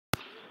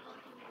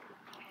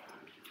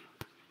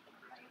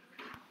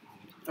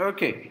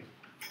Okay.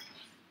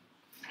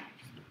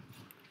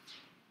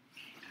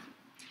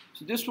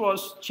 So this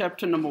was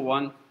chapter number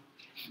 1.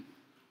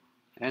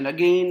 And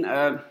again,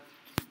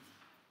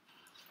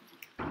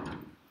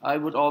 I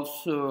would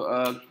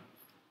also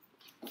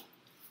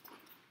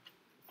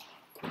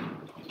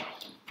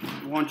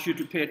want you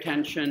to pay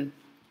attention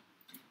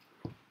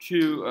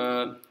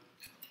to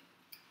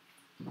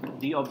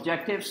the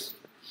objectives.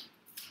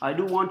 I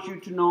do want you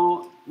to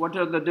know what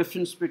are the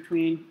difference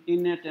between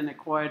innate and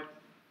acquired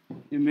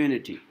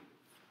immunity.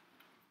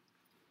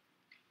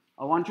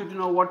 I want you to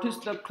know what is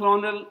the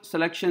clonal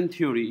selection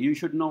theory. You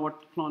should know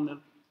what clonal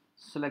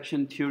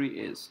selection theory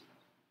is.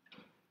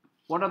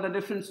 What are the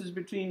differences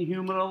between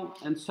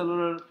humoral and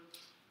cellular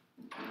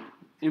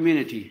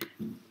immunity?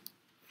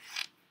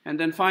 And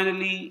then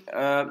finally,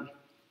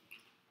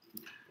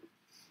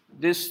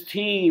 this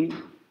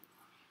theme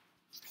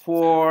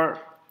for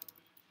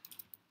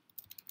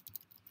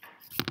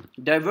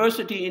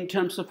diversity in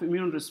terms of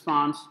immune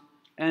response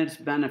and its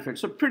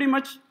benefits. So pretty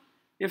much,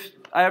 if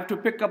I have to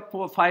pick up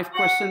 5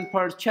 questions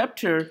per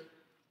chapter,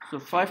 so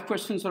 5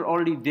 questions are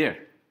already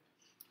there.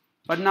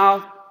 But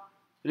now,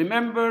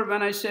 remember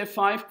when I say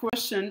 5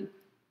 questions,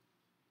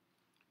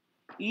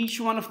 each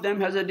one of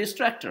them has a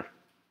distractor.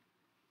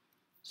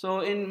 So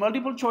in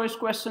multiple choice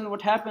question,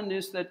 what happened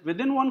is that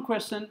within one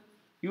question,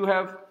 you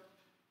have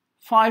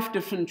 5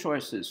 different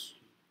choices.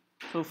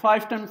 So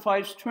 5 times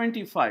 5 is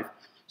 25.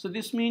 So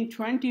this means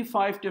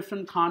 25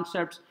 different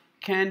concepts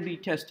can be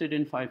tested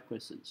in 5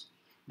 questions.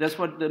 That's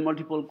what the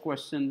multiple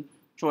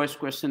choice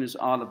question is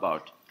all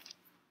about.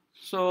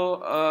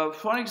 So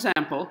for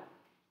example,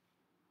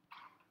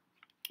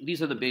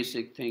 these are the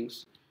basic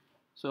things.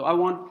 So I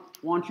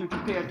want you to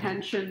pay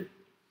attention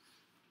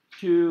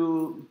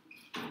to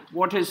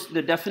what is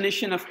the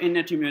definition of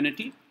innate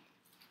immunity,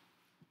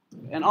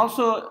 and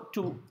also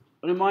to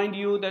remind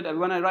you that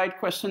when I write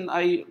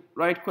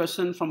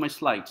question from my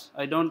slides.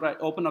 I don't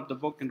open up the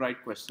book and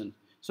write question.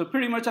 So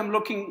pretty much I'm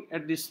looking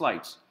at these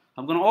slides.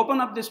 I'm going to open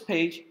up this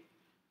page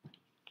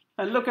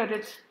and look at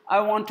it. I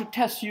want to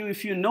test you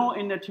if you know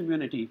innate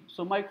immunity.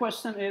 So my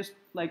question is,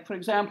 like for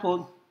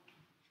example,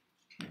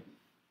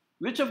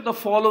 which of the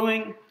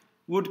following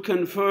would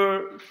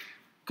confer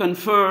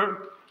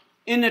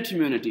innate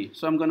immunity?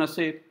 So I'm going to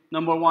say,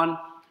 number 1,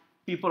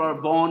 people are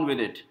born with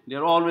it.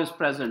 They're always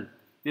present.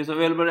 It's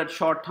available at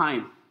short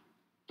time.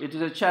 It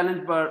is a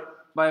challenge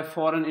by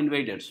foreign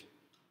invaders,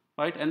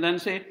 right? And then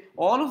say,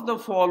 all of the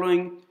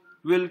following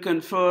will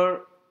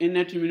confer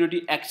innate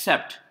immunity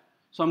except.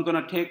 So I'm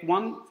going to take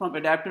one from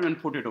adaptive and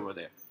put it over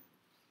there.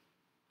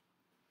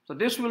 So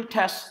this will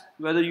test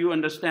whether you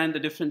understand the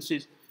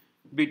differences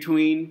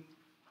between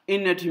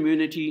innate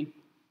immunity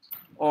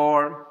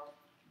or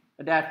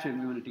adaptive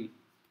immunity.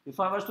 If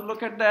I was to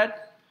look at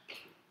that,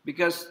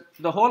 because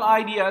the whole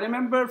idea,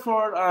 remember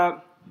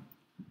for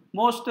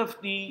most of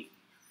the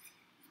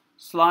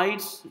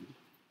slides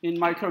in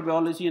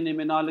microbiology and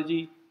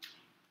immunology,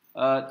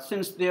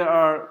 since they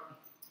are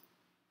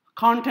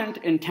content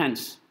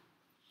intense,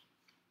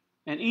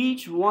 and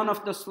each one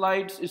of the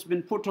slides has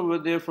been put over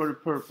there for a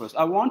purpose.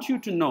 I want you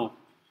to know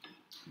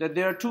that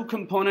there are 2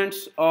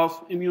 components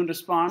of immune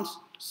response,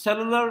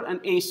 cellular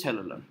and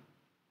acellular.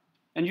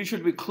 And you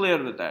should be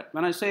clear with that.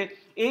 When I say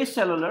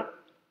acellular,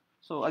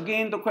 so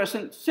again the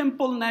question,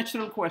 simple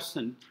natural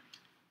question,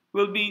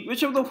 will be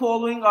which of the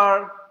following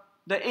are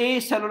the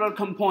acellular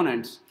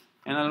components?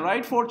 And I'll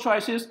write 4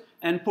 choices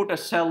and put a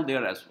cell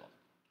there as well.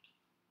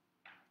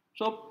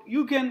 So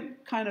you can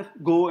kind of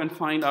go and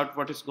find out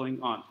what is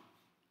going on,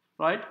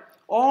 right?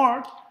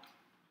 Or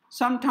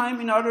sometime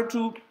in order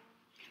to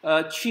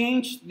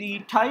change the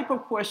type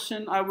of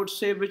question, I would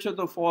say which of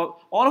the all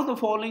of the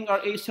following are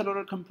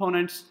acellular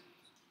components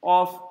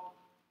of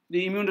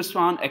the immune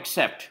response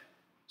except.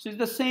 So it's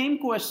the same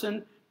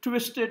question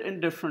twisted in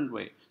different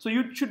way. So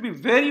you should be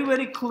very,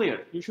 very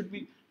clear. You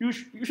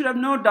should have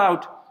no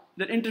doubt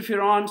that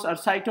interferons or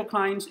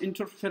cytokines,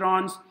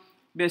 interferons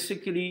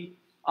basically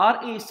are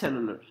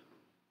acellular.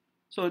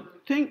 So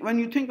when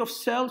you think of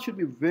cell, should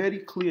be very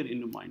clear in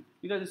your mind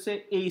because it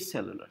says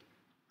acellular.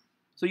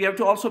 So you have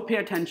to also pay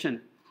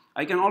attention.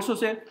 I can also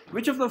say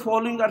which of the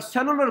following are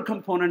cellular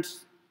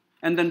components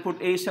and then put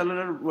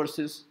acellular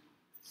versus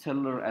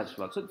cellular as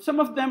well. So some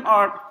of them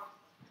are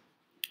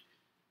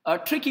a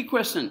tricky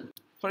question.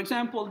 For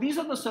example, these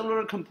are the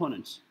cellular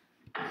components.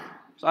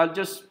 So I'll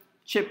just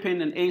chip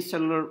in an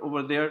acellular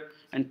over there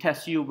and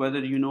test you whether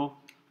you know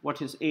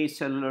what is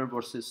acellular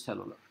versus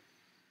cellular.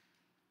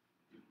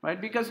 Right?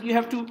 Because you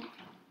have to,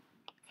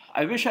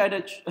 I wish I had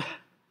a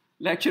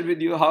lecture with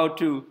you how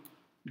to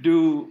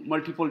do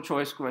multiple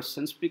choice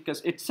questions,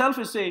 because itself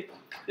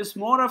is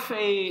more of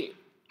a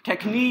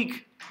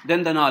technique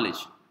than the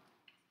knowledge.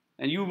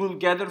 And you will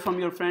gather from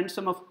your friends,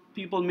 some of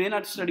people may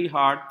not study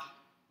hard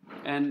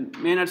and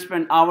may not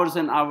spend hours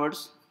and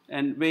hours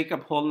and wake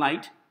up whole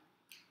night,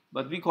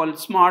 but we call it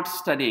smart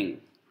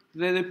studying.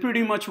 They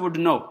pretty much would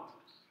know.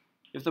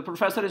 If the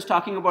professor is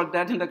talking about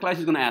that in the class,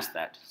 he's going to ask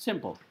that.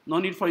 Simple. No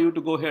need for you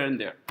to go here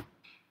and there.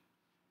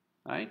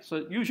 Right?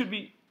 So you should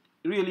be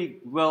really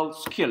well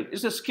skilled.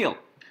 It's a skill.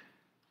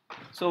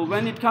 So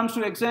when it comes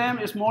to exam,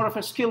 it's more of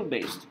a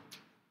skill-based.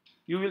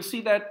 You will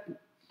see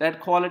that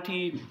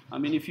quality. I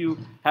mean, if you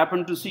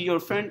happen to see your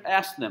friend,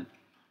 ask them.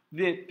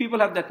 People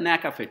have that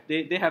knack of it.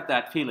 They have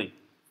that feeling.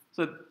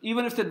 So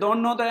even if they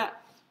don't know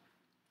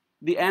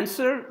the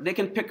answer, they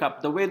can pick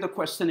up the way the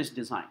question is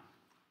designed.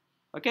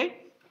 Okay?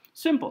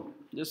 Simple.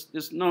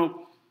 There's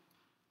no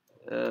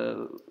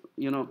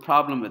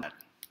problem with that.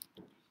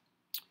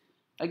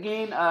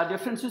 Again,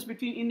 differences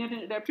between innate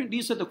and adaptive.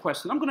 These are the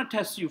questions. I'm going to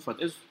test you for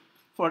this.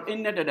 For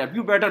innate adaptive,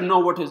 you better know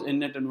what is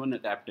innate and what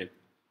adaptive.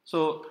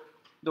 So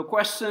the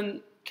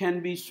question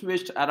can be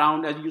switched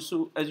around,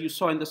 as you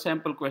saw in the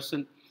sample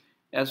question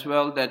as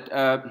well. That,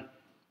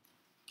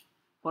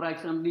 for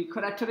example, the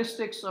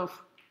characteristics of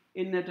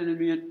innate and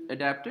immune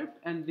adaptive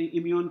and the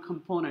immune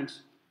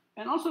components.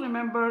 And also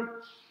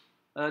remember,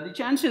 the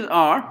chances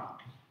are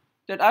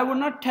that I will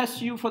not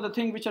test you for the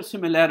things which are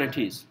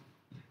similarities,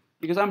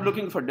 because I'm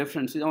looking for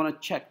differences. I want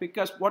to check,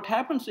 because what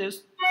happens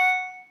is,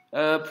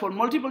 for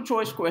multiple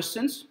choice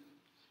questions,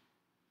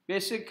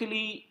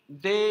 basically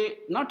they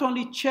not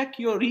only check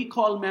your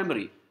recall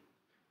memory,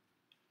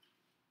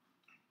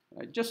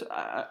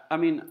 I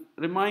mean,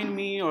 remind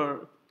me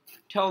or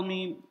tell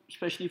me,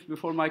 especially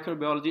before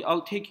microbiology,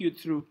 I'll take you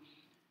through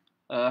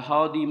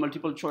how the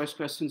multiple choice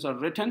questions are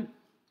written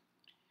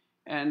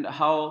and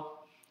how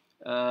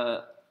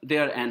they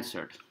are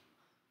answered.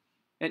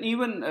 And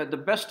even the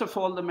best of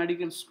all the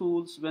medical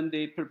schools, when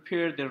they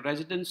prepare their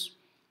residents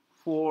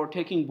for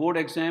taking board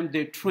exam,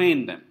 they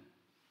train them.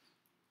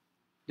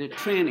 They're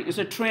training. It's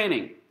a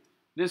training.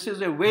 This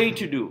is a way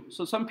to do.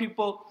 So some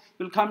people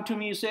will come to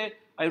me and say,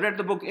 I read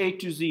the book A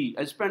to Z.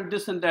 I spent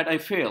this and that. I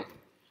failed.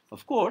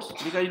 Of course,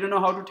 because you don't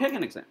know how to take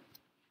an exam.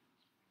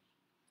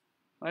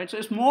 Right? So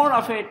it's more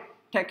of a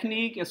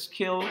technique, a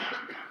skill,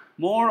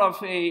 more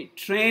of a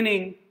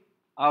training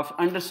of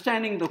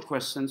understanding the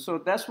question. So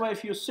that's why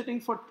if you're sitting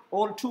for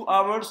all 2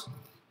 hours,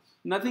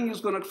 nothing is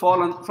going to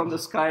fall from the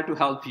sky to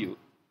help you.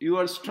 You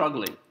are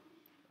struggling.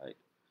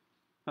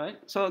 Right?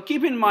 So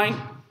keep in mind,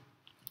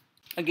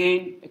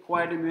 again,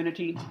 acquired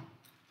immunity,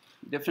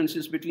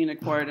 differences between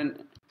acquired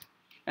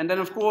and then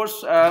of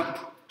course,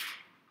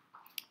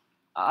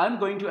 I'm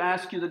going to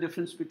ask you the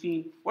difference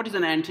between what is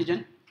an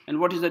antigen and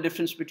what is the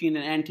difference between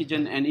an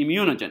antigen and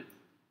immunogen,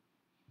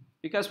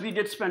 because we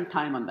did spend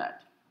time on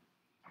that,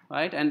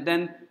 right? And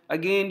then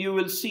again, you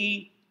will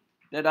see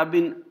that I've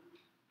been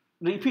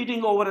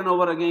repeating over and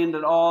over again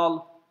that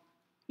all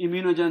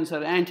immunogens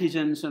are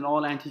antigens and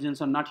all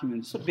antigens are not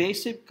immune. So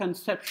basic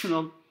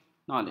conceptual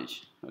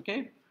knowledge,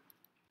 okay?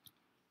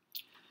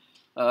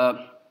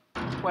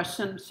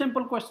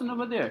 Simple question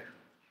over there.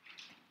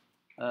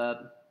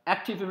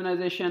 Active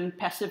immunization,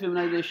 passive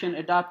immunization,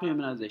 adaptive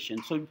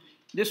immunization. So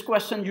this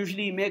question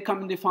usually may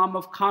come in the form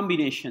of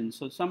combination.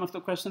 So some of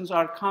the questions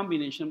are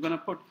combination. I'm going to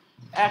put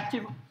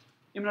active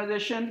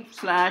immunization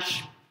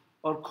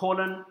 / or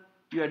colon,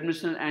 you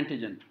administer an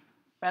antigen.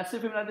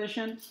 Passive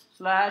immunization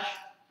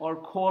 / or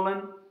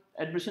colon,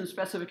 administer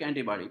specific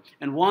antibody.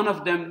 And one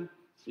of them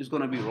is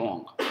going to be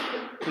wrong.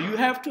 So you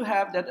have to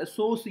have that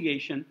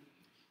association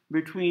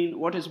between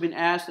what has been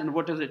asked and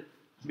what is it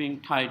being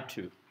tied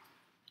to.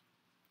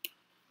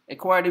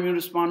 Acquired immune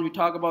response, we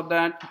talk about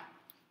that.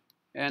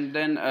 And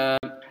then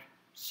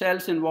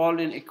cells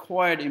involved in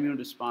acquired immune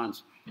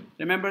response.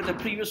 Remember the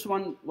previous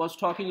one was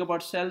talking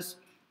about cells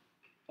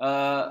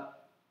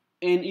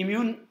in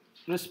immune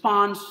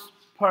response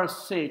per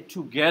se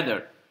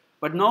together.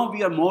 But now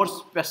we are more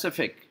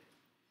specific.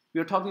 We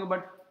are talking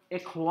about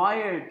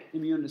acquired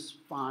immune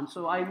response.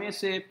 So I may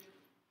say,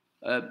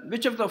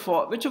 which of the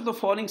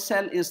following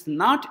cell is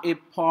not a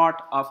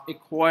part of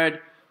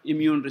acquired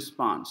immune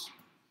response?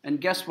 And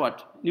guess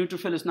what?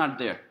 Neutrophil is not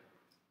there.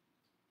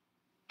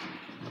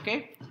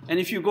 Okay? And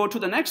if you go to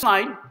the next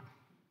slide,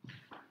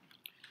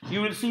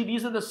 you will see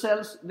these are the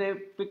cells. They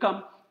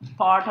become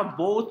part of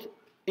both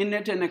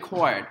innate and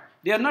acquired.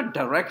 They are not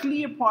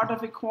directly a part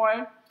of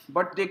acquired,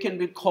 but they can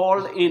be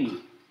called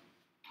in.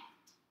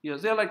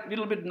 Yes, they're like a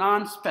little bit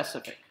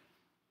non-specific.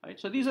 Right?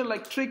 So these are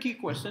like tricky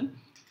questions.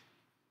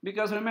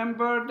 Because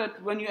remember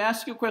that when you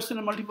ask a question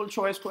in multiple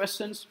choice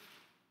questions,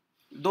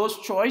 those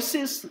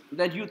choices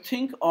that you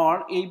think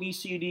are A, B,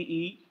 C, D,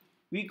 E,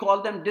 we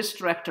call them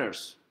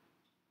distractors.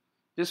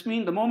 This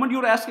means the moment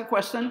you ask a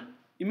question,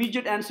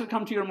 immediate answer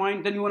comes to your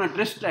mind, then you want to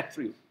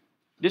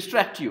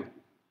distract you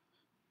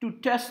to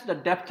test the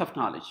depth of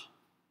knowledge.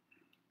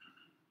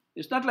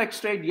 It's not like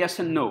straight yes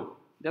and no.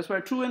 That's why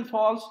true and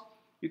false,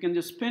 you can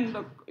just spin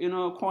the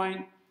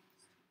coin,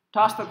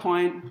 toss the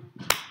coin,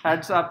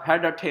 heads up,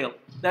 head or tail.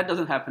 That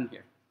doesn't happen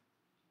here.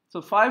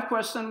 So 5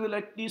 questions will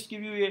at least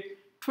give you a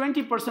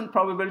 20%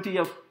 probability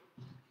of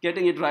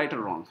getting it right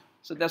or wrong.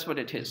 So that's what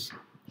it is.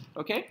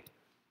 Okay?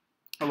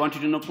 I want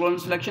you to know clonal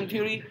selection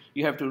theory.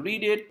 You have to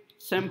read it.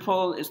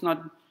 Simple. It's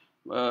not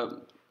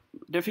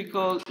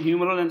difficult.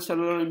 Humoral and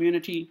cellular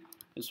immunity.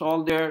 It's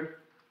all there.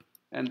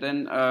 And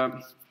then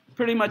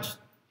pretty much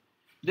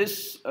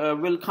this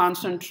will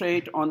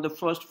concentrate on the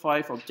first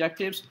 5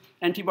 objectives.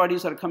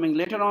 Antibodies are coming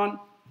later on.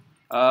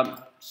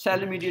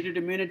 Cell-mediated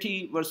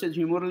immunity versus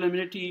humoral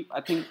immunity. I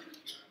think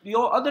the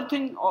other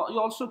thing you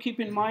also keep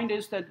in mind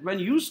is that when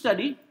you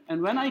study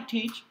and when I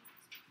teach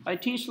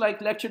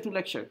like lecture to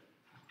lecture.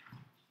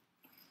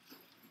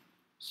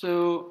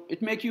 So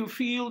it makes you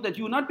feel that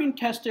you're not being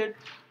tested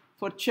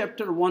for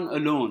chapter 1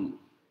 alone.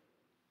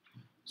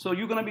 So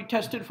you're going to be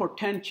tested for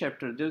 10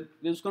 chapters.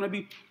 There's going to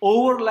be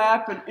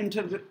overlap and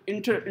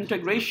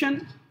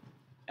integration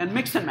and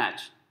mix and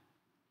match.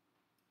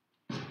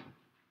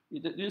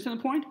 You understand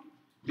the point?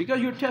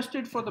 Because you're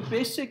tested for the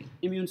basic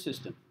immune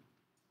system.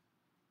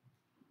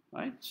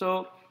 Right?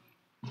 So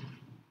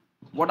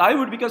what I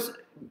would, because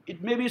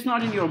maybe it's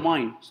not in your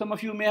mind. Some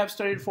of you may have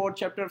studied 4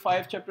 chapters,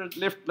 5 chapters,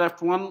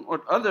 left one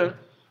or other.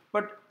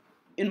 But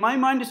in my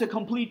mind, it's a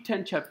complete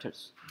 10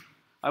 chapters.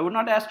 I would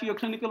not ask you a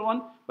clinical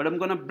one, but I'm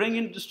going to bring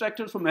in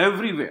distractors from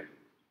everywhere.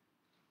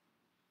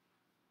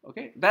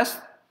 Okay? That's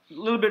a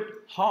little bit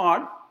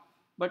hard,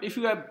 but if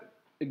you have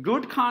a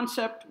good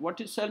concept,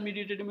 what is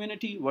cell-mediated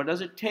immunity, what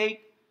does it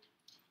take,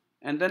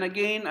 and then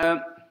again,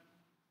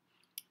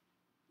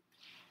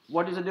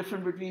 what is the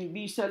difference between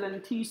B cell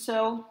and T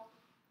cell,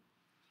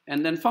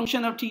 and then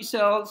function of T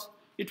cells.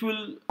 It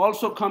will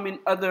also come in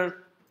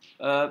other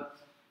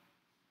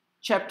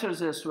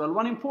chapters as well.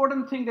 One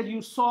important thing that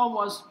you saw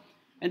was,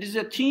 and this is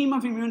a theme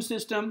of immune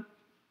system,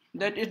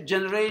 that it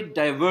generates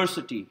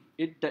diversity.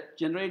 It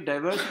generates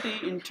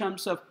diversity in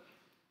terms of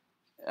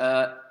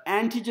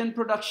antigen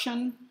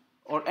production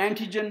or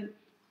antigen,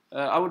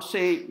 I would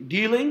say,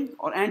 dealing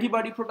or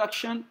antibody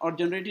production or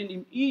generating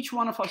in each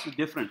one of us is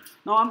different.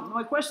 Now,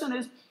 my question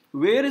is,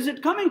 where is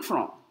it coming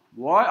from?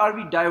 Why are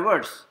we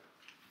diverse?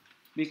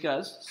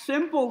 Because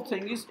simple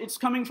thing is, it's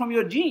coming from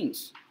your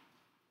genes.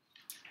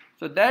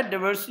 So that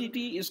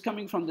diversity is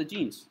coming from the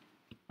genes.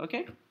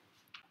 Okay?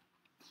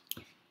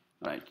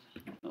 Right.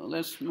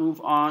 Let's move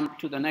on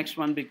to the next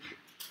one.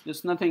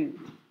 There's nothing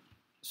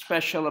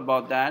special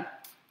about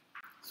that.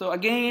 So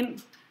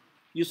again,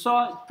 you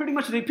saw pretty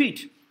much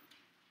repeat.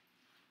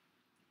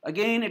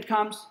 Again, it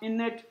comes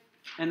innate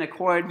and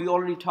acquired. We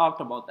already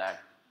talked about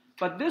that.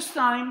 But this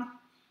time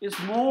is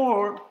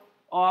more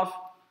of,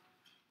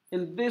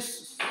 in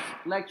this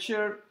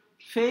lecture,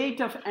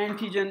 fate of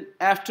antigen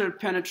after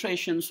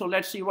penetration. So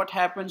let's see what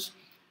happens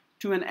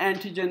to an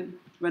antigen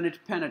when it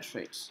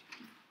penetrates.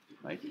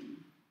 Right?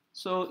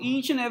 So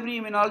each and every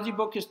immunology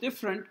book is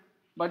different,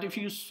 but if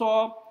you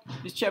saw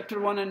this chapter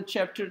 1 and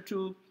chapter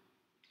 2,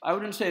 I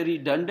wouldn't say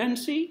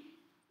redundancy,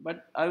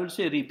 but I would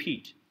say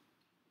repeat.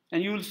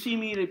 And you will see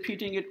me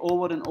repeating it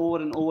over and over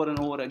and over and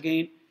over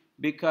again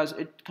because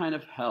it kind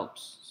of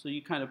helps. So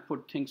you kind of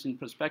put things in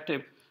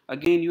perspective.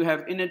 Again, you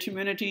have innate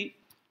immunity.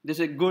 This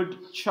is a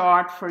good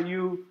chart for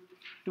you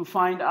to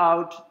find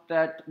out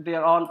that they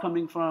are all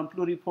coming from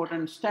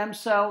pluripotent stem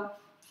cell,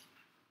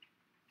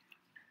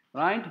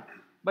 right?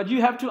 But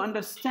you have to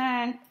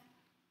understand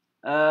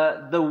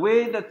the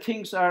way that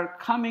things are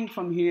coming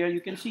from here. You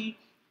can see,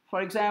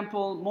 for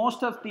example,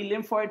 most of the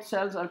lymphoid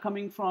cells are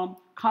coming from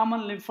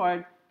common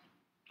lymphoid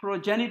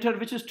progenitor,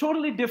 which is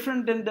totally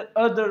different than the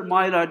other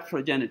myeloid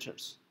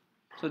progenitors.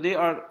 So they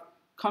are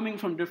coming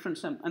from different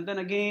cells. And then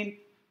again,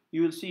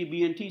 you will see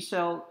B and T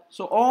cell.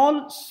 So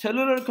all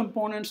cellular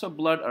components of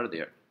blood are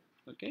there.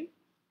 Okay.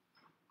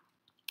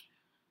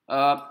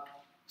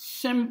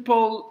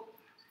 Simple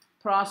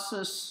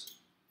process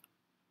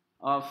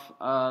of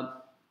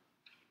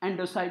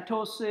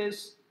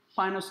endocytosis,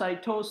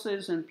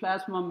 pinocytosis, and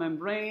plasma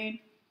membrane.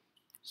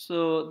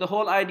 So the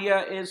whole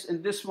idea is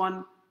in this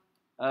one,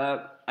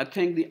 I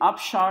think the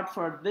upshot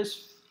for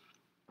this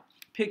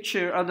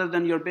picture, other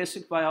than your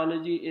basic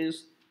biology,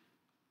 is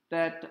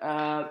that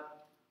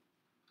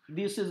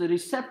this is a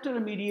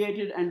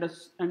receptor-mediated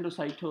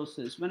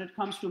endocytosis. When it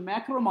comes to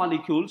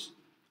macromolecules,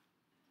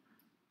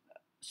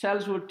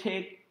 cells would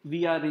take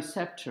via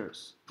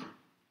receptors,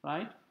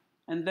 right?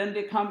 And then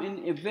they come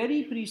in a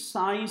very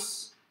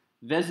precise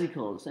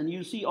vesicles. And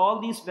you see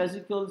all these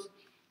vesicles,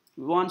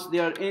 once they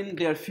are in,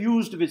 they are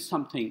fused with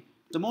something.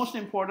 The most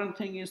important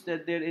thing is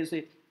that there is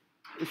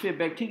if a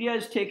bacteria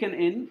is taken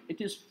in,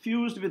 it is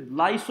fused with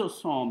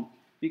lysosome,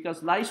 because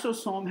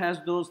lysosome has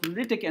those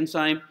lytic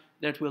enzymes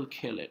that will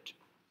kill it.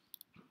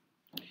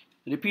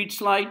 Repeat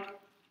slide.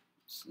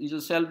 These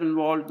are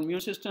cell-involved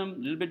immune system, a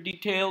little bit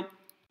detailed.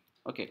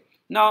 Okay.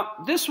 Now,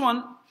 this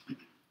one,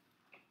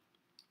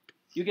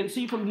 you can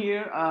see from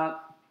here,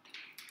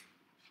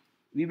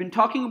 we've been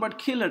talking about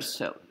killer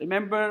cell.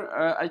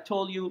 Remember, I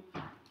told you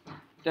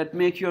that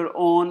make your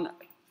own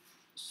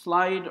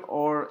slide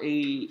or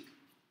a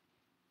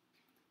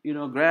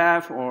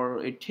graph or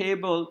a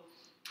table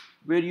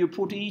where you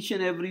put each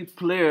and every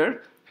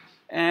player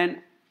and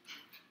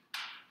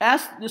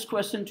ask this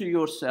question to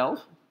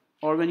yourself,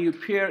 or when you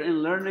appear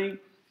in learning,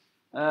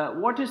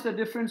 what is the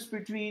difference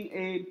between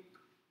a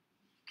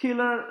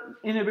killer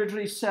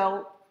inhibitory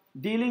cell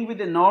dealing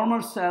with a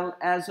normal cell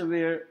as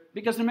aware?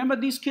 Because remember,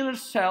 these killer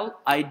cells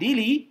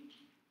ideally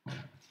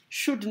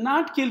should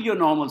not kill your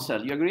normal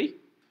cell. You agree?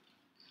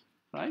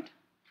 Right?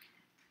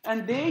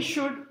 And they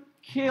should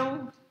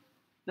kill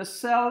the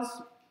cells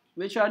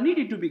which are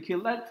needed to be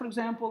killed, like, for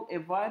example, a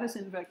virus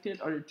infected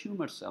or a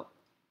tumor cell.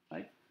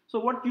 Right? So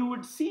what you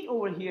would see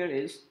over here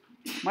is,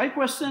 my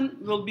question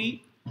will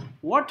be,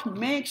 what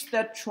makes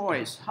that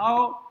choice?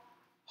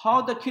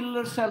 How the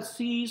killer cell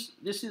sees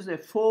this is a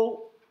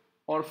foe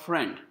or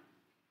friend?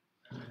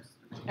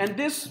 And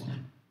this,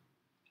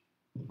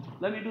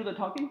 let me do the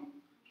talking.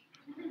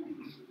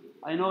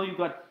 I know you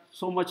got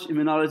so much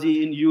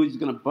immunology in you, it's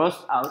going to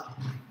burst out.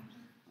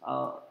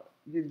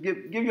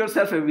 Give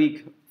yourself a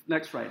week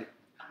next Friday.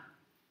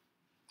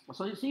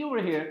 So you see over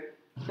here,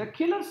 the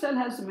killer cell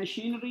has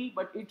machinery,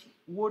 but it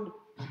would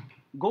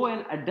go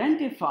and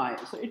identify.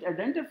 So it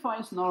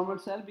identifies normal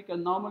cell because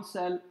normal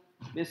cell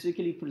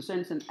basically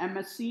presents an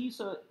MSC.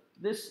 So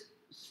this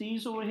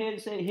sees over here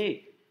and say,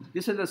 hey,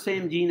 this is the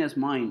same gene as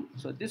mine.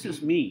 So this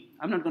is me.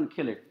 I'm not going to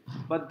kill it.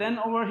 But then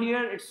over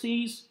here it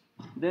sees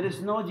there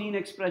is no gene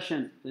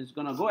expression. It's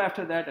going to go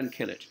after that and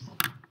kill it.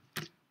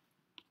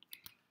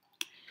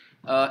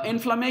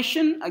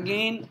 Inflammation,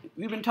 again,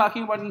 we've been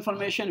talking about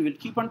inflammation. We'll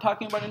keep on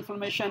talking about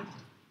inflammation.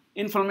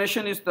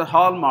 Inflammation is the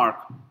hallmark.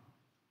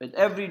 With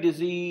every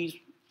disease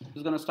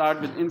is going to start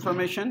with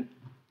inflammation.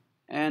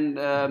 And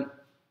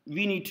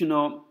we need to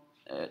know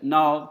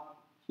now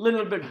a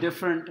little bit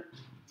different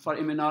for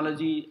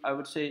immunology. I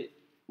would say,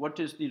 what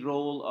is the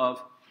role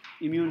of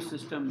immune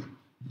system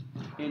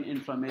in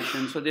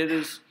inflammation? So there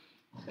is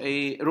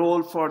a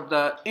role for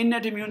the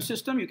innate immune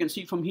system. You can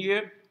see from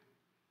here.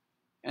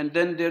 And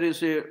then there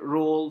is a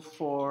role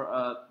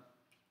for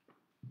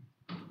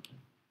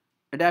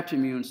adaptive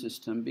immune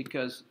system,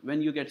 because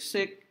when you get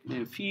sick,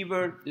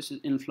 fever, this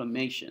is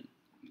inflammation.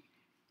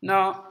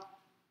 Now,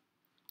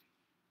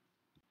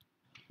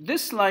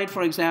 this slide,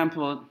 for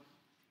example,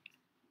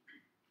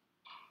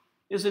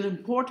 is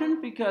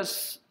important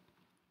because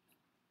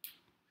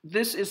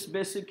this is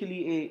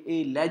basically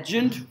a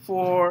legend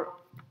for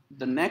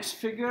the next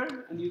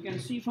figure. And you can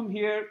see from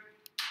here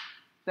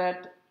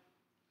that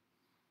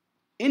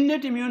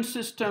innate immune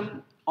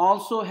system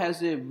also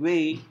has a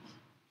way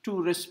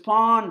to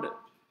respond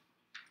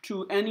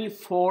to any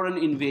foreign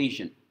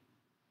invasion,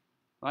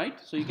 right?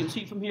 So you can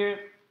see from here,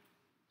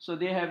 so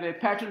they have a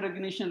pattern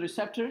recognition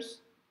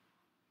receptors,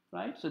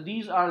 right? So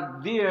these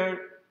are there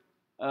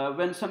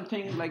when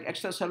something like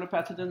extracellular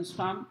pathogens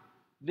come.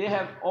 They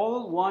have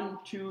all 1,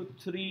 2,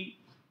 3,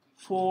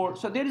 4.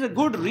 So there is a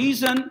good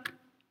reason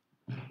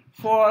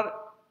for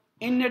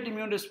innate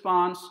immune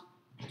response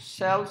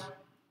cells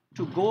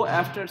to go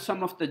after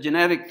some of the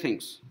generic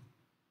things.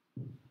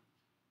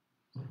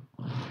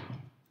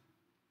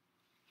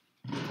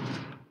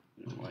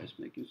 Why is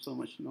making so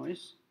much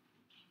noise?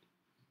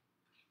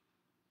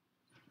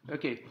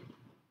 Okay.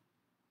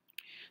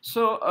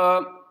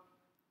 So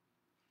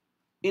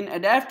in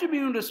adaptive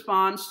immune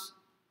response,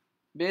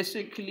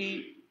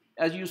 basically,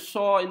 as you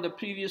saw in the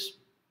previous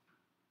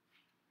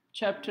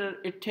chapter,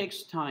 it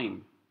takes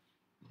time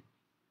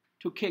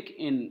to kick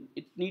in.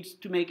 It needs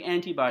to make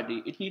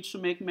antibody. It needs to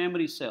make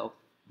memory cell.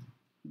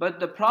 But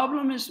the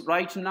problem is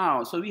right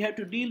now. So we have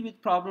to deal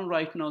with problem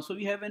right now. So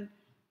we have an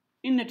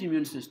innate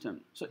immune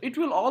system. So it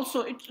will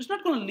also, it's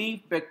not going to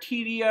leave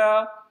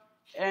bacteria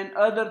and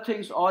other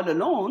things all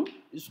alone.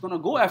 It's going to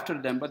go after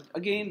them. But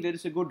again, there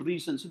is a good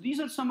reason. So these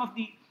are some of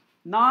the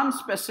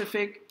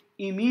non-specific,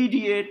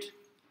 immediate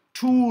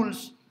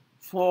tools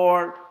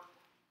for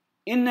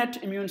innate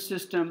immune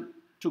system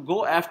to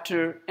go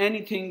after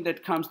anything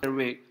that comes their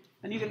way.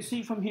 And you can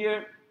see from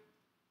here,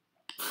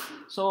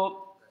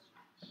 so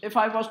if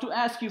I was to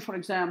ask you, for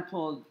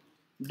example,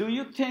 do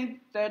you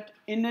think that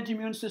innate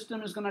immune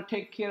system is going to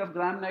take care of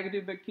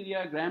gram-negative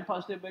bacteria,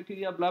 gram-positive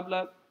bacteria, blah,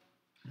 blah?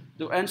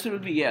 The answer will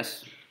be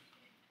yes.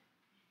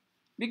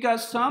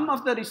 Because some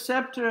of the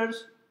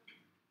receptors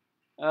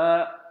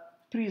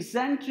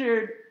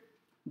presented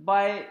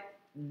by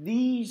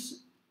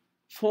these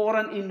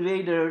foreign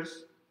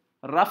invaders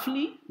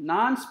roughly,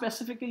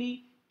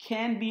 non-specifically,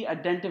 can be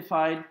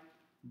identified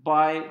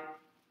by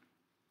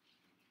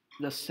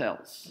the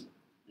cells.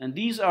 And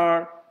these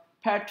are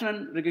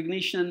pattern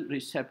recognition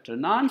receptor,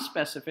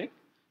 non-specific,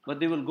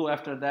 but they will go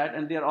after that,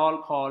 and they're all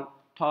called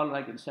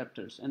toll-like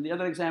receptors. And the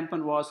other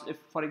example was if,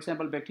 for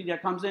example, bacteria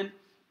comes in,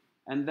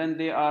 and then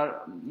they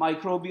are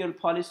microbial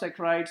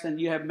polysaccharides, and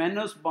you have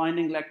mannose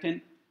binding lectin,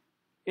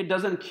 it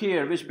doesn't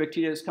care which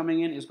bacteria is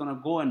coming in, it's going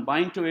to go and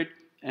bind to it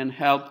and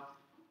help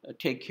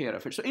take care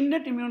of it. So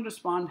innate immune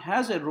response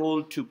has a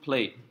role to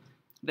play.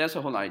 That's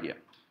the whole idea.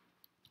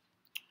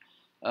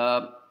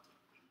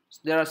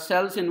 There are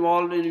cells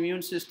involved in the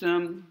immune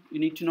system. You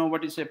need to know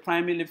what is a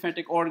primary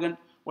lymphatic organ,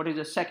 what is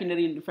a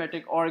secondary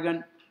lymphatic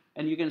organ,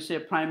 and you can say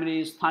primary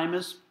is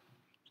thymus.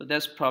 So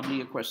that's probably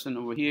a question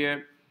over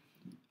here.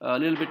 A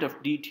little bit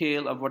of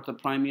detail of what the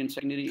primary and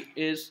secondary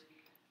is.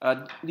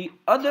 The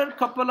other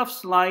couple of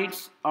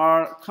slides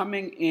are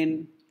coming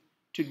in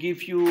to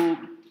give you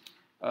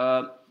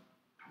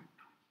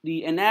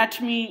the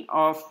anatomy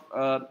of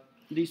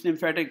these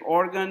lymphatic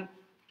organ.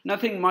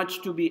 Nothing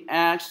much to be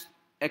asked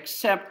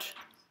except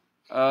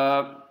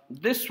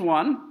this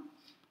one.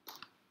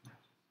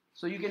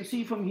 So you can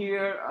see from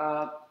here,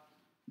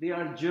 they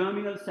are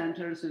germinal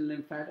centers in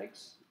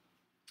lymphatics,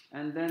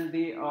 and then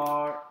they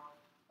are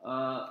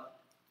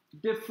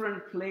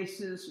different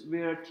places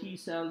where T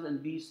cells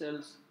and B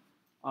cells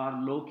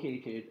are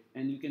located.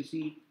 And you can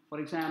see, for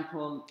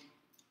example,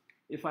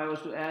 if I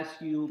was to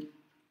ask you,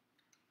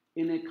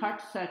 in a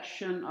cut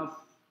section of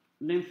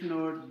lymph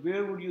node,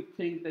 where would you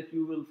think that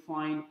you will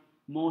find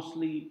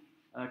mostly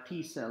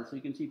T cells? So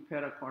you can see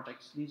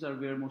paracortex. These are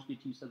where mostly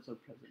T cells are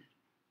present.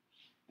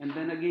 And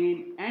then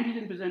again,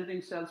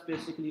 antigen-presenting cells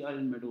basically are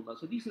in medulla.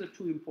 So these are the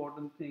two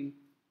important things.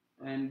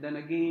 And then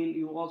again,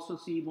 you also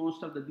see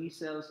most of the B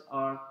cells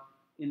are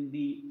in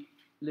the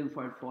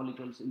lymphoid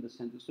follicles in the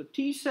center. So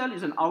T cell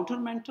is an outer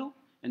mantle,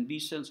 and B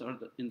cells are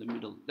in the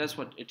middle. That's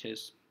what it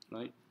is,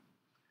 right?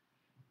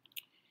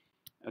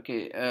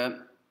 Okay,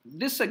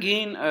 this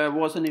again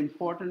was an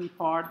important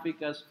part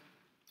because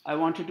I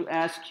wanted to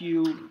ask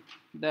you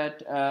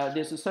that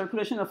there's a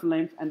circulation of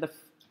lymph, and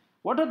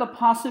what are the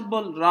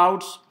possible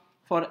routes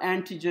for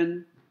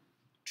antigen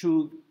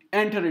to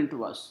enter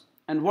into us,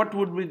 and what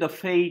would be the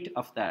fate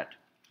of that,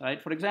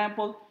 right? For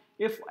example,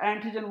 if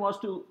antigen was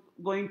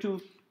going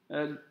to,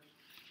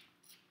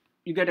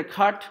 you get a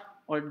cut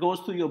or it goes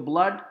through your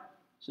blood,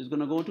 so it's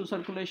going to go to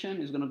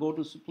circulation, it's going to go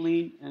to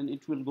spleen, and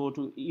it will go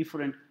to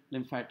efferent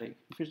lymphatic.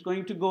 If it's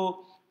going to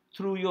go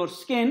through your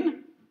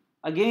skin,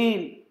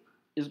 again,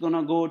 it's going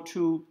to go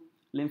to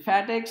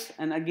lymphatics,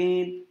 and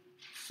again,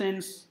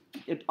 since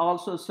it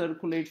also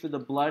circulates with the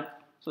blood,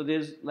 so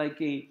there's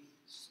like a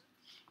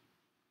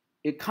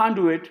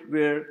conduit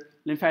where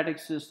lymphatic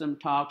system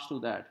talks to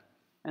that.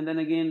 And then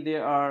again,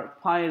 there are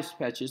Peyer's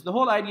patches. The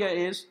whole idea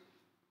is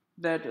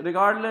that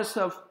regardless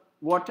of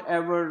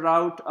whatever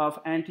route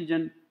of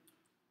antigen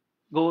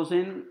goes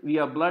in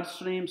via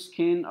bloodstream,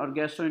 skin, or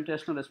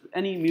gastrointestinal,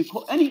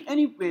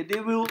 any way, they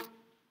will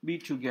be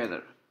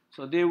together.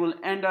 So they will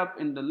end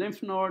up in the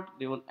lymph node,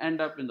 they will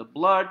end up in the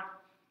blood,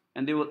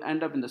 and they will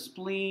end up in the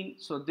spleen.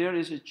 So there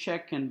is a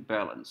check and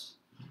balance.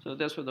 So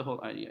that's what the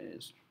whole idea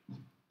is.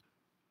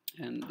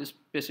 And this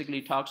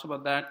basically talks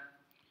about that.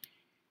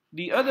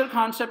 The other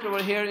concept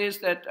over here is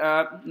that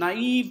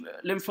naive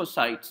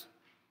lymphocytes.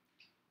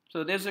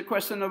 So there's a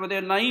question over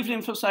there. Naive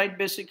lymphocyte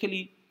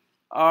basically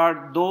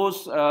are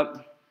those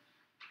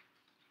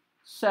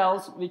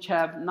cells which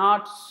have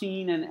not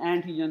seen an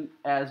antigen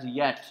as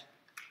yet.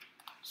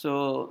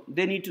 So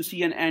they need to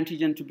see an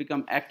antigen to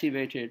become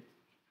activated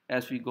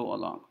as we go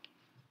along.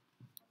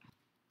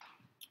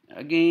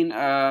 Again,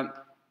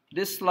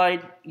 this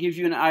slide gives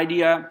you an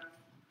idea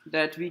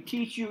that we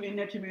teach you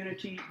innate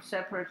immunity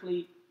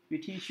separately. We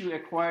teach you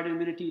acquired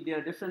immunity. There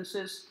are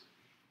differences.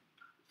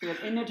 For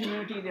innate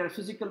immunity, there are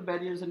physical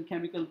barriers and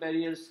chemical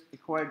barriers.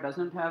 Acquired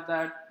doesn't have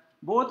that.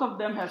 Both of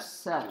them have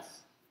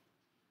cells.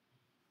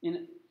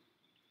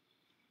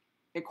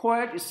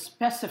 Acquired is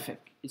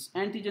specific. It's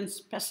antigen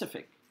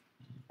specific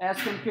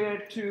as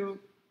compared to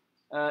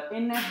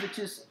innate, which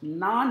is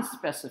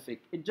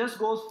non-specific. It just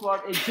goes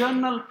for a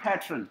general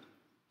pattern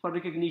for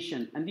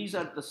recognition. And these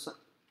are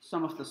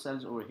some of the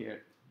cells over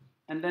here.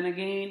 And then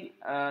again,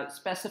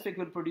 specific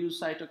will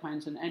produce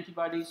cytokines and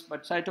antibodies,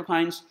 but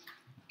cytokines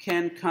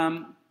can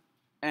come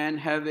and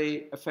have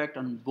an effect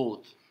on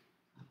both,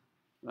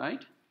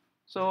 right?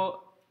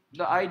 So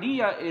the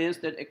idea is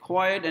that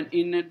acquired and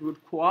innate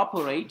would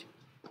cooperate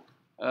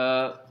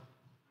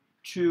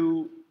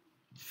to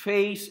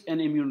face an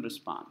immune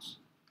response,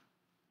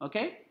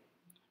 okay?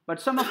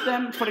 But some of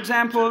them, for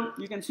example,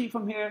 you can see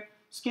from here,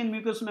 skin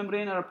mucous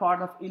membrane are a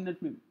part of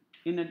innate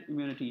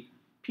immunity.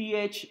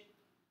 pH,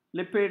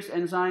 lipids,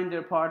 enzyme,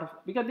 they're part of,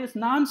 because it's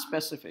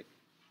non-specific.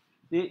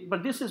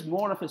 But this is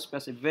more of a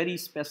specific, very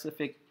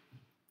specific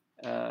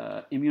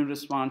immune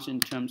response in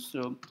terms.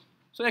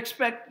 So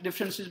expect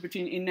differences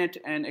between innate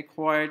and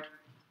acquired,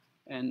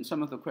 and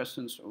some of the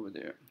questions over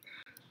there.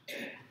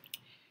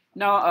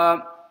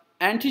 Now,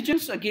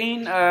 antigens,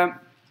 again,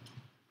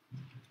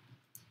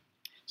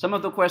 some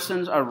of the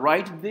questions are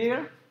right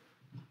there.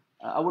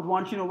 I would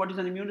want you to know what is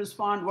an immune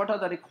response, what are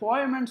the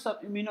requirements of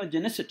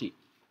immunogenicity.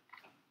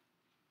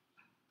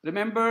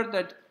 Remember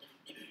that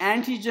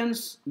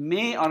antigens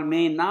may or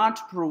may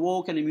not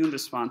provoke an immune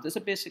response. That's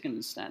a basic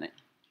understanding.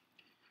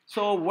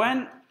 So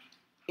when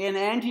an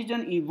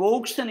antigen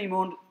evokes an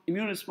immune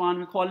response,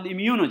 we call it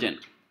immunogen.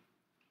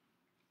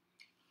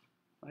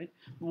 Right?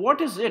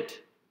 What is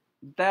it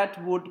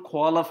that would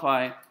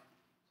qualify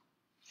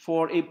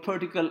for a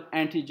particular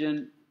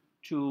antigen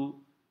to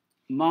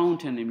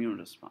mount an immune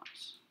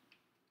response?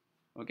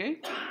 Okay,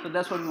 so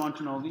that's what we want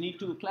to know. We need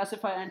to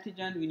classify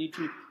antigen. We need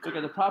to look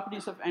at the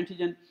properties of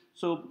antigen.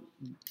 So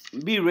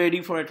be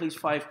ready for at least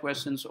 5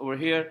 questions over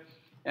here.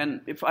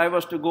 And if I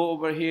was to go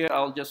over here,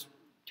 I'll just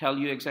tell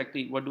you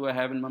exactly what do I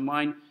have in my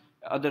mind,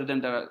 other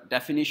than the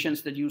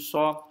definitions that you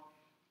saw.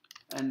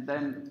 And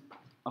then,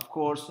 of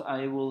course,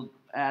 I will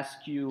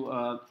ask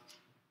you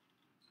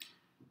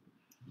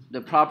the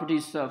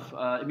properties of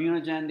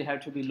immunogen. They have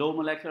to be low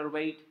molecular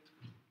weight,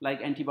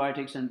 like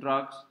antibiotics and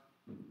drugs.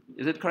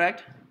 Is it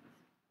correct?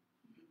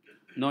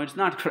 No, it's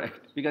not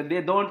correct, because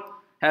they don't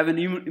have an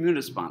immune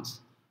response.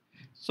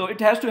 So it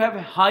has to have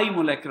a high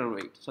molecular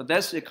weight. So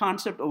that's a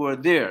concept over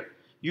there.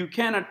 You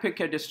cannot pick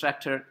a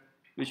distractor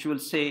which will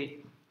say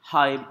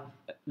high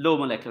low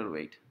molecular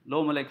weight.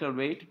 Low molecular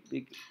weight,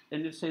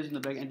 and it says in the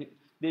back, and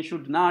they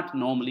should not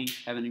normally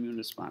have an immune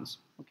response.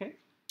 Okay?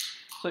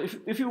 So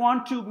if you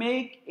want to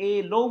make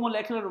a low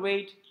molecular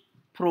weight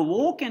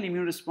provoke an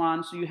immune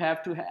response, you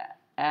have to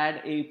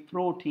add a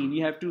protein.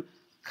 You have to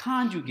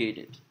conjugate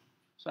it.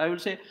 So I would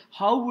say,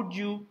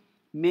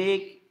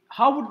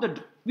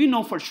 we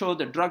know for sure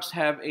that drugs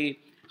have a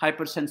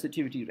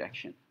hypersensitivity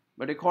reaction.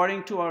 But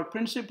according to our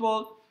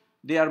principle,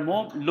 they are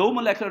low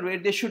molecular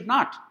weight. They should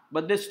not,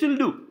 but they still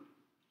do.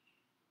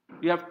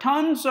 You have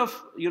tons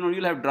of,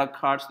 you'll have drug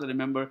cards that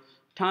remember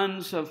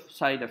tons of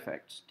side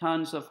effects,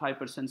 tons of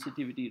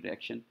hypersensitivity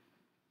reaction.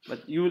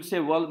 But you will say,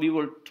 well, we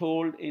were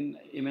told in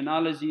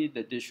immunology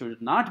that there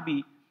should not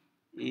be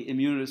an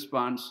immune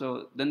response.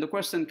 So then the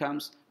question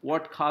comes,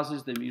 what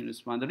causes the immune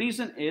response? The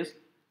reason is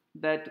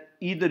that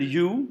either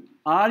you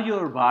or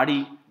your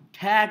body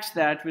tags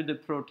that with the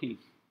protein.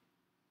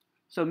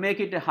 So make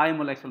it a high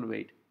molecular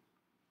weight,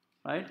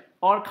 right?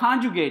 Or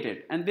conjugate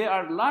it. And there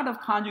are a lot of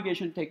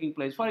conjugation taking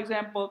place. For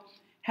example,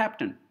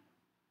 hapten.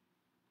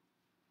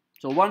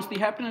 So once the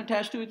hapten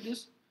attached to it,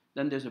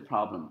 then there's a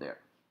problem there.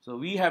 So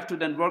we have to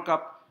then work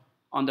up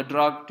on the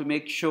drug to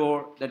make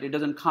sure that it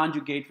doesn't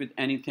conjugate with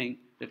anything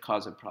that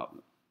causes a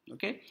problem.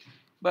 Okay?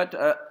 But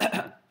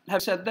having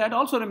said that,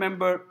 also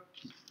remember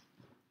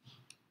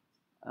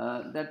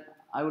that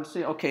I would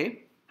say,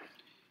 okay,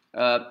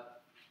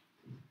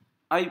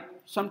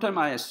 sometimes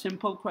I ask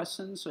simple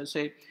questions. So I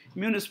say,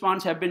 immune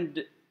response have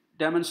been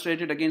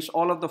demonstrated against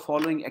all of the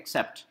following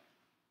except.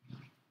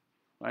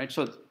 Right?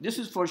 So this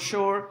is for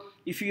sure.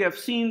 If you have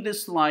seen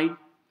this slide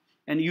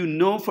and you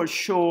know for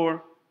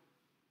sure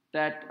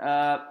that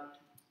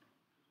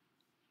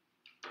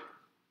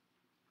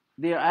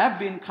there have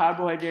been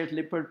carbohydrate,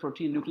 lipid,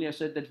 protein, nucleic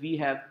acid that we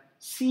have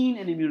seen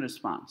an immune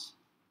response.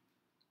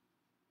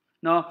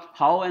 Now,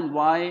 how and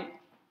why,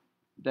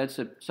 that's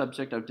a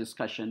subject of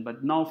discussion,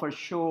 but now for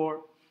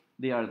sure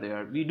they are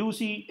there. We do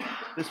see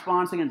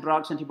response against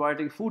drugs,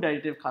 antibiotics, food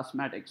additive,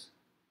 cosmetics,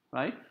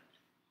 right?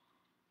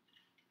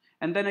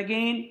 And then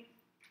again,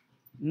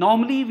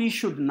 normally we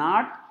should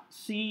not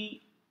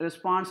see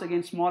response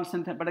against small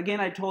synthetic, but again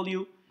I told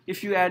you,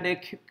 if you add a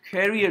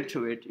carrier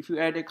to it, if you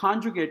add a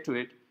conjugate to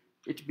it,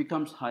 it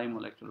becomes high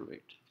molecular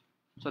weight.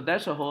 So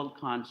that's a whole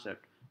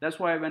concept. That's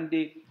why when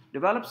they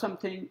develop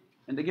something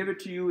and they give it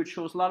to you, it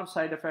shows a lot of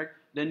side effect,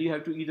 then you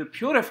have to either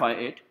purify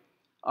it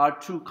or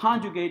to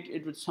conjugate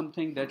it with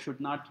something that should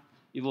not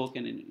evoke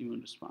an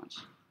immune response.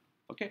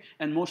 Okay?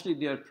 And mostly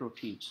they are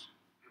proteins.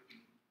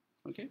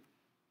 Okay?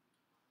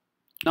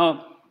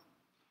 Now,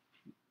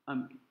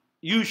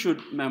 you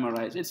should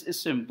memorize.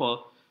 It's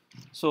simple.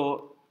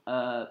 So,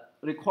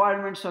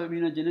 requirements of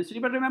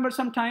immunogenicity. But remember,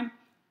 sometimes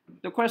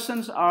the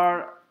questions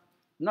are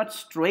not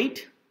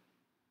straight.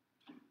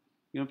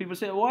 People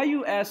say, why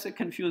you ask a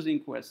confusing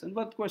question?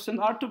 But questions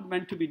are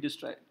meant to be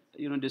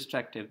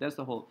distractive. That's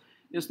the whole.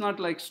 It's not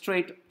like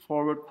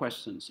straightforward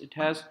questions. It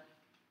has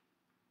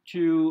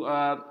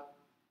to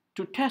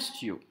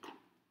test you.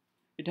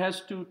 It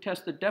has to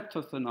test the depth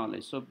of the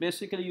knowledge. So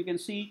basically, you can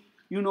see,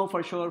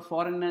 for sure,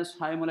 foreignness,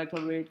 high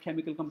molecular weight,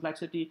 chemical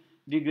complexity,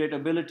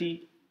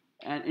 degradability,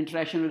 and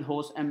interaction with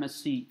host,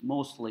 MSC,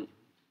 mostly.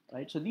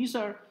 Right? So these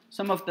are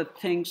some of the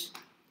things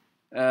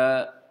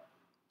that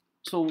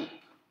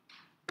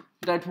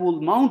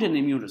will mount an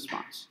immune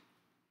response.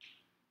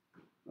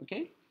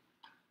 Okay?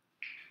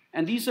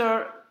 And these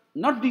are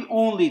not the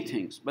only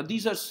things, but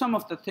these are some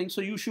of the things.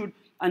 So you should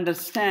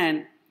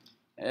understand,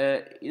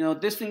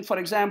 this thing, for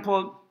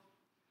example,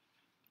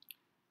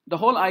 the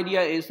whole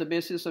idea is, the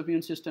basis of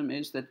immune system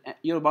is that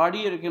your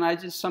body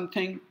recognizes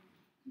something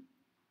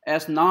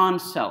as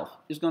non-self,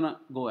 is going to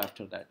go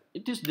after that.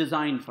 It is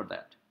designed for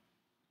that.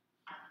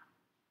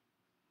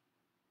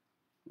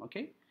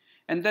 Okay?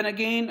 And then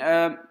again,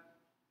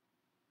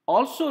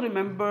 also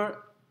remember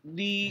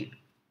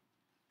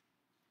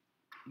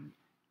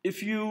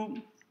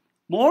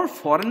more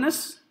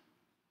foreignness,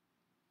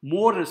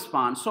 more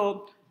response.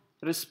 So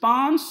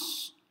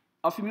response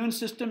of immune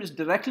system is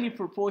directly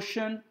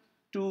proportional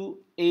to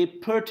a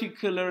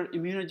particular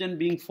immunogen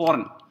being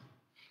foreign.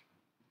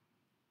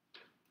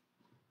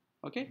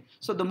 Okay?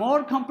 So the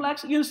more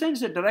complex, in a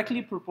sense, it's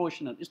directly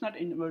proportional. It's not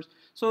inverse.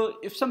 So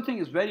if something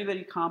is very,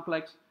 very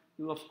complex,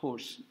 of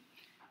course.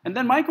 And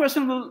then my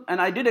question will, and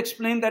I did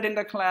explain that in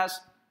the class,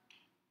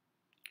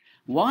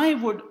 why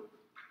would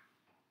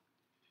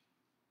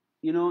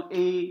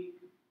a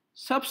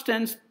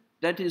substance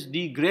that is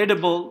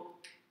degradable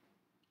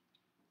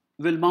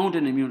will mount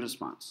an immune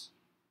response?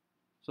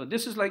 So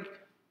this is like,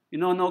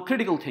 no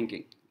critical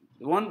thinking.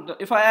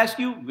 If I ask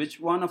you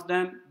which one of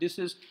them, this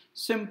is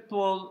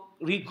simple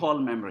recall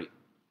memory.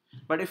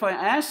 But if I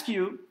ask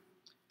you,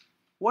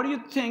 what do you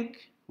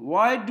think,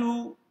 why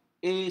do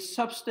a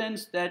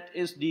substance that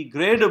is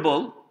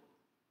degradable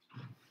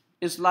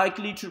is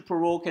likely to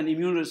provoke an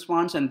immune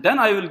response? And then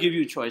I will give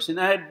you choice. And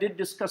I did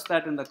discuss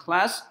that in the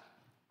class.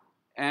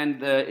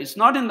 And it's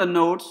not in the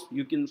notes.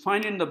 You can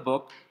find it in the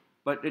book,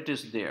 but it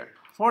is there.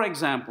 For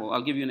example,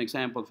 I'll give you an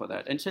example for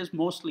that. And it says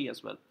mostly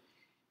as well.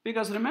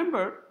 Because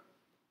remember,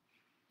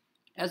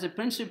 As a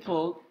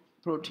principle,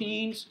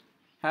 proteins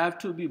have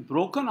to be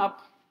broken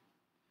up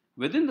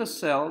within the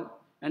cell,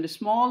 and a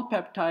small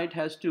peptide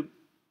has to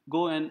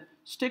go and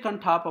stick on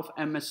top of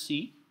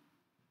MSC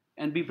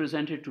and be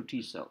presented to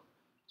T cell.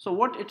 So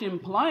what it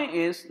implies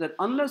is that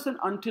unless and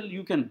until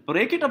you can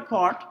break it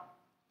apart,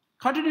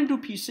 cut it into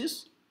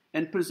pieces,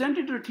 and present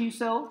it to a T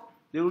cell,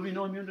 there will be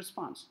no immune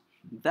response.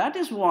 That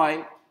is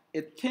why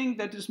a thing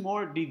that is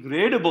more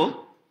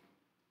degradable,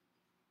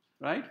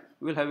 right,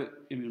 will have an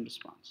immune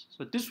response.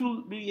 So this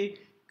will be a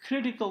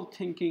critical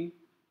thinking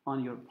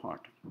on your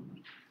part.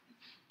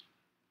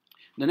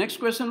 The next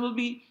question will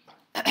be,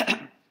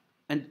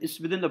 and it's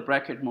within the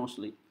bracket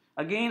mostly.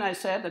 Again, I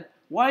said that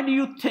why do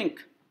you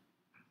think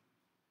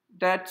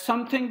that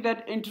something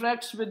that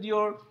interacts with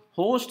your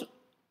host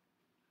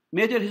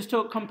major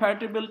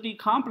histocompatibility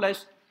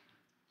complex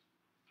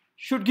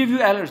should give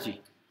you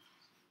allergy?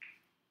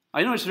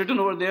 I know it's written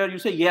over there. You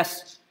say,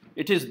 yes,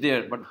 it is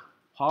there. But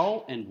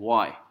how and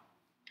why?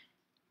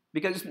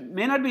 Because it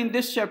may not be in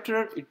this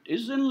chapter. It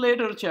is in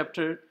later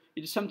chapter.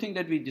 It is something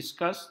that we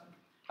discuss.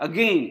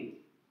 Again,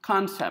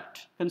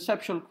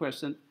 conceptual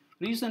question.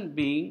 Reason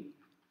being,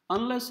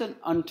 unless and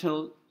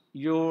until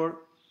your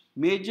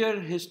major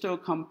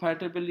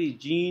histocompatibility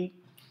gene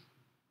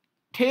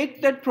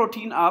take that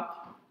protein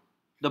up,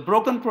 the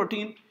broken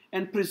protein,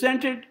 and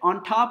present it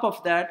on top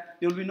of that,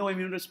 there will be no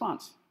immune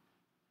response.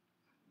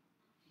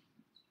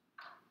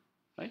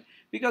 Right?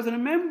 Because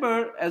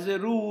remember, as a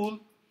rule,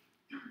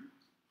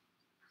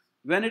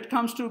 when it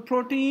comes to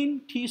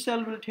protein, T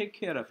cell will take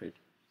care of it.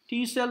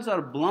 T cells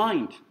are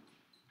blind.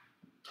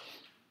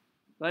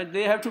 Right?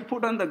 They have to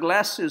put on the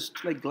glasses,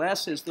 like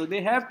glasses. So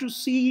they have to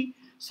see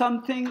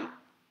something.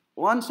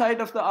 One side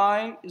of the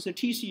eye is a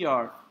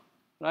TCR.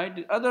 Right?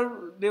 The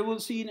other, they will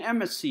see an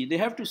MSC. They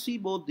have to see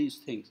both these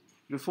things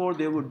before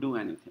they would do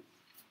anything.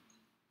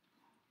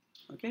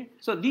 Okay?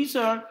 So these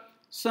are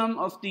some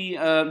of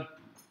the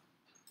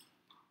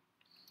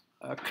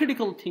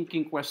critical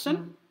thinking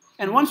question.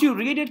 And once you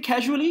read it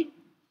casually,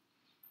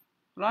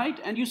 right,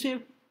 and you say,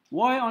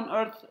 why on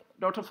earth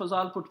Dr.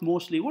 Fazal put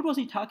mostly? What was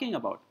he talking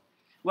about?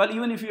 Well,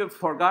 even if you have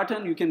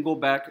forgotten, you can go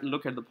back and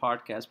look at the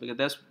podcast, because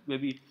that's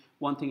maybe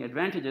one thing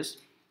advantages.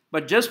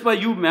 But just by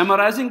you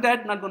memorizing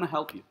that, not going to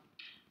help you.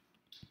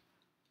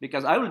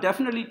 Because I will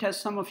definitely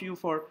test some of you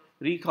for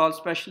recall,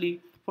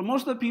 especially for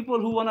most of the people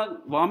who want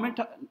to vomit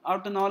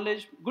out the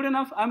knowledge. Good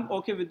enough, I'm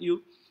okay with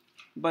you.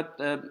 But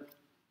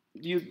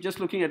you're just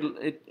looking at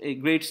a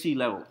grade C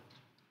level.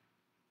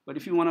 But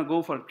if you want to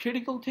go for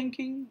critical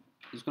thinking,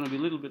 it's going to be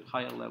a little bit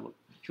higher level.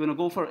 If you want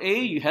to go for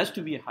A, it has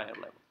to be a higher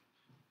level.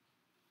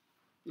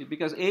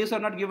 Because A's are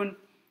not given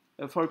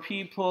for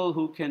people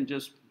who can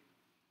just,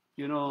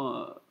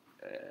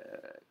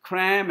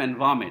 cram and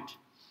vomit.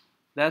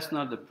 That's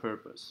not the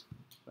purpose,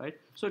 right?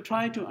 So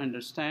try to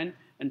understand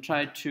and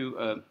try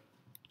to,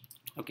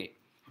 okay.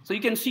 So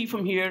you can see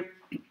from here,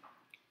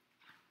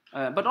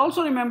 but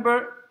also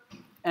remember,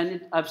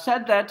 and I've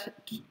said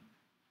that,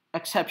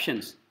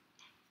 exceptions.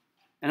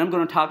 And I'm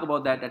going to talk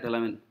about that at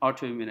 11,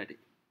 autoimmunity.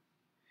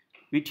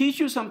 We teach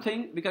you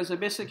something because of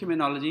basic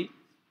immunology.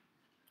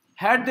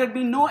 Had there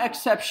been no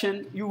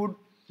exception, you would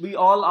be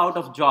all out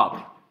of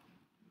job.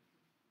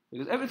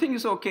 Because everything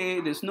is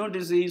okay, there's no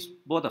disease,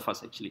 both of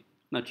us actually,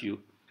 not you,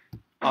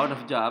 out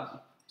of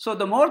job. So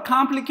the more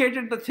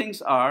complicated the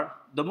things are,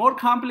 the more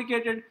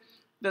complicated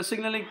the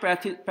signaling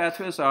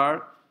pathways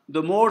are,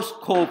 the more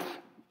scope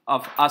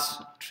of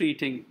us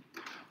treating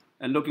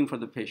and looking for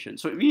the patient.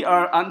 So we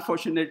are,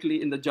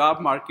 unfortunately, in the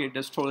job market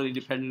that's totally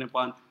dependent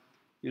upon,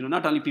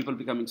 not only people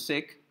becoming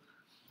sick.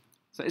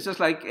 So it's just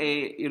like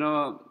a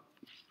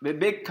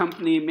big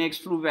company makes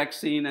flu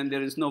vaccine and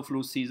there is no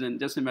flu season.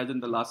 Just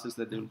imagine the losses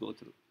that they will go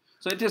through.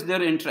 So it is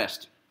their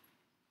interest.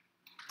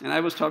 And I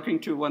was talking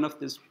to one of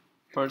this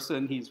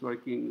person, he's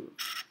working,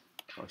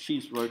 or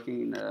she's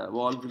working in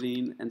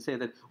Walgreens, and say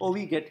that,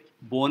 we get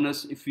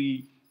bonus if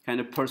we kind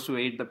of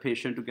persuade the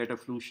patient to get a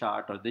flu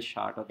shot or this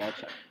shot or that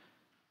shot.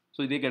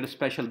 So they get a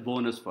special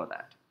bonus for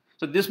that.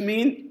 So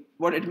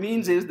what it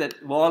means is that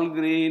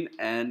Walgreens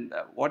and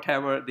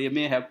whatever, they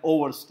may have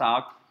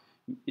overstock.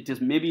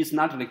 Maybe it's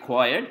not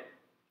required,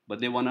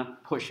 but they want to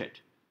push it.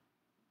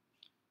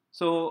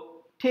 So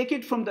take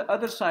it from the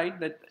other side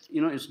that,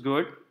 it's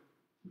good,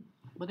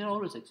 but there are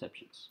always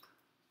exceptions,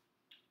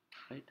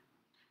 right?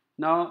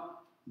 Now,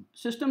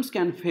 systems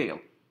can fail.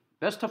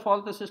 Best of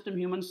all, the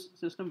human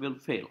system will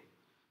fail.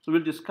 So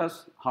we'll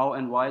discuss how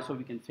and why so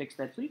we can fix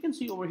that. So you can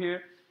see over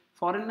here,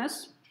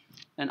 foreignness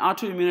and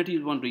autoimmunity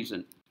is one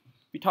reason.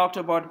 We talked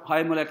about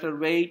high molecular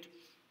weight,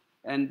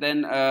 and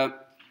then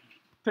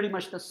pretty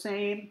much the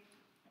same.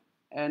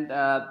 And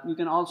you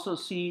can also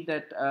see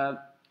that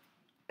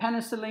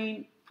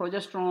penicillin,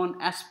 progesterone,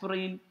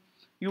 aspirin,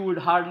 you would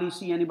hardly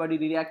see anybody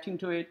reacting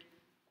to it.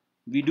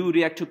 We do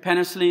react to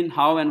penicillin,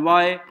 how and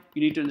why.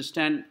 You need to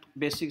understand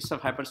basics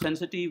of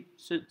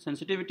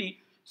hypersensitivity.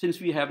 Since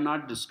we have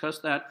not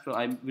discussed that, so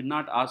I will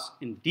not ask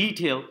in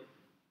detail,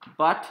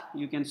 but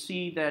you can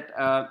see that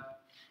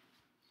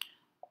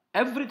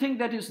everything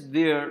that is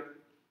there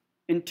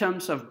in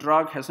terms of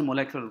drug has a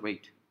molecular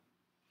weight.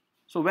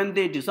 So when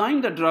they design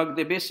the drug,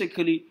 they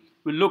basically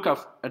will look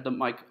up at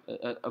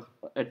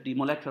the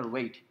molecular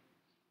weight.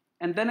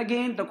 And then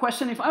again, the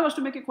question, if I was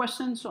to make a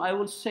question, so I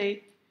will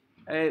say,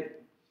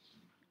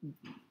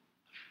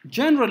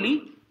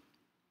 generally,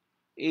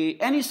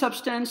 any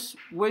substance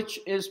which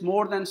is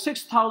more than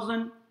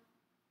 6,000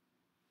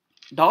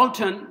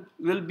 Dalton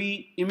will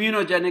be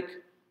immunogenic,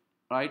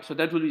 right? So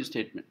that will be a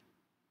statement.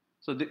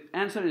 So the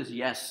answer is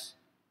yes,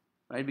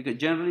 right? Because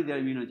generally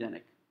they're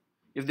immunogenic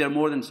if they're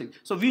more than 6.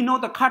 So we know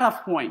the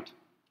cutoff point.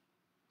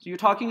 So you're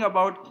talking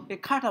about a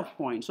cutoff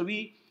point. So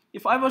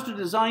if I was to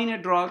design a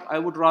drug, I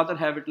would rather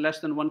have it less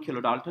than 1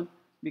 kilodalton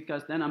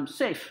because then I'm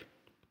safe.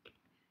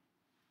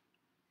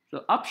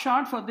 The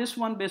upshot for this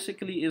one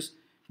basically is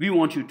we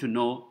want you to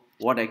know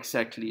what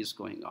exactly is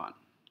going on.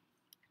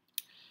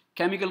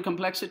 Chemical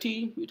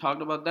complexity, we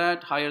talked about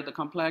that, higher the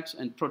complex,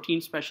 and protein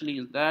especially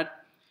is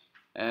that.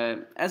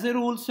 As a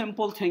rule,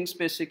 simple things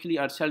basically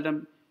are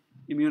seldom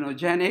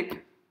immunogenic,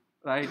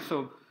 right?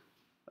 So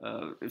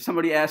if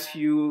somebody asks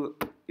you,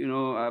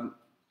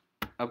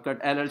 I've got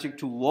allergic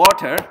to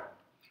water,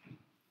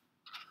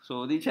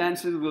 so the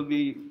chances will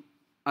be,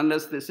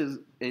 unless this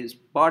is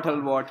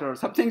bottled water or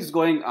something's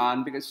going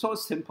on, because it's so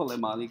simple a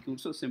molecule,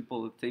 so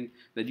simple a thing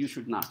that you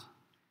should not.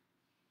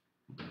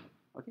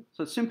 Okay,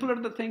 so simpler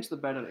the things, the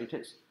better it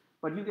is.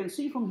 But you can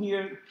see from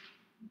here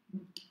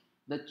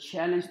the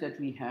challenge that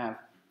we have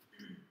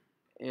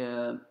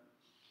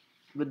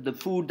with the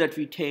food that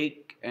we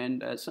take,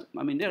 and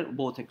they're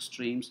both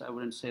extremes. I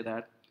wouldn't say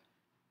that,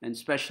 and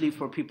especially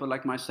for people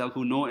like myself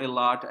who know a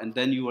lot, and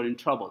then you are in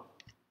trouble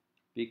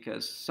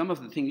because some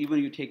of the things, even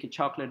you take a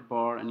chocolate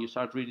bar and you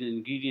start reading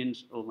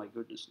ingredients, oh my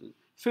goodness,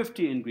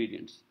 50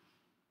 ingredients.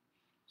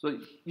 So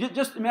you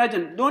just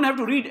imagine, don't have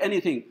to read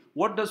anything.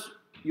 What does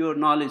your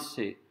knowledge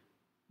say?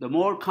 The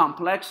more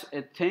complex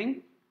a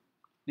thing,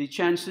 the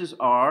chances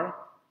are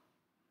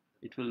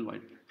it will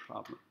invite a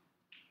problem.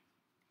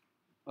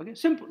 Okay,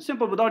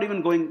 simple without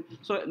even going.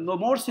 So the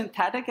more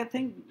synthetic a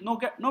thing, no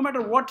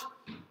matter what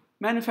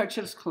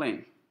manufacturers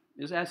claim,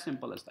 is as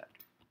simple as that.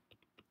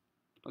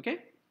 Okay?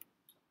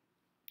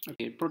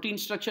 Okay, protein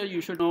structure,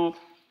 you should know.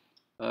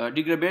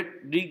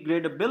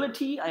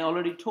 Degradability, I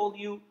already told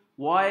you.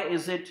 Why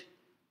is it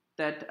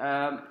that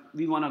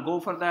we want to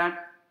go for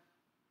that?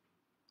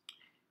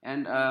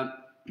 And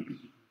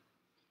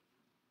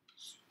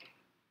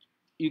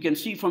you can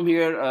see from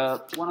here,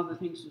 one of the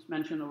things is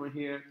mentioned over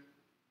here,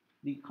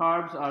 the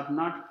carbs are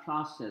not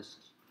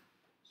processed.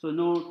 So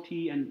no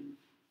T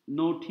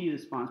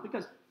response,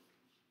 because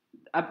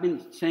I've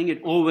been saying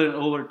it over and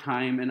over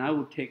time, and I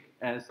would take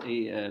as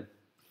I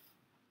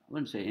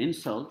wouldn't say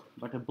insult,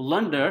 but a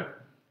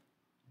blunder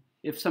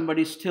if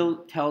somebody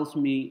still tells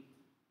me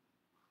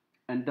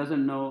and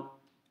doesn't know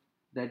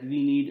that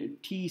we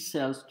need T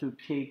cells to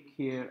take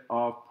care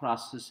of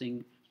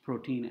processing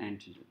protein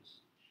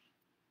antigens.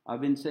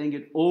 I've been saying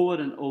it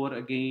over and over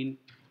again.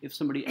 If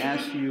somebody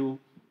asks you,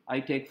 I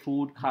take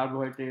food,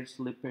 carbohydrates,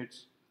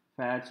 lipids,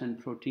 fats, and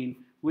protein,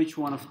 which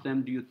one of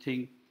them do you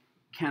think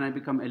can I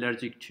become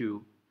allergic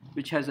to?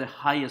 Which has the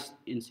highest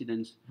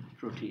incidence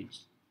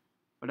proteins?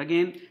 But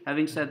again,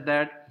 having said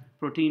that,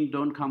 protein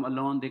don't come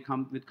alone. They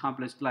come with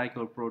complex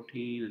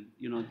glycoprotein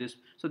and this.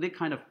 So they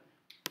kind of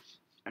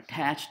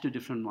attach to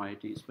different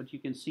moieties. But you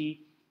can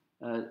see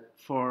so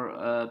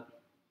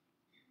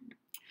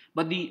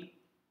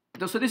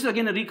this is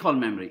again a recall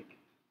memory.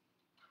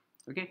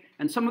 Okay,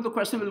 and some of the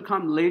questions will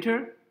come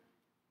later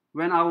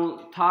when I will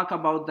talk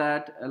about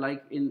that,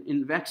 like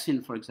in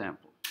vaccine, for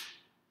example.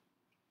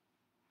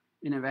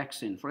 In a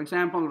vaccine, for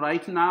example,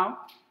 right now,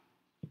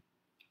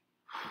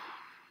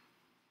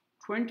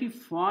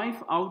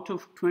 25 out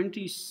of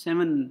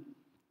 27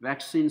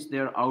 vaccines that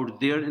are out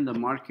there in the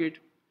market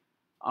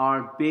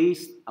are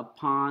based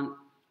upon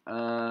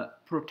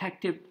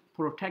protective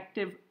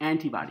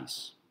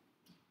antibodies.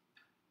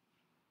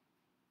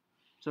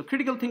 So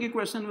critical thinking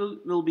question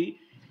will be,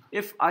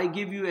 if I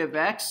give you a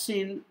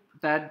vaccine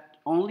that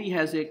only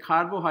has a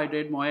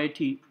carbohydrate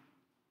moiety,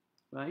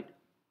 right?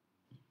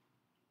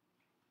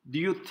 Do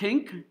you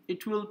think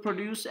it will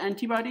produce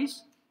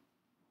antibodies?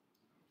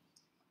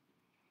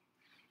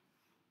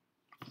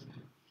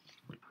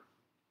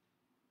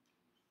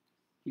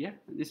 Yeah,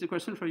 this is a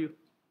question for you.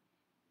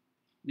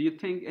 Do you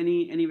think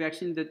any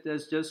vaccine that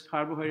has just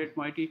carbohydrate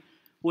moiety,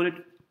 will it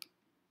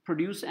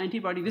produce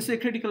antibody? This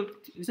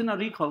is not a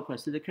recall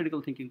question, it's a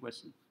critical thinking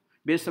question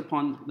based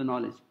upon the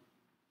knowledge.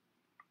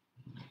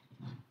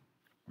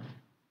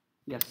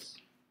 Yes.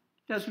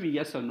 It has to be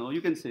yes or no.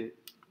 You can say.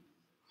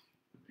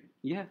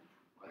 Yeah.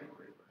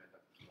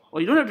 Oh,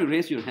 you don't have to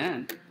raise your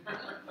hand.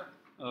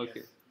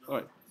 Okay. All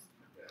right.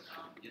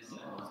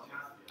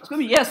 It's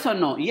going to be yes or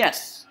no.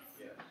 Yes.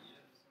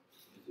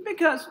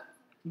 Because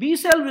B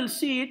cell will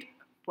see it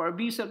for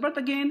B cell. But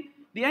again,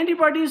 the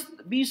antibodies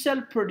B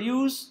cell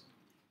produce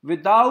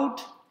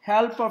without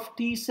help of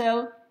T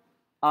cell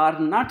are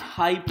not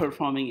high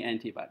performing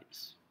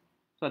antibodies.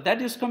 So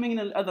that is coming in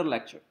another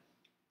lecture.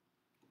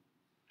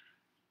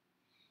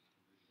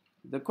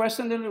 The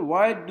question then is,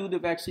 why do the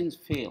vaccines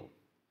fail?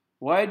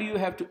 Why do you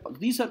have to?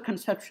 These are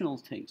conceptual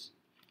things.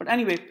 But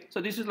anyway,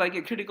 so this is like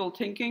a critical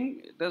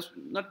thinking. There's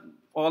not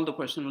all the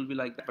question will be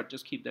like that, but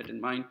just keep that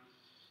in mind.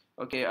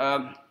 Okay,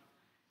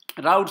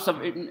 routes of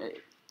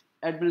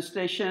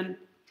administration.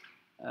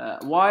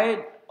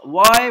 Why,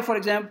 for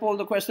example,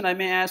 the question I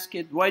may ask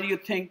it, why do you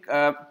think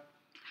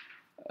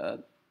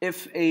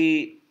if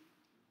a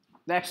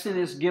vaccine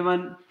is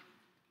given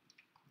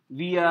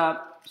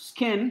via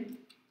skin,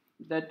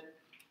 that,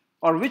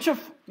 or which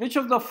of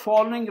the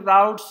following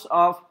routes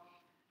of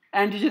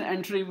antigen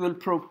entry will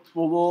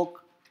provoke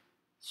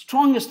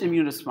strongest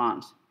immune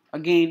response?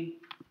 Again,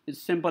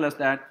 it's simple as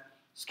that,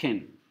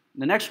 skin.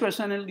 The next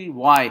question will be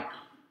why.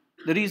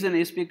 The reason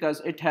is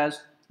because it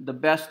has the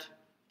best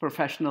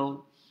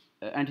professional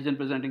antigen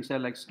presenting cell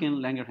like skin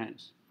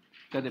Langerhans,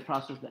 because they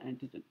process the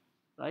antigen,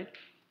 right?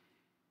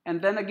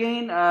 And then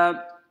again,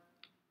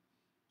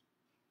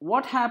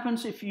 what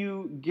happens if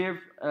you give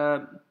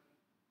an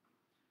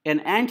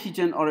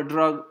antigen or a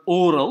drug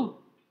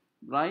oral,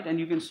 right? And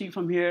you can see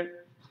from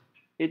here,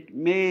 it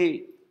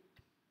may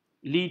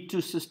lead to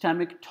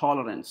systemic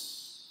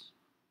tolerance,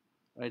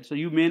 right? So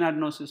you may not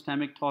know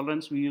systemic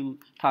tolerance. We will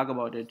talk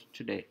about it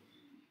today.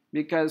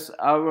 Because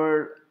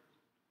our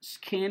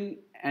skin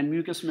and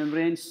mucous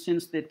membranes,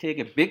 since they take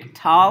a big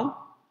toll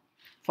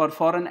for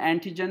foreign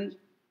antigens,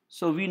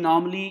 so we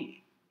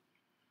normally,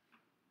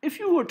 if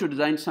you were to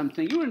design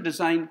something, you would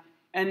design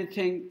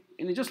anything,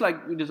 and just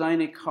like we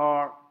design a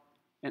car,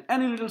 and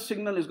any little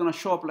signal is going to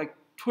show up like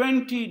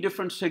 20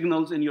 different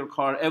signals in your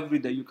car every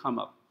day you come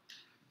up.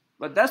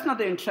 But that's not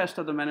the interest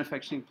of the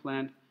manufacturing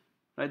plant,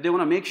 right? They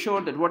want to make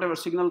sure that whatever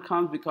signal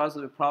comes because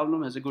of a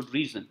problem has a good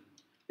reason.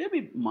 There'll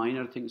be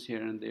minor things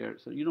here and there,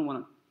 so you don't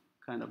want to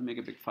kind of make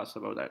a big fuss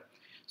about that.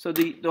 So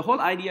the whole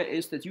idea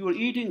is that you are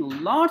eating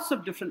lots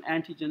of different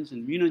antigens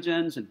and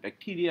immunogens and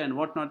bacteria and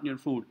whatnot in your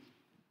food.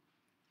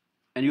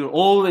 And you're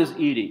always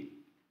eating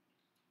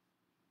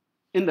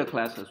in the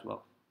class as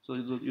well. So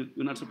you're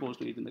not supposed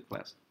to eat in the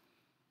class.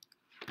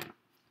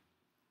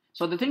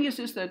 So the thing is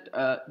that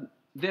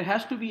there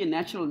has to be a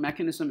natural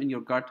mechanism in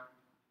your gut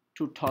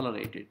to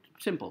tolerate it.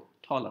 Simple,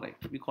 tolerate.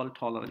 We call it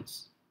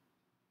tolerance.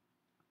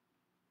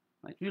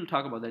 Right? We'll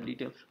talk about that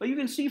detail. But you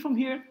can see from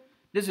here,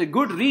 there's a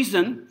good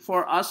reason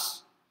for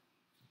us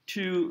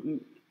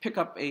to pick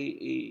up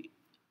a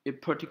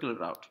particular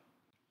route.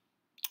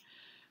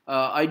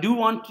 I do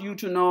want you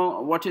to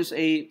know what is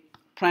a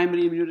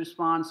primary immune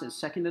response, a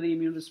secondary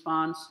immune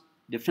response,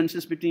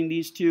 differences between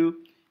these two,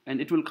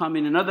 and it will come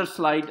in another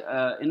slide,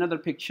 another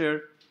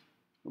picture,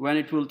 when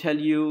it will tell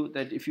you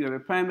that if you have a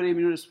primary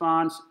immune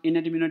response,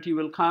 innate immunity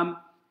will come,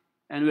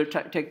 and we'll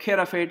take care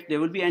of it. There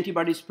will be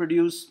antibodies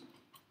produced.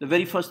 The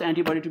very first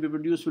antibody to be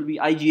produced will be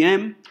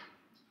IgM,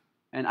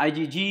 and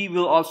IgG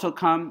will also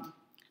come.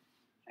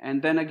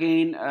 And then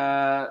again,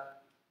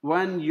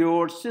 when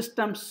your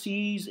system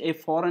sees a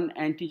foreign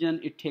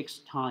antigen, it takes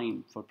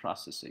time for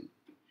processing.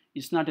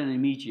 It's not an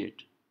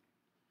immediate.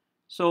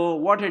 So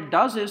what it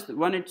does is,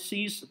 when it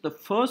sees the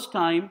first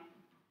time,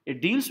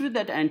 it deals with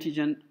that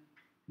antigen,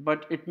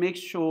 but it makes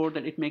sure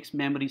that it makes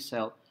memory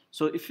cell.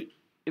 So if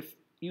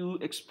you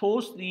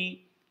expose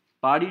the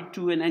body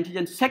to an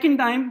antigen, second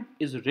time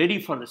is ready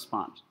for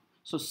response.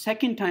 So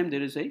second time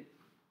there is a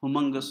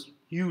humongous,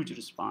 huge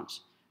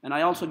response. And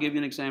I also gave you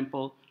an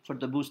example for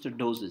the booster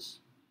doses.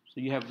 So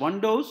you have one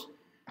dose,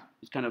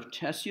 it kind of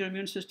tests your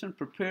immune system,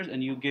 prepares,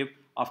 and you give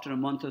after a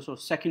month or so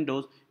second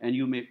dose, and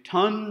you make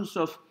tons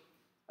of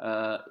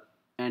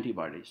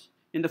antibodies.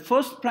 In the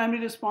first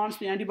primary response,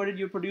 the antibodies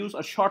you produce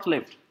are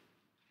short-lived,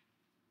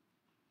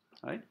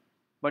 right?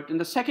 But in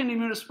the second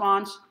immune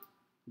response,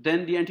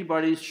 then the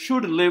antibodies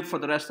should live for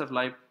the rest of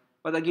life.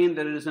 But again,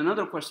 there is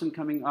another question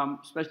coming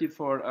up, especially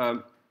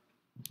for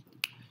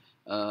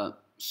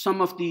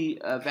some of the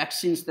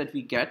vaccines that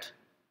we get.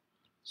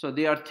 So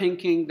they are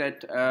thinking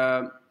that,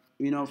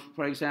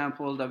 for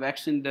example, the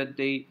vaccine that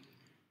they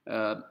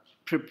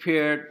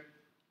prepared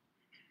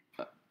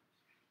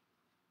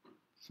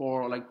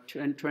for like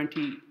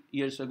 20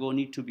 years ago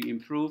need to be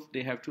improved.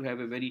 They have to have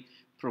a very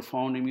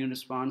profound immune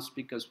response,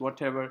 because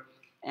whatever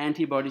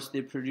antibodies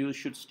they produce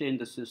should stay in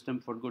the system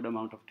for a good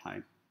amount of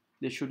time.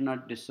 They should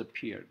not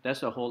disappear.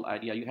 That's the whole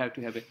idea. You have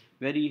to have a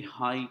very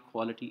high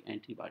quality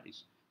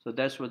antibodies. So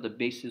that's what the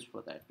basis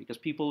for that, because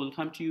people will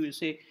come to you and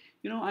say,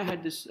 I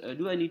had this,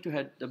 do I need to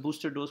have the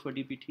booster dose for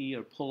DPT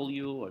or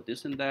polio or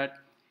this and that?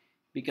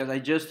 Because I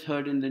just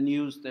heard in the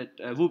news that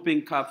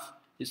whooping cough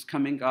is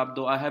coming up,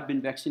 though I have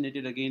been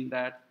vaccinated against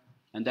that,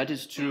 and that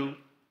is true.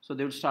 So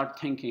they will start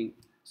thinking.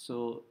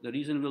 So the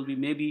reason will be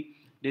maybe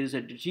there is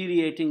a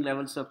deteriorating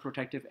levels of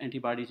protective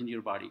antibodies in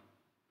your body.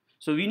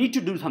 So we need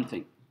to do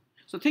something.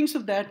 So things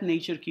of that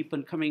nature keep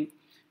on coming,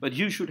 but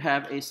you should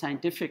have a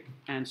scientific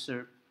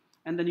answer.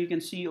 And then you can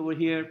see over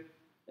here,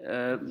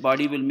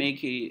 body will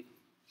make a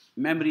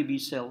memory B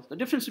cell. The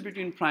difference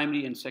between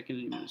primary and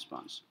secondary immune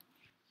response.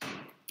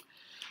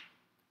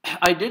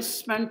 I did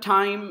spend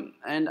time,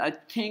 and I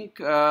think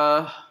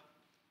the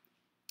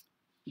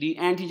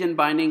antigen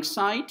binding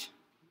site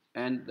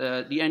and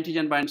the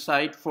antigen binding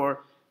site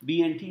for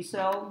B and T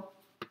cell,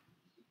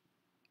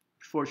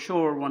 for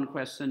sure one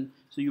question,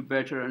 so you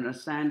better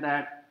understand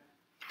that.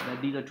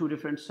 that these are two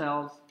different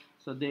cells,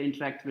 so they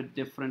interact with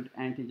different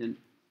antigen.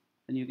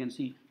 And you can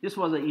see this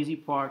was the easy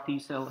part. T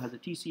cell has a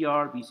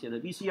TCR, B cell has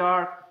a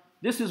BCR.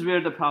 This is where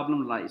the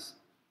problem lies.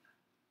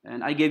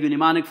 And I gave you a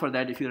mnemonic for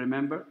that if you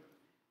remember.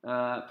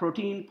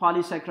 Protein,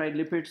 polysaccharide,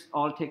 lipids,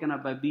 all taken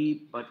up by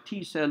B, but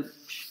T cell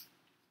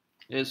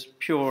is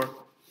pure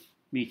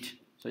meat.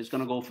 So it's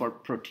going to go for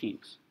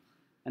proteins.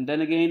 And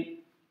then again,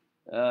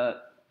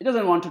 it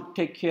doesn't want to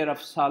take care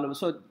of soluble.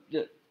 So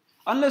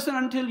unless and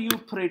until you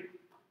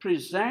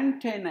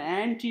present an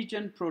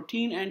antigen,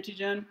 protein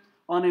antigen,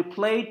 on a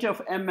plate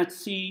of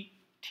MHC,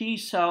 T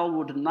cell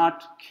would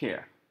not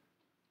care.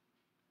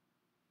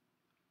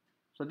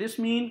 So this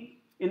means,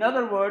 in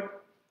other words,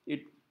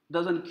 it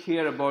doesn't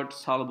care about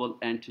soluble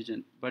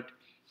antigen, but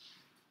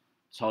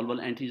soluble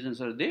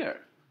antigens are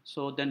there.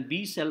 So then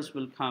B cells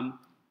will come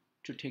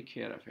to take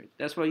care of it.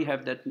 That's why you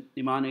have that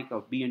mnemonic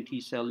of B and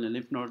T cell in a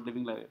lymph node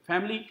living like a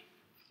family.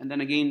 And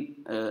then again,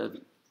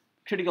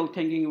 critical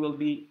thinking will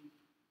be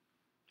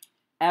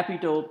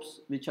epitopes,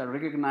 which are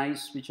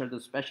recognized, which are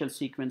the special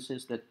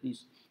sequences that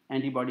these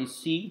antibodies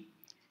see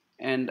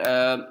and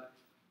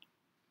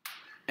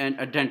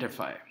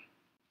identify.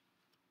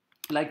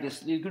 Like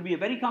this, it could be a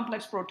very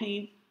complex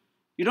protein.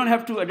 You don't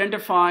have to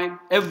identify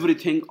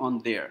everything on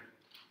there.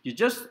 You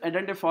just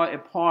identify a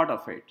part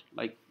of it.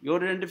 Like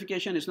your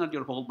identification is not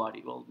your whole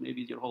body. Well,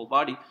 maybe it's your whole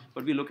body,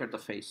 but we look at the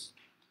face.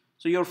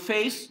 So your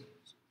face,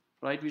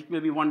 right, which may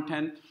be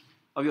 1/10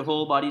 of your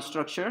whole body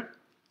structure,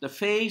 the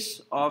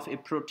face of a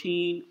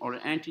protein or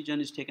an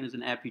antigen is taken as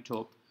an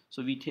epitope.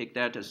 So we take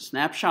that as a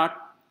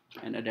snapshot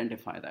and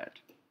identify that,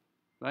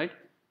 right?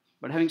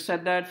 But having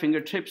said that,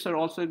 fingertips are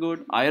also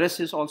good. Iris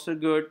is also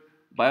good.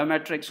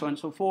 Biometrics, so on and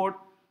so forth.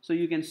 So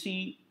you can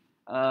see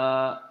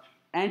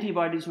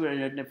antibodies will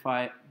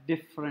identify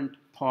different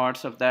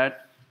parts of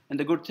that. And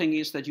the good thing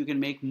is that you can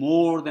make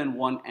more than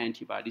one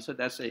antibody. So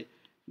that's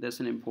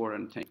an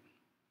important thing.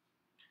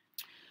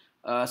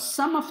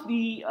 Some of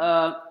the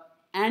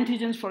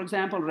antigens, for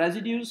example,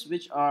 residues,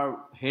 which are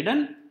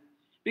hidden,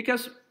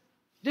 because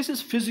this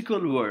is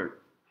physical world.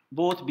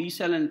 Both B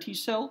cell and T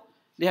cell,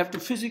 they have to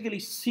physically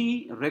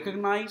see,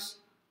 recognize,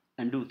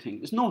 and do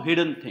things. There's no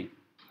hidden thing.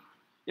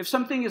 If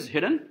something is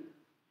hidden,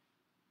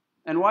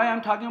 and why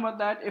I'm talking about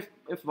that,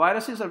 if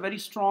viruses are very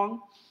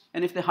strong,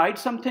 and if they hide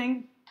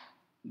something,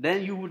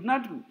 then you would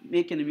not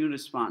make an immune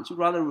response. You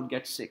rather would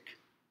get sick.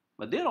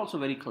 But they're also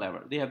very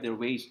clever. They have their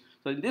ways.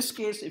 So in this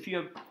case, if you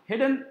have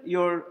hidden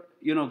your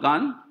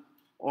gun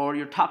or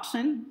your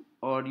toxin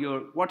or your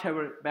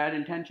whatever bad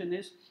intention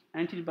is,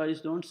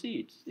 antibodies don't see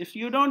it. If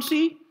you don't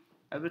see,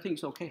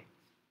 everything's okay.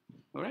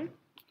 All right?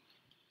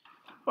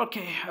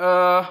 Okay,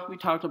 we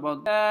talked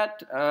about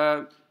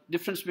that.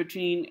 Difference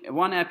between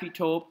one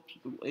epitope,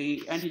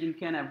 an antigen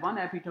can have one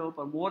epitope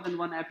or more than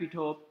one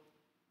epitope,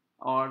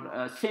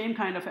 or same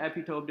kind of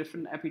epitope,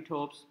 different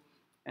epitopes,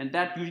 and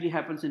that usually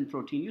happens in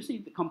protein. You see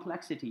the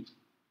complexity.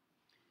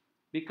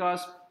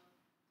 Because,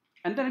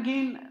 and then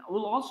again,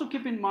 we'll also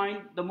keep in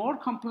mind, the more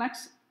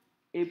complex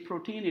a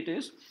protein it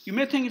is, you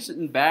may think it's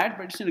in bad,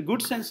 but it's in a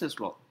good sense as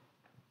well.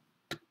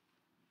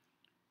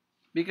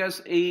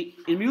 Because an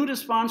immune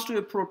response to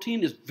a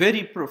protein is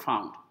very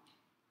profound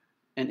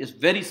and is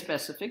very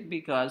specific,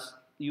 because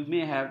you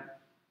may have,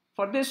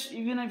 for this,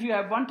 even if you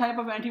have one type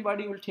of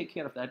antibody, it will take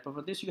care of that. But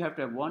for this, you have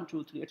to have 1,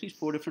 2, 3, at least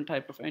 4 different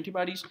types of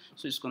antibodies.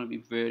 So it's going to be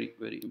very,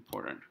 very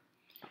important.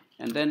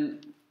 And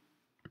then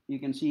you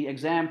can see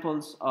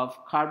examples of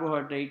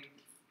carbohydrate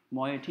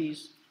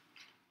moieties.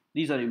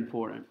 These are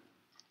important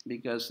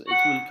because it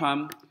will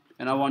come,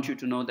 and I want you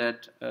to know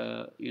that,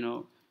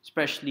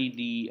 especially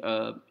the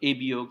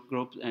ABO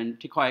group and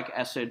teichoic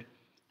acid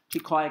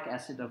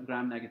of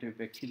gram-negative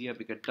bacteria,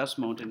 because it does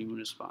mount an immune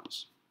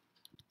response.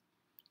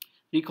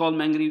 Recall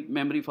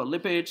memory for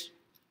lipids,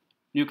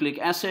 nucleic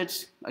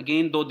acids,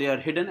 again, though they are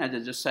hidden, as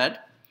I just said.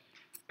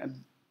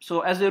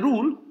 So as a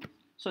rule,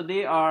 so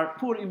they are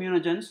poor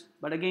immunogens,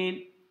 but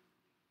again,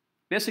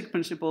 basic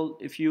principle,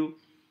 if you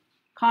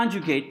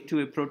conjugate to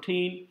a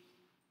protein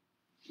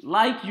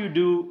like you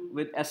do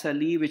with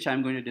SLE, which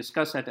I'm going to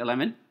discuss at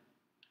 11,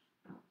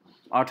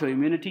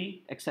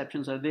 autoimmunity,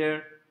 exceptions are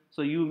there,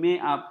 so you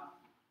may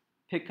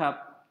pick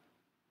up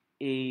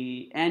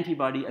an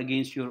antibody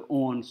against your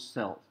own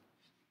cell.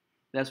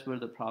 That's where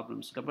the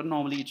problems come, but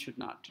normally it should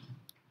not.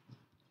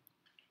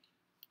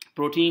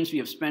 Proteins, we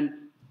have spent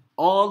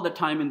all the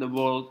time in the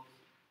world,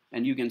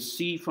 and you can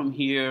see from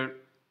here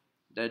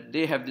that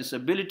they have this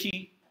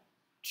ability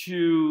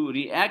to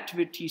react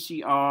with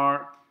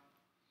TCR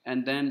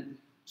and then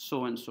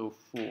so on and so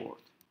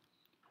forth.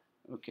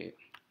 Okay.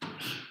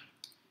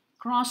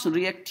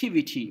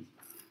 Cross-reactivity.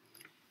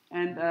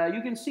 And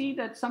you can see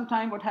that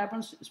sometimes what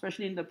happens,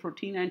 especially in the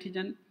protein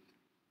antigen,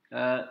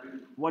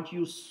 what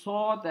you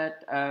saw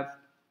that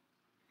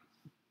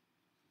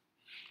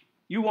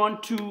you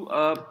want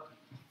to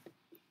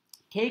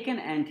take an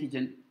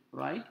antigen,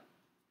 right,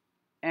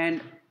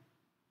 and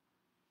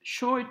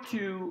show it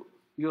to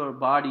your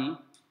body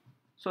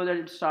so that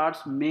it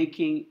starts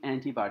making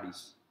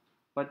antibodies.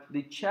 But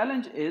the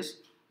challenge is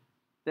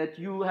that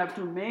you have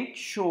to make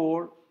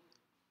sure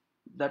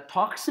the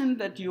toxin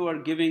that you are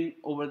giving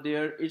over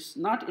there is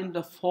not in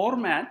the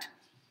format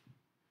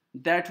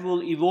that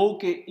will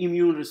evoke an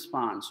immune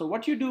response. So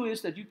what you do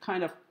is that you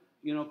kind of,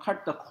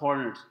 cut the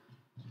corners,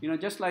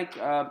 just like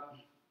what's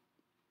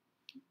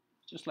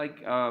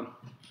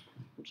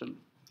the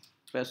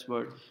best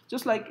word?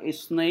 Just like a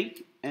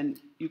snake, and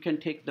you can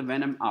take the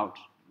venom out,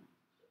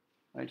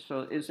 right?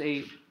 So it's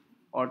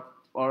or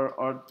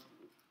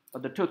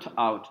the tooth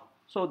out.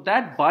 So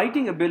that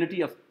biting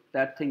ability of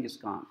that thing is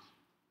gone.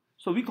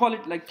 So we call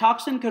it like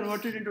toxin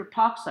converted into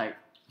toxide.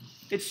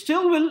 It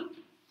still will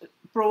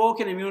provoke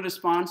an immune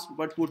response,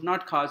 but would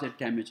not cause a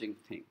damaging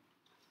thing,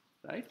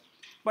 right?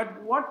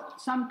 But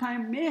what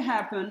sometimes may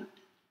happen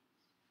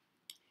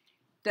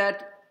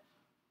that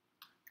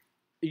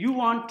you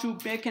want to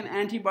make an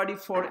antibody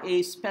for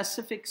a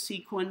specific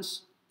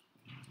sequence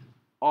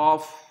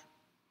of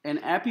an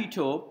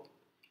epitope,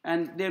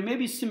 and there may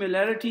be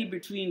similarity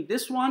between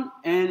this one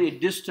and a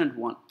distant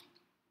one,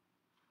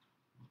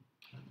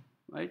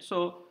 right?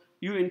 So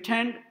you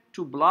intend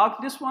to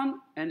block this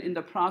one, and in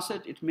the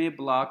process it may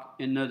block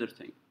another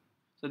thing.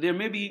 So there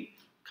may be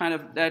kind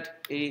of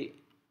that a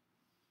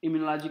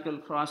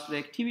immunological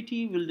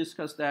cross-reactivity. We'll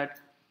discuss that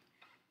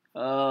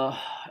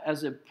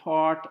as a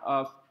part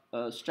of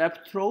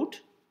strep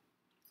throat.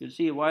 You'll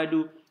see why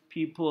do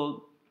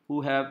people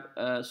who have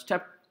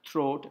strep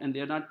throat and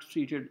they're not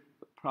treated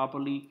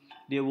properly,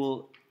 they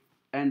will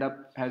end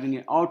up having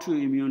an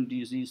autoimmune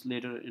disease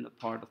later in a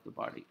part of the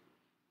body.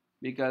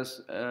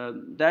 Because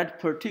that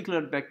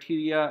particular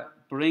bacteria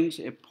brings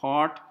a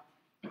part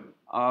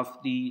of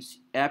the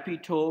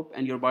epitope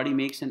and your body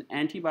makes an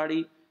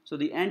antibody. So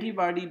the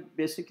antibody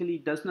basically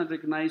does not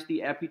recognize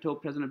the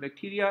epitope present in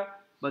bacteria,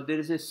 but there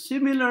is a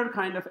similar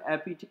kind of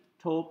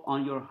epitope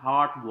on your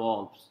heart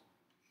valves.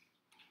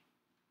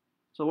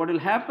 So what will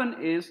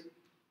happen is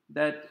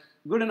that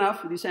good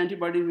enough, this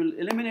antibody will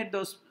eliminate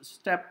those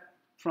steps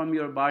from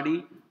your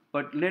body,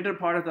 but later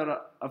part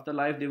of the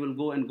life, they will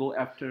go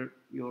after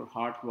your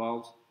heart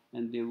valves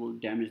and they will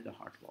damage the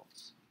heart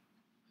valves.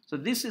 So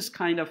this is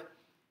kind of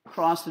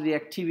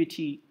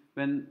cross-reactivity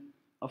when,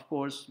 of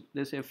course,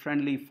 there's a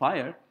friendly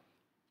fire,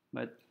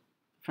 but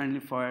friendly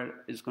fire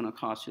is going to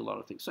cost you a lot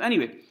of things. So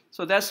anyway,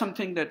 so that's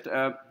something that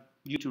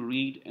you need to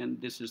read,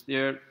 and this is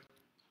there.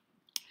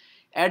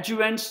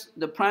 Adjuvants,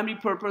 the primary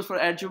purpose for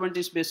adjuvant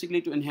is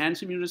basically to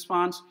enhance immune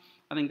response.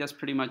 I think that's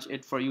pretty much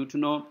it for you to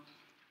know.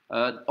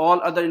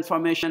 All other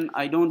information,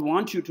 I don't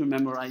want you to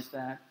memorize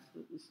that.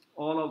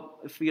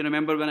 If you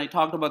remember when I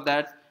talked about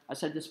that, I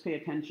said just pay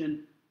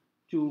attention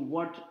to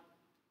what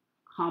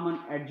common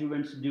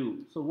adjuvants do.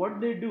 So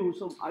what they do,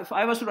 so if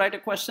I was to write a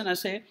question, I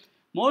say,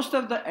 most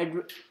of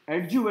the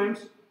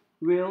adjuvants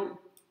will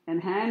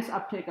enhance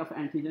uptake of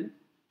antigen,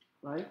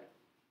 right?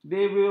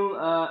 They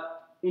will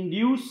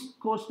induce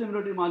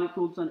co-stimulatory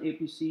molecules on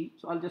APC.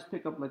 So I'll just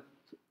pick up like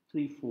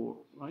 3, 4,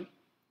 right?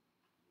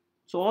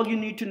 So all you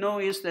need to know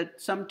is that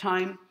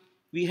sometime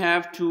we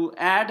have to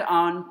add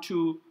on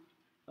to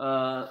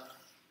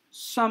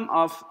some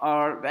of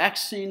our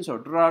vaccines or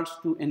drugs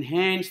to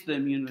enhance the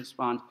immune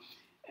response.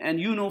 And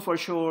you know for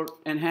sure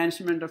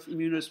enhancement of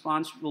immune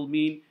response will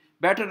mean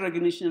better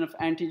recognition of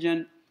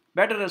antigen,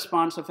 better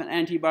response of an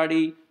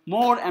antibody,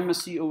 more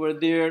MSC over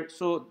there.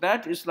 So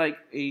that is like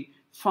a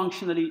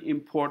functionally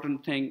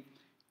important thing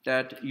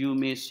that you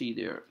may see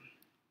there.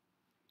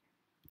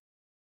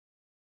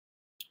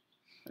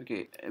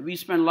 Okay, we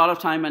spend a lot of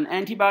time on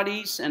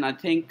antibodies, and I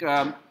think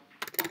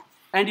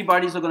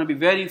antibodies are going to be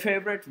very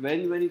favorite,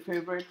 very, very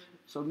favorite.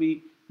 So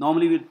we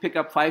normally would pick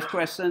up 5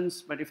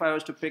 questions, but if I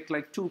was to pick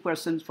like 2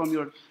 questions from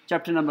your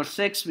chapter number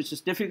 6, which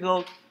is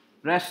difficult,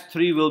 rest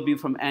 3 will be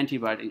from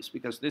antibodies,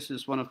 because this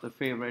is one of the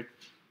favorite.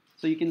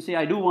 So you can see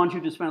I do want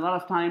you to spend a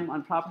lot of time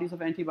on properties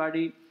of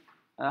antibody.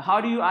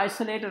 How do you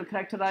isolate or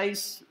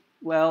characterize?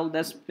 Well,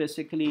 that's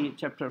basically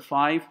chapter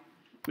 5.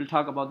 We'll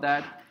talk about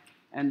that.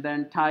 And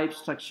then types,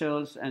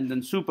 structures, and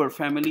then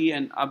superfamily.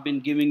 And I've been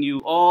giving you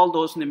all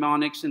those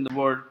mnemonics in the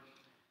word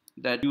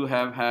that you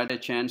have had a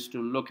chance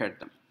to look at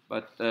them.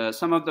 But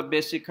some of the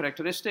basic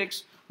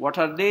characteristics, what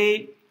are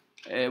they?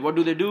 What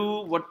do they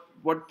do?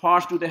 What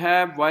parts do they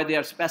have? Why they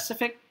are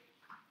specific?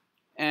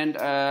 And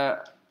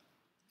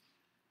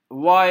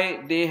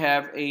why they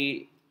have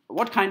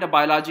what kind of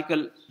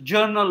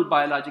journal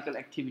biological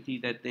activity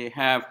that they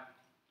have.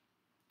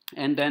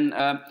 And then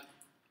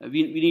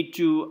we need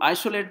to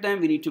isolate them,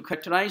 we need to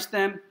characterize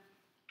them,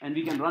 and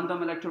we can run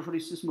them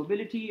electrophoresis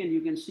mobility, and you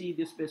can see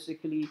this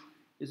basically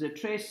is a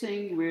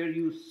tracing where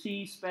you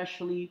see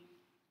especially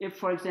if,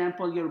 for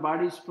example, your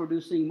body is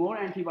producing more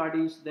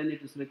antibodies than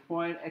it is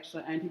required,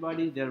 extra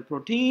antibodies, they're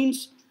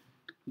proteins,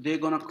 they're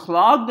going to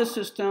clog the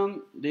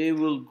system, they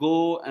will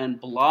go and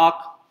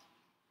block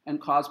and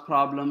cause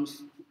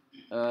problems.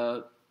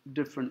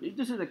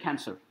 This is a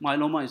cancer.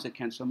 Myeloma is a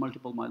cancer,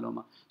 multiple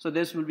myeloma. So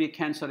this will be a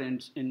cancer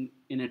in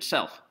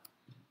itself.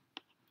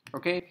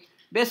 Okay.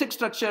 Basic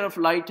structure of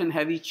light and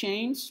heavy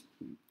chains.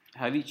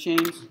 Heavy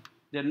chains,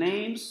 their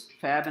names,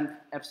 Fab and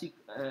FC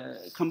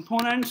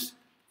components,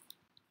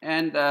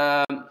 and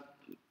a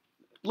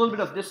little bit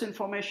of this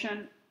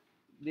information.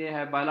 they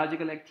have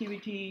biological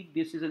activity.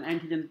 This is an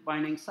antigen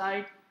binding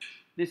site.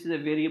 This is a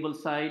variable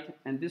site,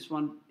 and this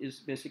one is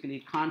basically a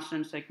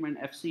constant segment,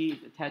 FC.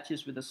 It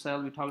attaches with the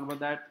cell. We talked about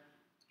that.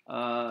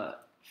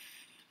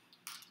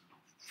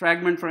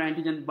 Fragment for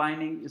antigen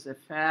binding is a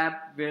Fab,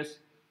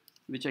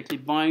 which actually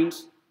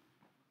binds.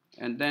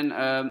 And then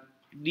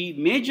the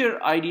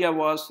major idea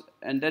was,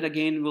 and that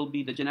again will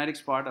be the genetics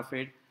part of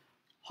it,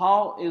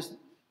 how is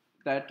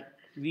that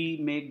we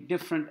make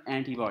different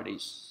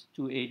antibodies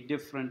to a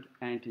different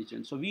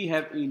antigen. So we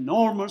have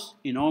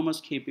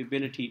enormous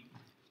capability.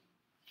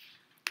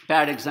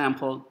 Bad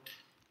example,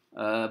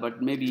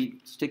 but maybe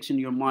sticks in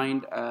your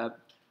mind.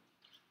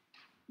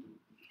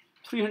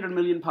 300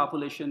 million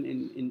population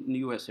in the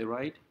USA,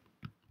 right?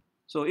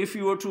 So if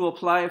you were to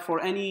apply for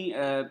any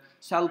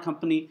cell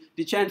company,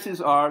 the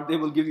chances are they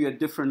will give you a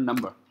different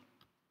number,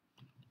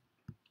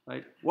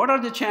 right? What are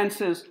the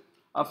chances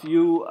of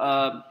you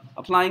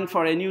applying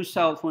for a new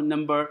cell phone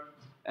number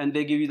and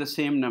they give you the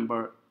same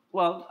number?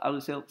 Well, I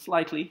will say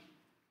slightly,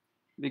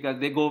 because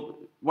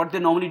what they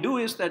normally do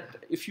is that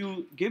if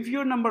you give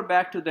your number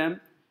back to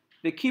them,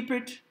 they keep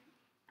it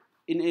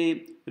in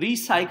a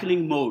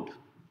recycling mode.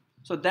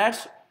 So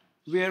that's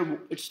where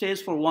it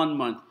stays for 1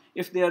 month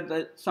if there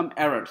are some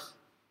errors.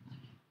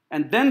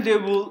 And then they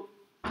will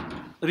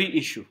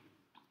reissue,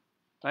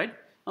 right?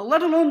 Now,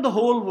 let alone the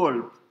whole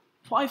world,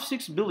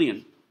 5-6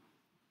 billion,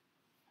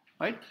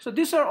 right? So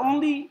these are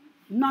only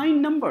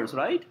 9 numbers,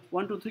 right?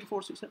 1, 2, 3,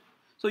 4, 6, 7.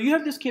 So you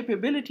have this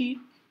capability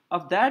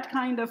of that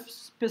kind of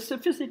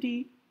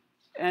specificity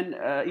and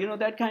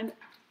that kind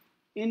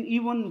in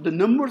even the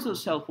numbers of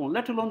cell phone,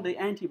 let alone the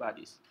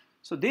antibodies.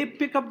 So they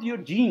pick up your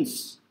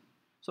genes.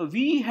 So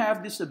we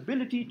have this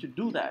ability to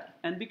do that.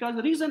 And because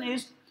the reason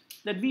is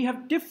that we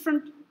have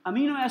different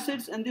amino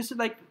acids, and this is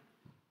like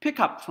pick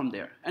up from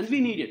there, and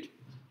we need it.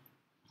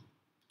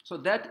 So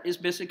that is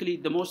basically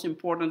the most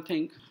important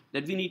thing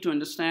that we need to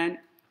understand.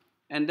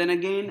 And then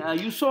again,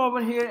 you saw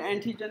over here,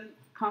 antigen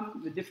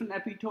come with different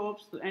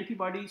epitopes. The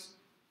antibodies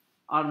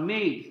are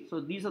made. So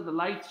these are the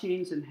light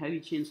chains and heavy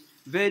chains,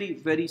 very,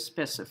 very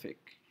specific.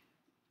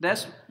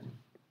 That's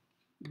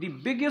the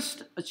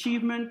biggest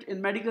achievement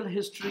in medical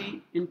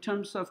history in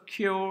terms of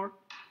cure.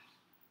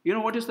 You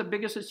know what is the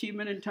biggest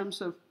achievement in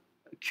terms of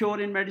cure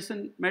in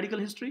medical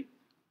history?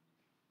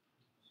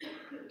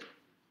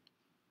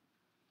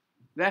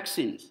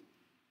 Vaccines.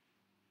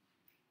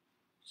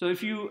 So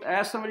if you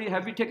ask somebody,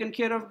 have you taken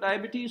care of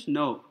diabetes?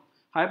 No.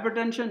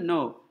 Hypertension?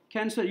 No.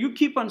 Cancer? You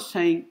keep on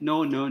saying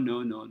no, no,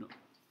 no, no, no.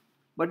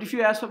 But if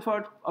you ask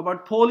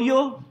about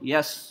polio,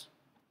 yes.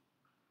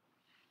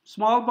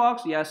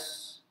 Smallpox,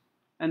 yes.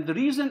 And the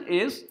reason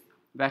is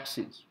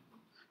vaccines.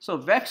 So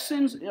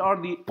vaccines are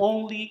the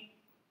only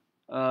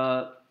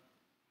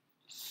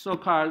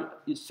so-called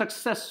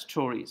success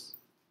stories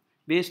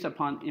based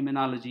upon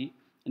immunology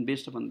and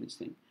based upon this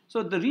thing.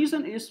 So the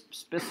reason is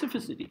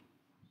specificity.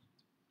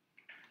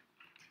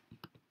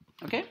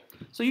 Okay?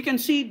 So you can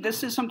see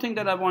this is something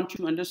that I want you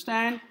to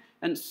understand,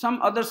 and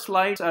some other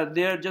slides are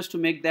there just to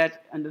make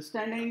that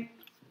understanding.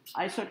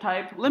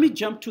 Isotype. Let me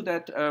jump to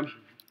that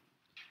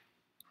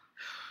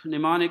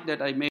mnemonic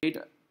that I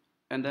made,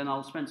 and then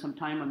I'll spend some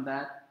time on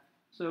that.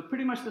 So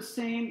pretty much the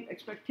same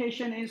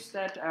expectation is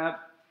that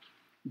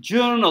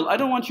journal. I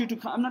don't want you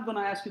to, I'm not going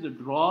to ask you to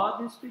draw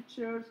these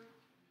pictures,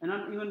 and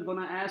I'm even going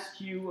to ask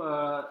you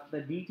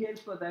the details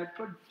for that,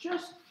 but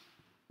just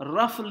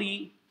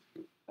roughly,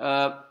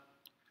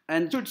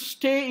 and should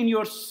stay in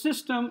your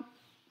system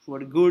for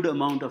a good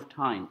amount of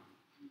time,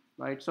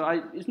 right? So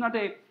it's not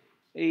a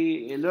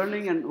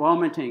learning and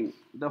vomiting.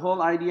 The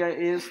whole idea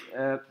is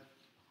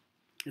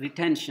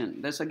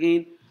retention. That's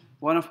again,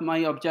 one of my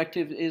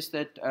objectives is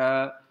that,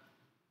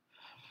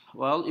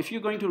 well, if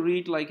you're going to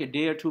read like a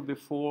day or two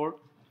before,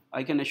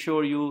 I can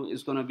assure you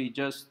it's going to be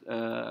just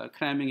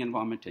cramming and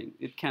vomiting.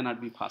 It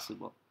cannot be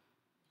possible.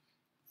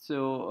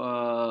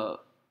 So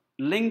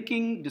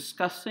linking,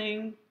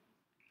 discussing,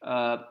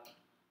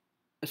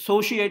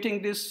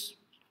 associating this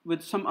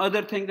with some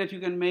other thing that you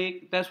can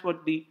make, that's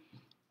what the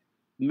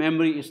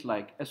memory is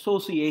like.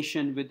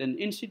 Association with an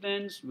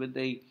incident,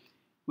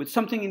 with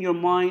something in your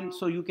mind,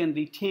 so you can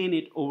retain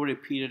it over a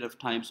period of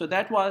time. So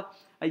that was,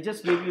 I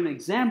just gave you an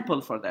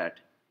example for that,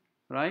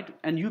 right?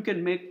 And you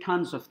can make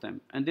tons of them.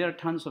 And there are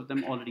tons of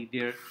them already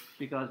there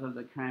because of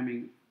the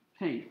cramming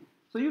thing.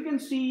 So you can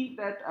see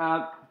that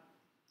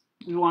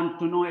you want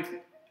to know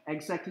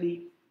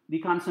exactly the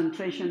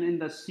concentration in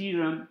the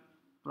serum,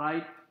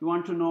 right? You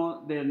want to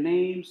know their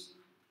names,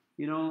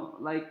 you know,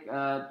 like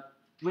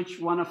which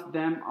one of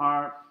them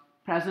are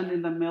present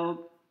in the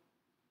milk,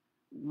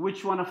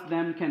 which one of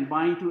them can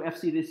bind to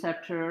FC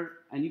receptor,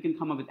 and you can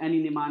come up with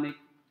any mnemonic,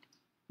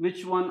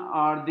 which one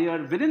are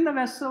there within the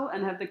vessel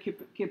and have the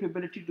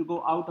capability to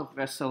go out of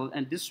vessel.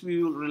 And this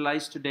we will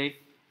realize today,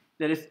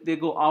 that if they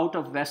go out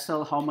of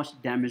vessel, how much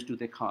damage do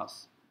they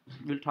cause?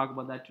 We'll talk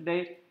about that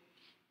today.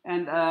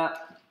 And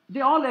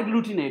they all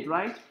agglutinate,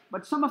 right?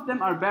 But some of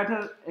them are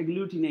better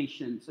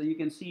agglutination. So you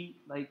can see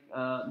like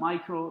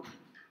micro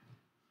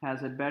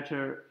has a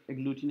better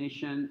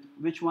agglutination,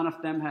 which one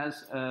of them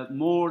has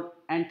more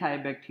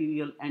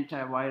antibacterial,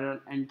 antiviral,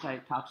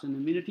 antitoxin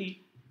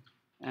immunity,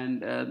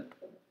 and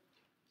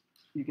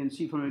you can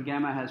see from your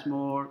gamma has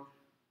more.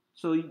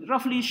 So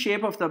roughly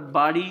shape of the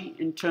body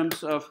in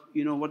terms of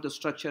what the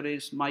structure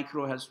is.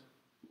 Micro has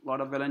a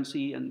lot of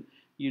valency, and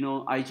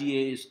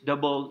IgA is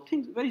double.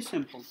 Things, very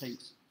simple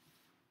things.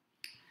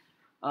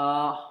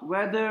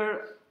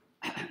 Whether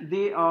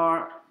they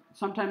are,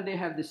 sometimes they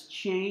have this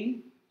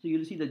chain. So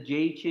you'll see the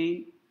J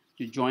chain,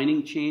 the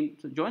joining chain.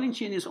 So joining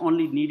chain is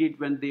only needed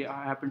when they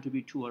happen to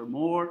be 2 or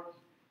more.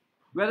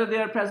 Whether they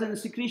are present in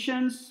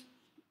secretions,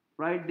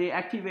 right? They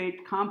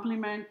activate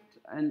complement,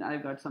 and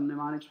I've got some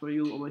mnemonics for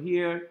you over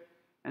here.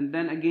 And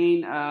then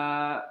again,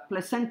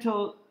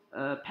 placental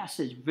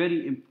passage,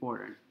 very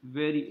important,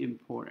 very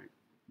important.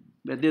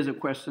 But there's a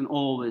question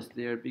always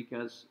there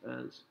because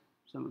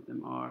some of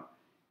them are.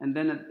 And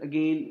then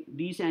again,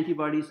 these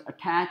antibodies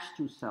attach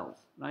to cells,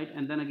 right?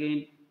 And then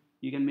again,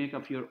 you can make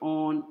up your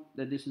own,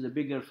 that this is a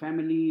bigger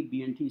family,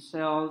 B and T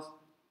cells,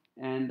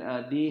 and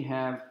they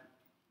have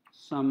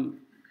some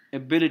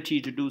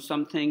ability to do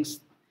some things.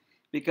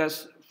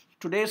 Because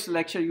today's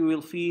lecture, you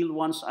will feel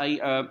once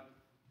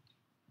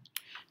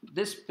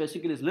this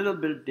basically is a little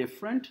bit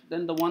different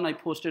than the one I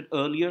posted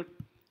earlier.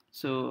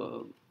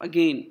 So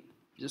again,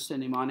 just a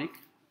mnemonic,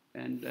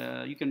 and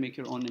you can make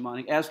your own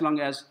mnemonic. As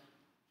long as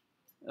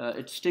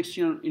it sticks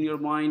in your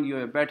mind, you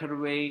have a better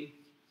way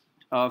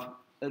of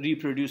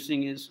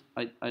reproducing is,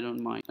 I don't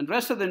mind. And the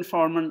rest of the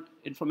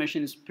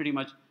information is pretty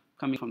much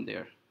coming from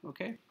there,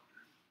 okay?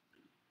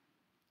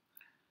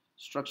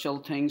 Structural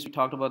things, we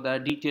talked about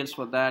that, details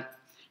for that.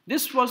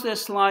 This was a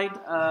slide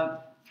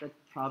that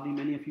probably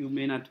many of you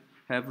may not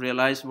have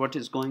realized what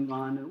is going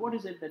on, and what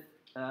is it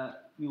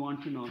that we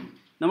want to know.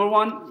 Number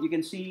one, you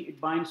can see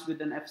it binds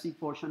with an Fc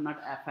portion, not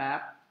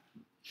FAP,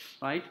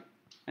 right?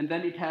 And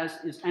then it has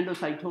its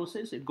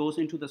endocytosis, it goes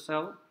into the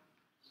cell,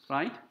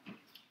 right?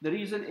 The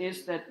reason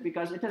is that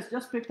because it has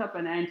just picked up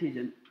an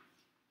antigen,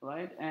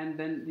 right? And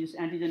then this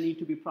antigen needs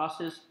to be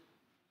processed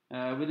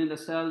within the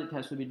cell. It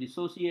has to be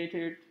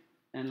dissociated,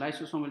 and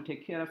lysosome will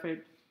take care of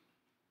it.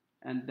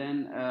 And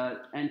then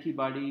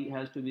antibody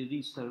has to be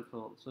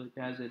recircled. So it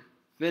has a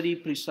very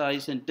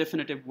precise and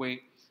definitive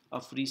way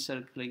of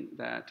recircling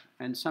that.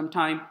 And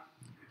sometime,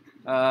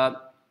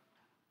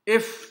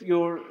 if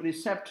your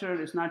receptor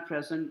is not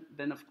present,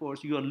 then of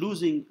course you are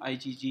losing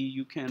IgG.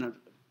 You cannot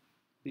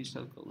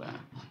recircle that.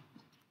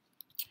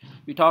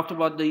 We talked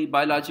about the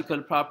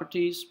biological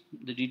properties.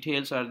 The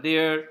details are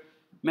there.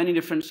 Many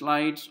different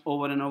slides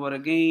over and over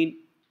again.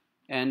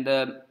 And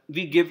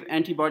we give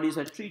antibodies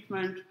as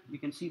treatment. You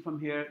can see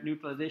from here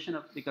neutralization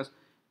of, because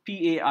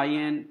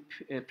PAIN,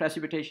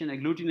 precipitation,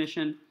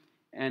 agglutination,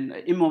 and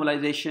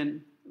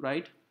immobilization,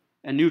 right?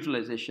 And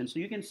neutralization. So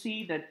you can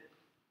see that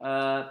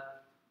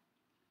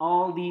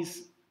all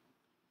these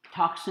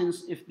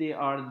toxins, if they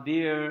are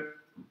there,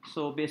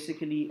 so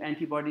basically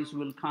antibodies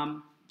will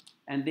come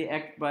and they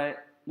act by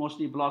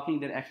mostly blocking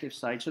their active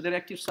sites. So their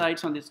active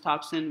sites on this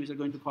toxin, which are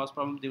going to cause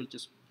problems, they will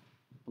just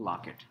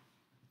block it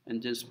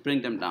and just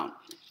bring them down.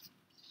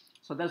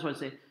 So that's why I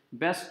say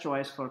best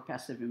choice for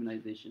passive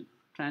immunization,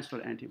 transfer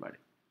antibody.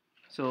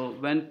 So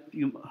when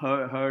you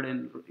heard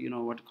in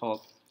what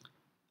called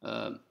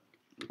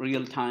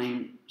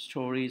real-time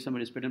stories,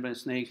 somebody's bitten by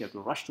snakes, you have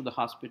to rush to the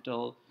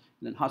hospital,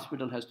 and then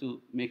hospital has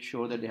to make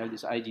sure that they have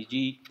this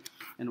IgG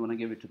and want to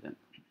give it to them.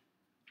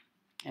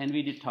 And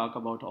we did talk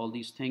about all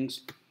these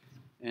things,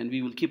 and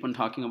we will keep on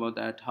talking about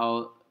that,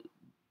 how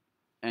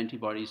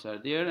antibodies are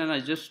there. And I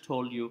just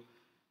told you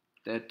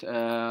that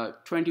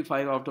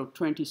 25 out of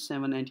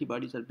 27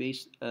 antibodies are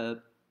based,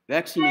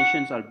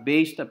 vaccinations are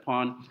based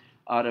upon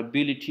our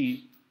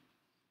ability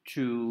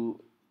to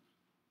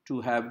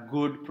have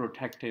good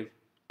protective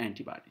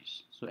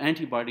antibodies. So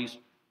antibodies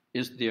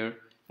is there.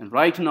 And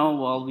right now,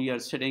 while we are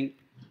sitting,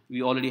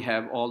 we already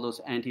have all those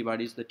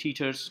antibodies. The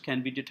titers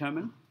can be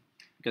determined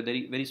because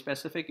they're very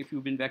specific. If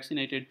you've been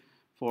vaccinated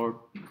for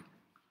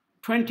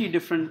 20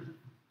 different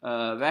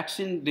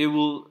vaccines, they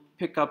will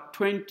pick up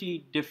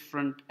 20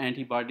 different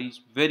antibodies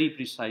very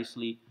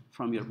precisely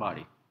from your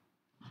body.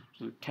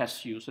 So it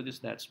tests you, so this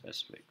is that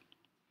specific.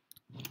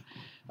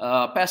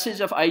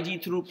 Passage of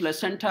Ig through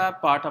placenta,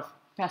 part of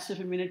passive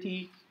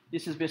immunity.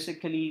 This is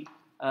basically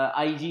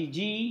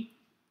IgG,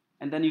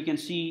 and then you can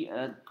see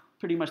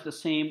pretty much the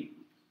same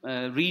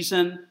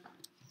reason.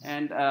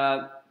 And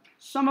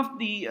some of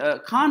the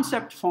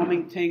concept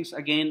forming things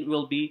again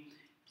will be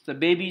the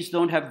babies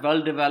don't have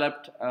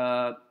well-developed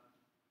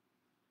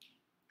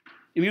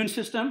immune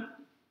system.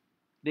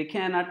 They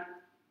cannot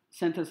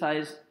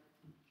synthesize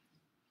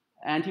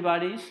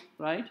antibodies,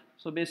 right?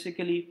 So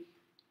basically,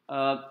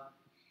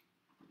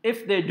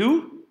 if they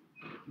do,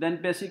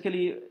 then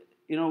basically,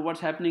 what's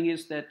happening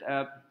is that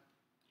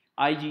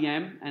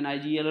IgM and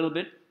Ig a little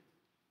bit,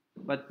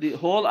 but the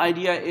whole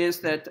idea is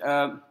that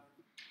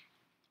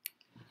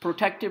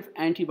protective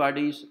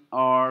antibodies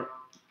are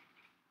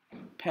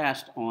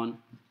passed on,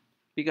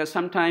 because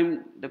sometimes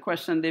the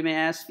question they may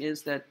ask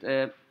is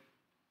that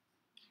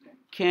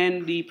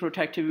can the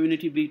protective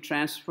immunity be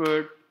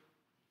transferred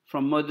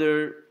from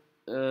mother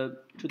to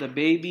the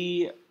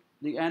baby?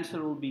 The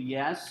answer will be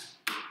yes.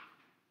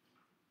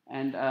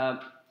 And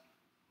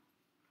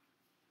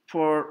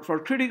for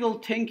critical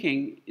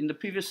thinking, in the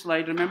previous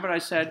slide, remember I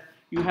said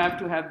you have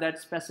to have that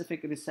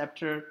specific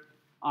receptor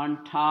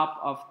on top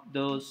of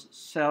those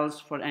cells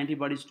for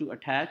antibodies to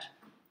attach.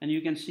 And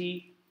you can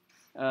see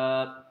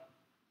that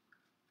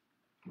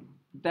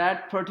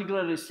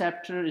particular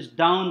receptor is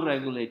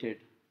down-regulated.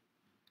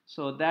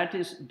 So that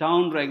is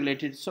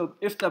down-regulated. So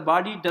if the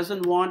body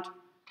doesn't want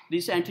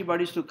these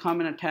antibodies to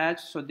come and attach,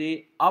 so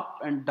they up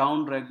and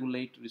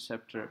down-regulate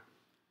receptor.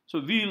 So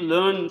we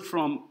learn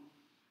from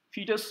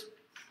fetus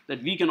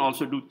that we can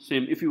also do the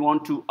same if you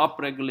want to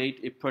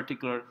up-regulate a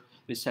particular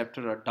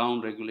receptor or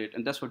down-regulate,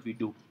 and that's what we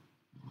do.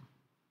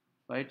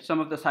 Right? Some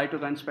of the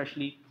cytokines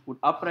especially would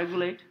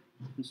up-regulate,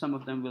 and some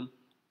of them will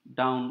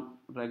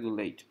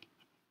down-regulate.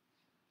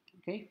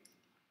 Okay?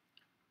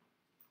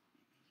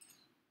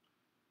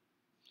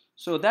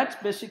 So that's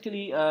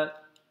basically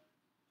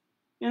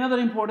another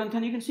important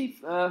thing. You can see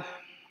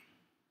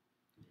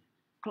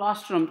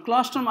colostrum.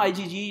 Colostrum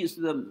IgG is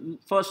the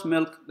first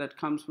milk that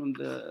comes from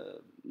the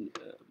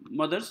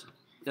mothers.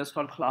 That's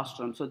called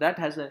colostrum. So that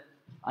has a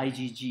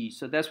IgG.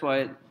 So that's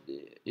why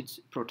it's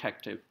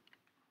protective.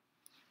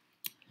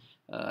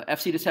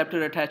 Fc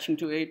receptor attaching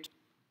to it.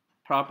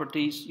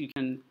 Properties you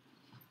can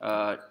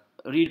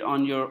read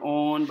on your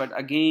own. But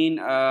again,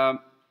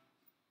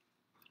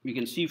 we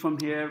can see from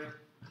here,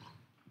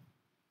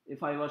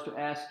 if I was to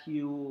ask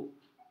you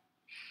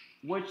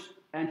which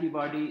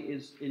antibody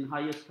is in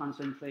highest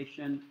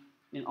concentration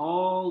in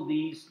all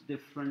these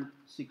different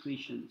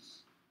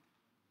secretions,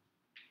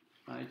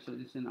 right? So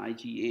it's in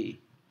IgA.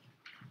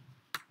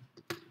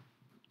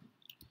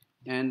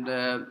 And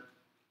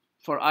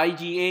for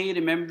IgA,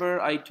 remember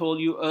I told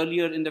you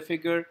earlier in the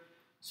figure,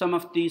 some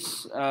of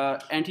these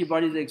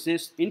antibodies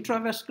exist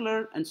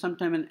intravascular and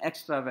sometimes in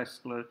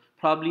extravascular.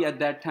 Probably at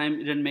that time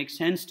it didn't make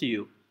sense to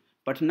you.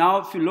 But now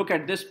if you look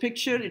at this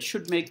picture, it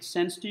should make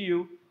sense to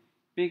you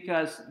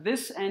because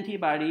this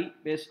antibody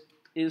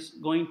is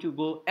going to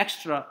go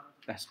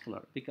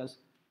extravascular because,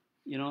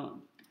 you know,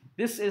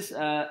 this is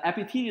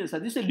epithelial cell.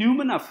 This is a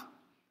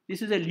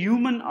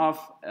lumen of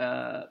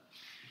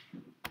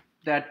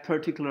that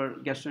particular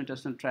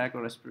gastrointestinal tract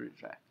or respiratory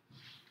tract.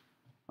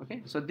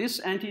 Okay, so these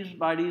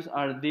antibodies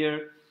are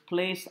there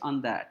placed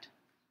on that.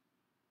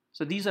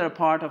 So these are a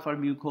part of our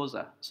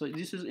mucosa. So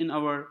this is in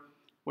our,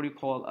 what do you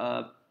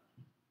call,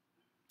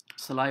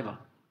 saliva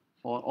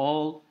or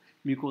all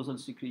mucosal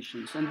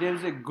secretions. And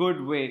there's a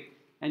good way.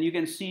 And you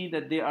can see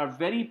that they are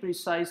very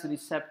precise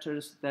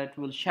receptors that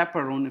will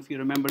chaperone, if you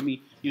remember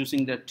me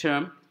using that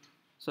term.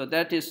 So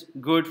that is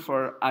good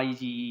for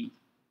IgA.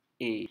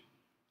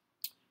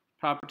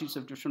 Properties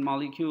of different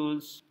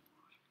molecules.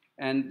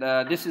 And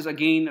this is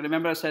again,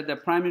 remember I said the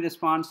primary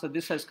response, so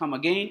this has come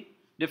again.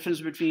 Difference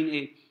between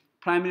a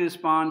primary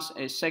response,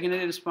 a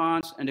secondary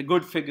response, and a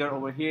good figure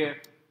over here.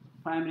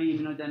 Primary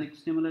immunogenic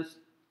stimulus,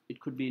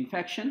 it could be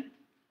infection.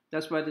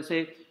 That's why they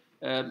say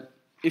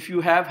if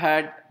you have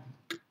had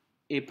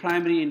a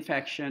primary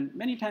infection,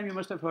 many times you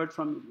must have heard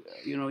from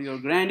your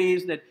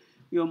grannies that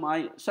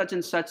my such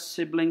and such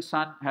sibling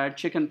son had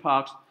chicken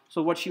pox.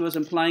 So what she was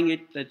implying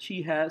it that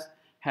she has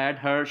had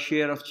her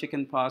share of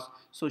chicken pox,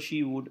 so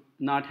she would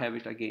not have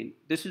it again.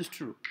 This is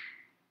true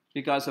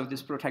because of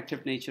this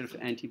protective nature of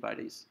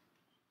antibodies,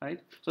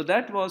 right? So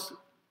that was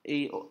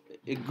a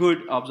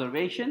good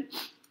observation.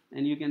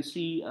 And you can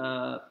see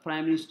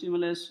primary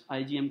stimulus,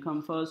 IgM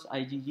come first,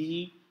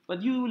 IgG.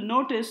 But you will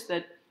notice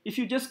that if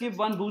you just give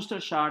one booster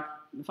shot,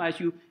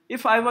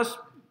 if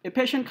a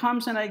patient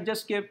comes and I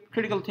just give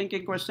critical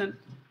thinking question,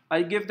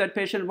 I give that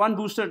patient one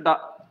booster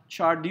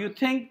shot, do you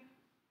think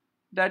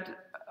that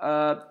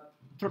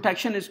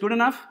protection is good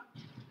enough?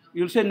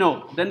 You'll say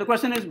no. Then the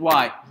question is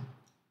why?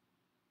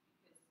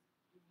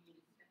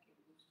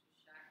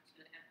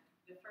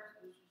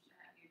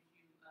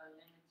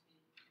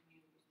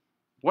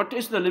 What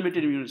is the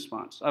limited immune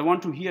response? I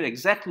want to hear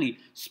exactly,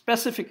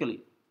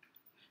 specifically,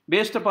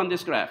 based upon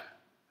this graph.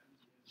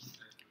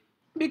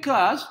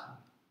 Because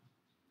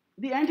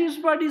the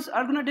antibodies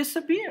are going to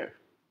disappear.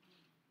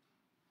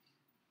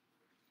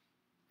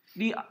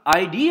 The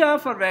idea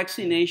for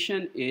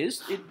vaccination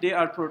is they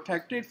are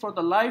protected for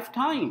the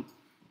lifetime.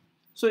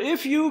 So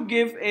if you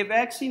give a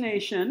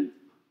vaccination,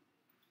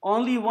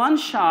 only one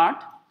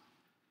shot,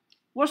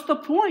 what's the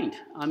point?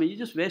 I mean, you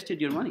just wasted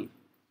your money.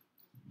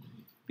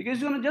 Because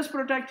it's going to just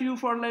protect you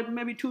for like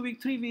maybe 2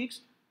 weeks, 3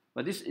 weeks.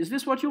 But is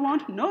this what you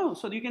want? No.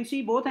 So you can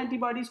see both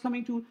antibodies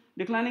coming to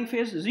declining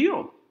phase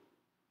 0.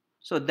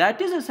 So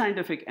that is a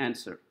scientific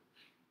answer.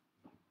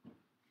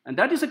 And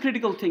that is a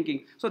critical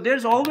thinking. So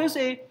there's always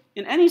in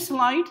any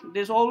slide,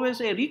 there's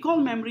always a recall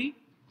memory,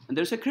 and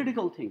there's a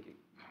critical thinking.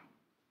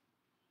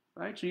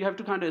 Right? So you have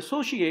to kind of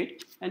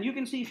associate. And you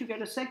can see if you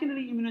get a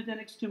secondary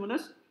immunogenic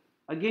stimulus,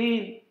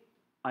 again,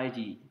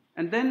 IgE.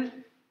 And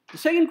then the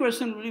second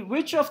question will be,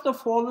 which of the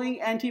following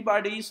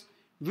antibodies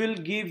will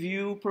give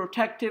you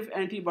protective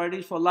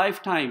antibodies for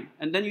lifetime.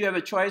 And then you have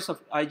a choice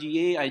of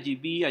IgA,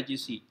 IgB,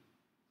 IgC.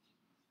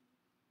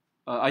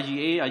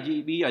 IgA,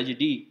 IgB,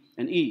 IgD,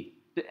 and E.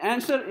 The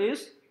answer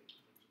is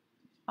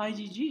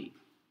IgG.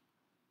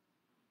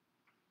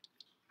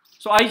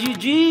 So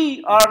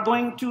IgG are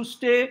going to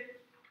stay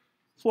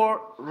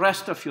for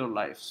rest of your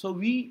life. So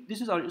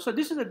this is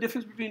the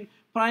difference between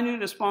primary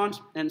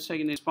response and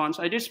secondary response.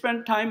 I did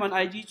spend time on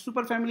Ig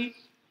superfamily.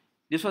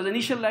 This was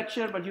initial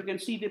lecture, but you can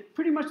see they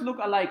pretty much look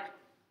alike.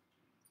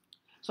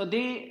 So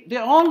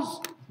they're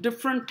all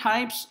different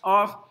types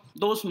of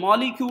those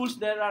molecules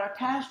that are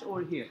attached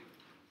over here.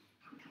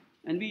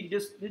 And we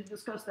just did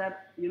discuss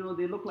that, they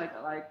look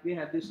like we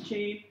have this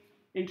chain,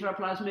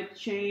 intraplasmic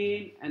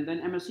chain, and then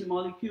MSC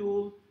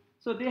molecule.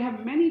 So they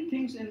have many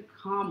things in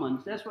common.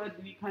 That's why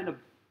we kind of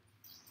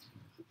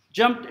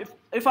jumped.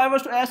 If I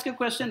was to ask a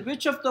question,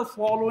 which of the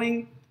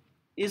following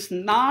is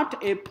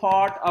not a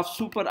part of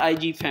super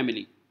Ig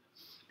family?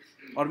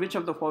 Or which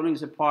of the following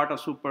is a part of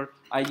super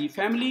Ig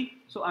family?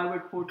 So I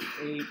would put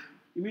a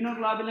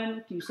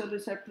immunoglobulin, T cell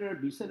receptor,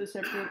 B cell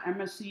receptor,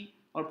 MSC,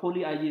 or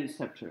poly Ig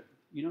receptor.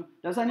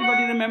 Does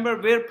anybody remember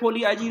where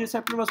poly Ig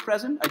receptor was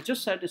present? I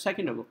just said a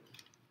second ago.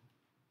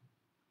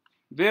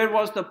 Where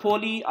was the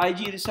poly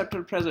Ig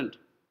receptor present?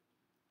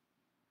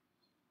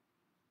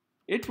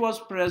 It was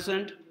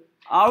present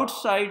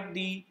outside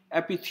the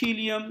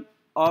epithelium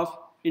of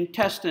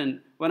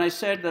intestine. When I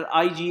said that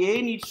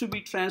IgA needs to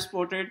be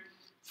transported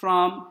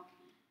from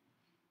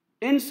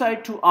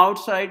inside to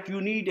outside, you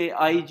need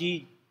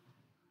a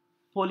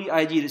poly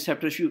Ig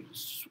receptor. If you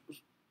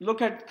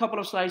look at a couple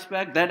of slides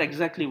back, that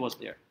exactly was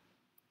there.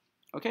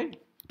 Okay?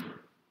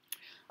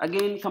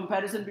 Again,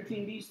 comparison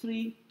between these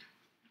three.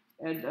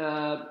 And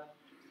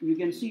you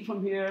can see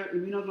from here,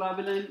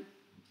 immunoglobulin,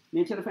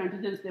 nature of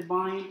antigens they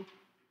bind.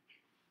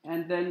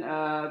 And then,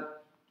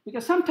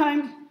 because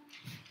sometimes,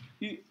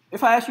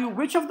 if I ask you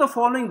which of the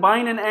following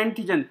bind an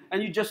antigen,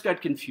 and you just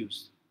get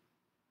confused.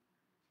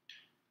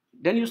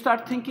 Then you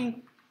start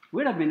thinking,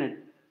 wait a minute,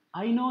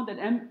 I know that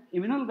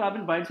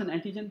immunoglobulin binds an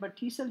antigen, but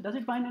T cell, does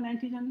it bind an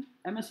antigen?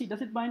 MSC,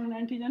 does it bind an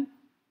antigen?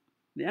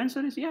 The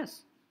answer is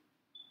yes.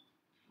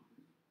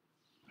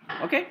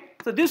 Okay,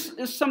 so this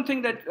is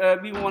something that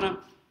we want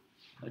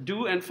to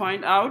do and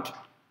find out.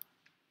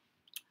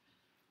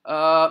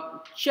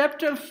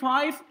 Chapter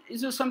 5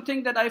 is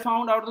something that I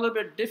found out a little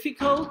bit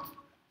difficult,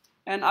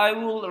 and I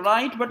will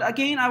write, but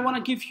again, I want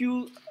to give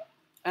you,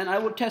 and I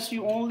will test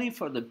you only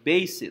for the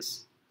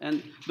basis.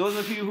 And those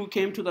of you who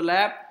came to the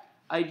lab,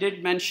 I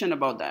did mention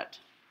about that,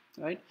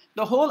 right?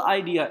 The whole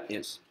idea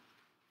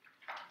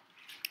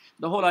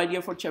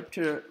for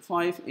chapter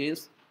 5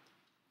 is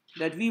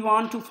that we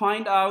want to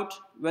find out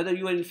whether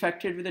you are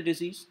infected with a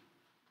disease,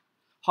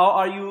 how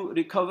are you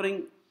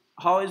recovering,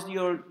 how is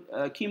your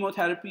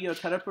chemotherapy or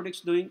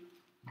therapeutics doing,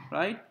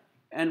 right?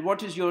 And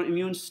what is your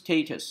immune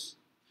status?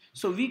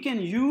 So we can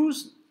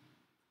use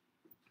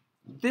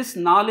this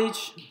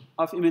knowledge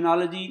of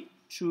immunology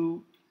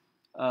to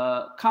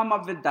come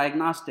up with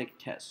diagnostic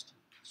tests.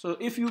 So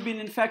if you've been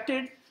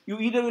infected, you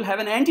either will have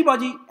an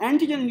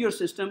antigen in your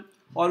system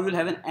or will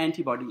have an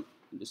antibody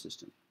in the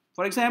system.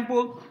 For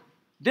example,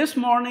 this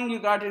morning you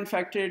got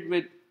infected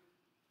with,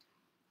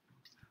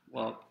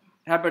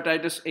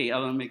 hepatitis A. I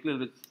will make a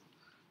little bit.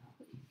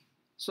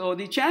 So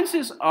the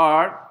chances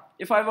are,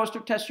 if I was to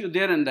test you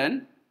there and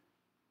then,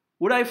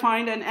 would I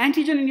find an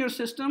antigen in your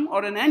system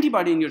or an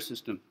antibody in your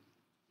system?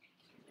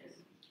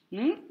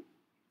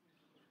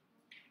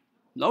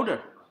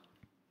 Louder.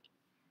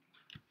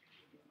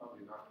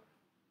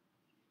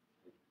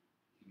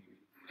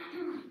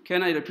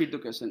 Can I repeat the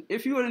question?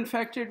 If you are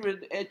infected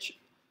with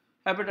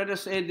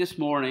hepatitis A this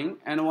morning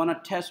and I want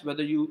to test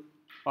whether you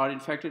are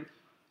infected,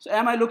 so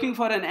am I looking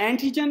for an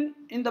antigen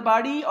in the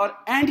body or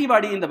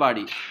antibody in the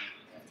body?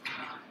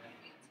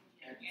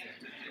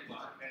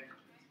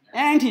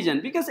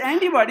 Antigen, because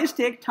antibodies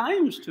take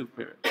time to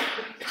prepare.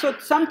 So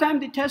sometimes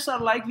the tests are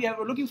like we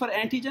are looking for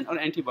antigen or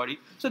antibody.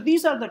 So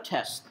these are the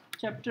tests.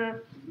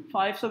 Chapter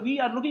 5. So we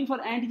are looking for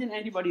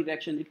antigen-antibody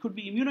reaction. It could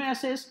be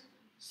immunoassays,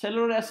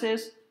 cellular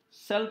assays,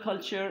 cell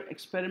culture,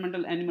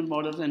 experimental animal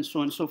models, and so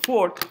on and so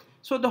forth.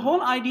 So the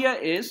whole idea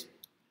is,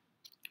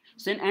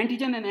 an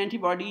antigen and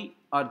antibody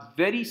are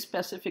very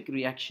specific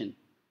reaction,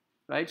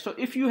 right? So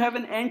if you have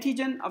an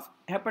antigen of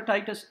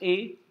hepatitis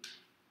A,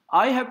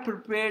 I have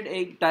prepared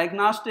a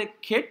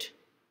diagnostic kit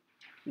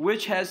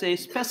which has a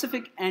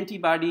specific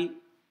antibody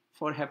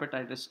for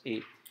hepatitis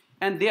A,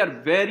 and they are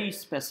very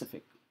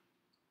specific.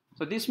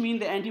 So this means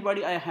the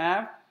antibody I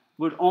have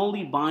would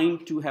only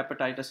bind to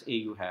hepatitis A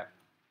you have.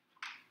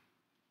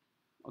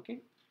 Okay?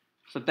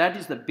 So that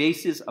is the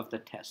basis of the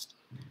test.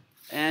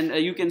 And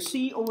you can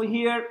see over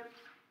here,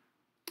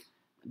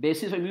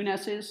 basis of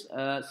immunoassays,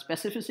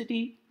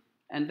 specificity,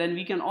 and then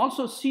we can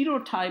also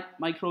serotype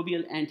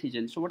microbial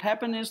antigen. So what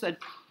happened is that,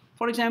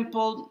 for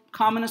example,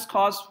 commonest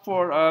cause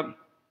for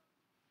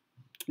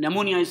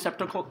pneumonia is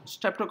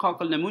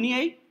streptococcal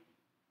pneumoniae.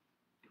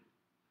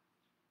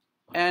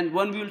 And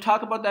when we will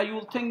talk about that, you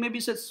will think maybe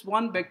it's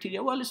one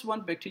bacteria. Well, it's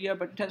one bacteria,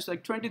 but it has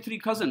like 23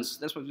 cousins.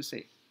 That's what we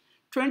say.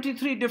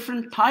 23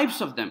 different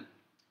types of them.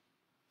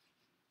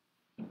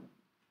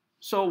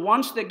 So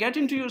once they get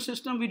into your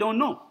system, we don't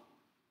know.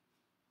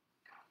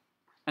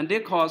 And they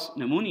cause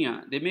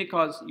pneumonia. They may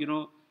cause,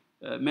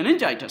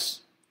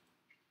 meningitis.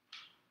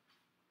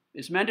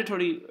 It's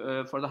mandatory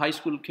for the high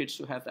school kids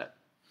to have that.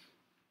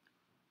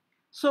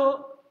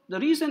 So the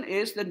reason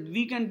is that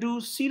we can do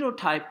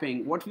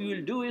serotyping. What we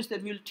will do is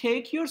that we'll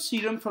take your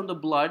serum from the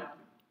blood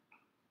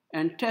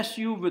and test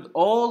you with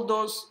all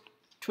those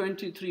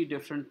 23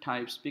 different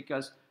types,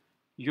 because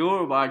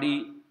your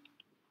body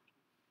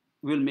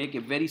will make a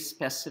very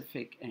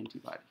specific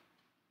antibody.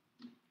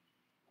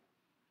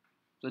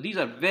 So these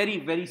are very,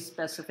 very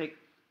specific.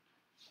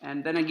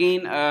 And then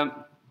again,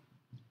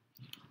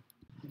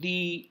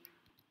 the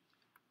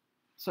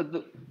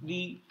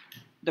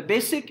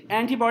basic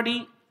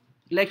antibody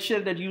lecture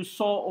that you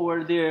saw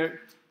over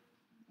there,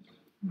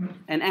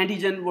 and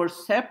antigen were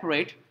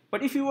separate.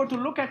 But if you were to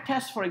look at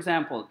tests, for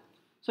example,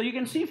 so you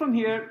can see from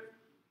here,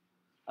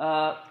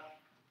 there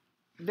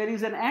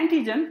is an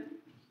antigen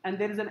and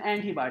there is an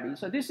antibody.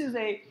 So this is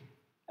a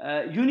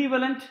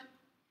univalent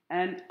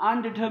and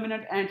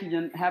undeterminate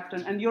antigen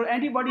hapten, and your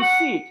antibodies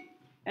see it.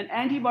 An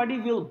antibody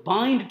will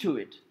bind to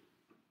it,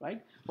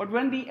 right? But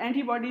when the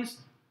antibodies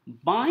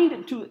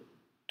bind to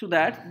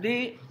that,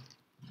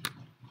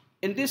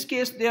 in this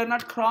case, they are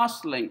not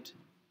cross-linked.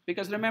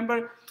 Because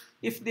remember,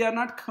 if they are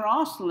not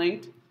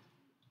cross-linked,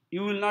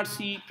 you will not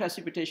see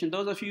precipitation.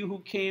 Those of you who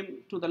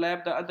came to the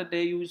lab the other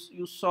day,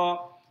 you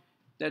saw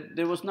that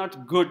there was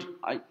not good,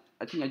 I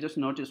think I just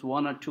noticed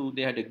one or two,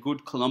 they had a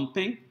good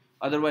clumping.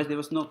 Otherwise, there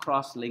was no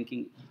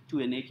cross-linking to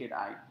a naked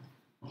eye.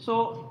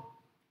 So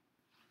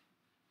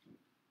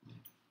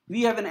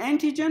we have an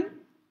antigen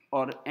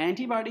or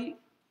antibody,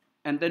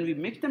 and then we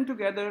mix them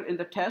together in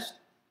the test,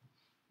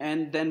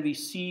 and then we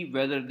see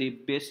whether they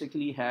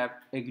basically have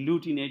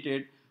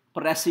agglutinated,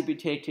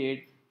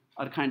 precipitated,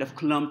 or kind of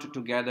clumped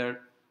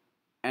together,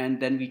 and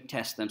then we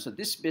test them. So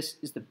this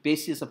is the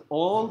basis of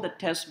all the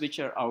tests which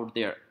are out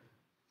there.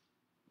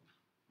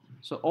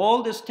 So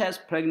all these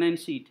tests,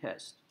 pregnancy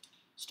test,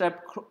 strep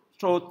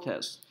throat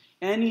test,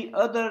 any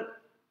other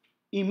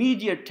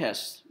immediate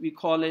tests, we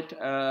call it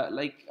a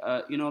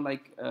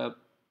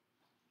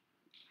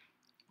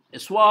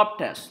swab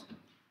test,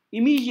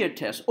 immediate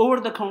tests,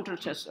 over-the-counter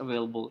tests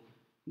available,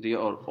 they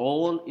are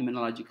all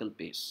immunological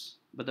based.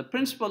 But the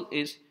principle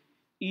is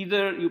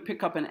either you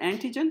pick up an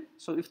antigen,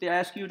 so if they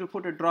ask you to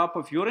put a drop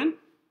of urine,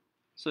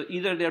 so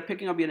either they're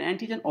picking up an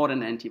antigen or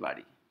an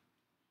antibody.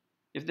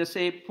 If they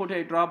say put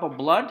a drop of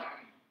blood,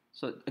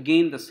 so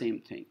again the same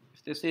thing.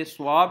 If they say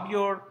swab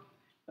your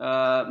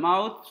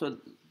mouth, so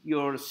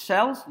your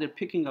cells, they're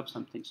picking up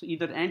something. So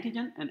either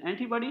antigen and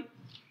antibody,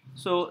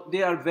 so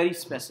they are very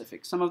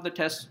specific. Some of the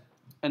tests,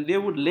 and they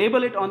would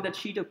label it on that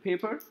sheet of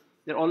paper,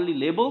 they're already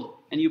labeled,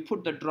 and you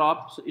put the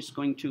drop, so it's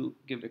going to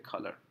give a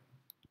color.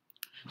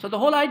 So the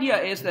whole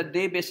idea is that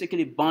they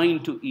basically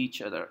bind to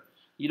each other.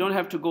 You don't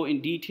have to go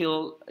in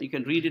detail, you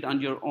can read it on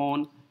your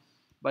own,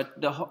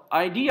 but the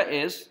idea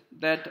is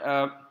that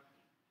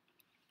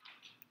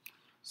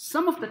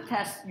some of the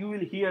tests, you will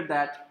hear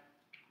that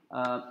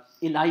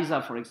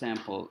ELISA, for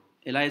example.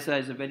 ELISA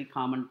is a very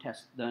common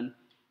test done,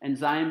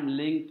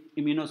 enzyme-linked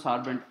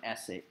immunosorbent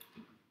assay.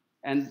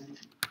 And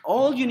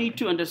all you need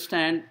to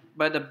understand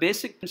by the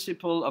basic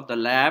principle of the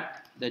lab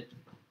that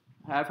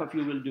half of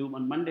you will do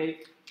on Monday,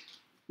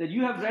 that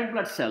you have red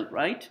blood cell,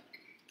 right?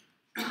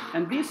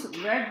 And this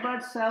red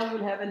blood cell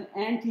will have an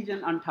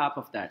antigen on top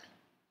of that.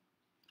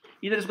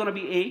 Either it's going to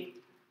be A,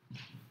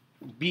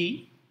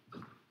 B,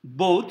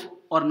 both,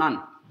 or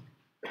none.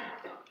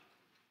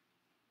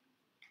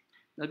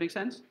 That makes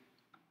sense?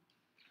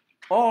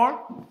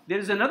 Or there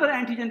is another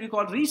antigen we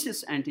call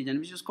rhesus antigen,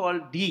 which is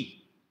called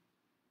D.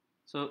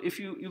 So if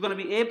you're going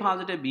to be A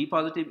positive, B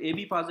positive,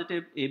 AB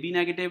positive, AB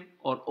negative,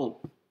 or O,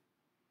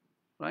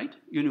 right?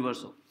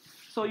 Universal.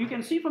 So you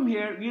can see from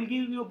here, we'll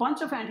give you a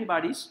bunch of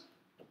antibodies,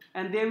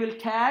 and they will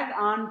tag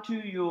onto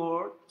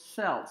your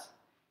cells.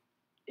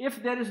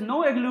 If there is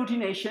no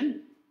agglutination,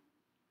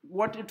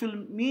 what it will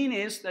mean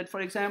is that,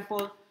 for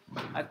example,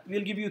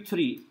 we'll give you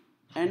three: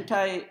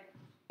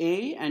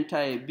 anti-A,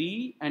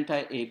 anti-B,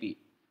 anti-AB.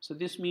 So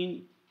this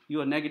means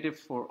you are negative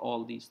for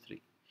all these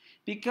three.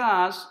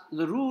 Because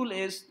the rule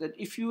is that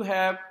if you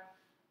have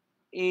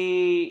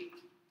a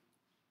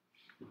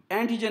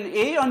antigen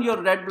A on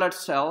your red blood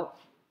cell,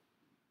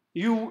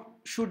 you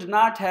should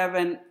not have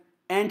an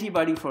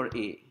antibody for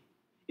A.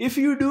 If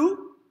you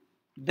do,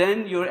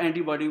 then your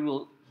antibody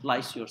will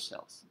lyse your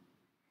cells.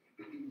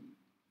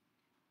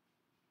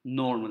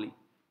 Normally.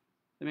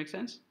 That make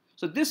sense?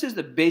 So this is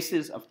the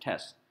basis of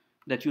tests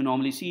that you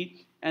normally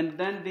see, and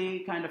then they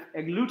kind of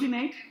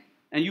agglutinate,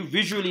 and you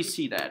visually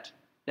see that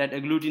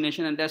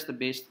agglutination, and that's the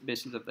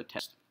basis of the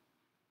test.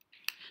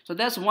 So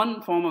that's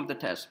one form of the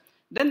test.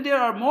 Then there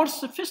are more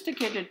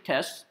sophisticated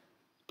tests,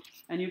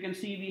 and you can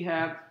see we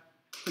have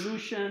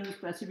solutions,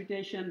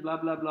 precipitation, blah,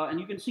 blah, blah. And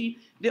you can see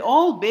they're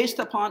all based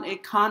upon a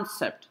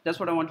concept. That's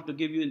what I wanted to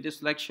give you in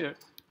this lecture.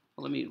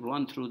 Let me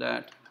run through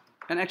that.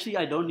 And actually,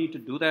 I don't need to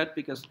do that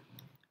because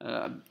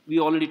we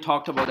already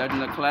talked about that in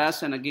the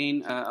class. And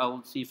again,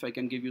 I'll see if I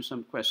can give you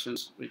some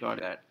questions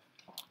regarding that.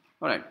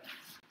 All right.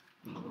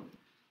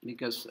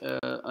 Because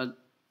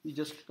we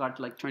just got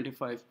like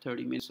 25,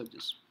 30 minutes of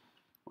this.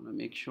 I want to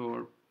make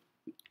sure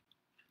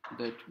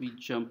that we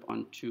jump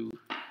onto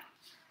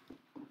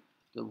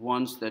the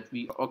ones that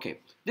we, okay.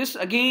 This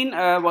again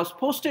was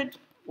posted,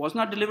 was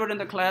not delivered in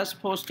the class,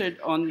 posted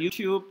on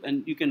YouTube,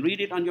 and you can read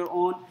it on your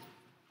own.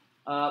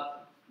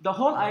 The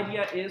whole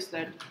idea is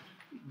that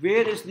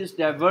where is this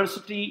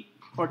diversity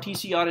for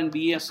TCR and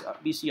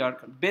BCR?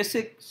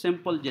 Basic,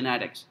 simple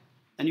genetics.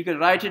 And you can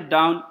write it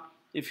down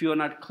if you are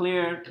not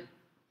clear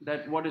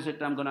that what is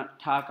it I'm going to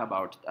talk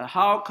about.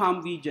 How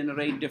come we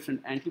generate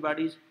different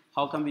antibodies?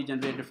 How come we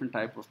generate different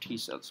type of T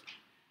cells?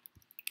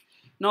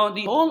 Now,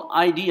 the whole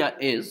idea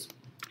is,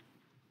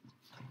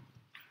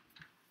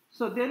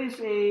 so there is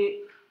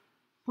a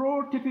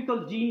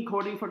prototypical gene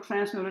coding for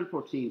transmembrane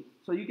protein.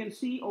 So you can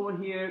see over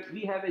here,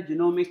 we have a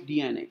genomic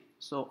DNA.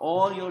 So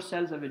all your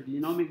cells have a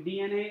genomic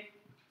DNA,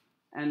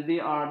 and they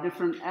are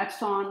different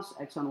exons,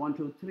 exon 1,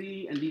 2,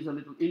 3, and these are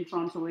little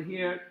introns over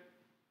here.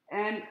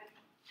 And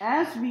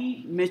as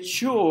we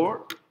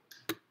mature,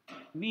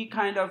 we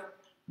kind of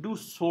do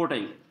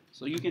sorting.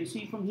 So you can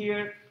see from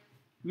here,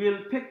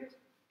 we'll pick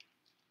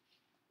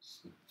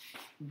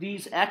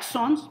these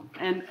exons,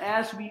 and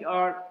as we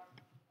are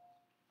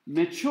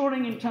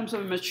maturing in terms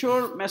of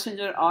mature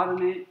messenger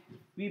RNA,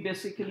 we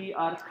basically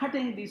are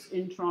cutting these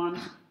introns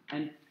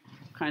and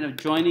kind of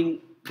joining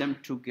them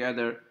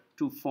together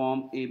to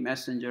form a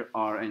messenger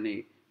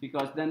RNA,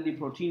 because then the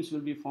proteins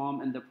will be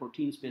formed, and the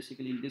proteins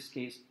basically, in this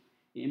case,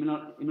 the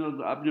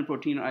immunoglobulin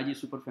protein or Ig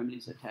superfamily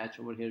is attached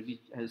over here,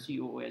 which has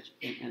COOH.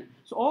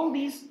 So all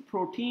these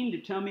protein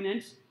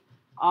determinants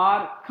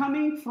are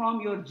coming from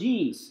your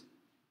genes.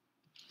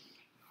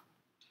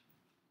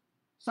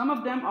 Some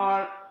of them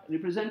are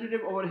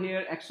representative over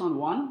here, exon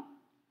 1,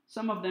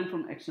 some of them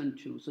from exon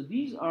 2. So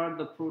these are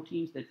the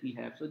proteins that we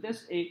have.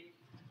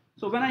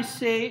 So when I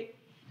say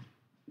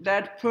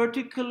that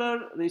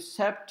particular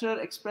receptor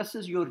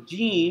expresses your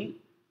gene,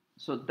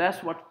 so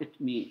that's what it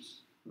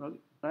means,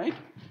 right?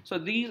 So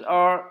these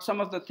are some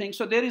of the things.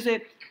 So there is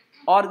a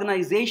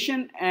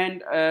organization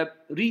and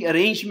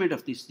rearrangement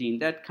of this gene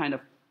that kind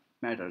of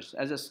matters.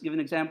 As a given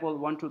example,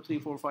 1, 2, 3,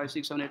 4, 5,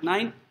 6, 7, 8,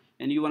 9,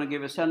 and you want to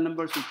give a cell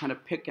number, so you kind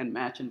of pick and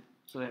match, and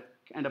so they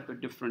end up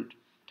with different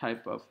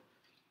type of.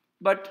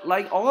 But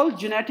like all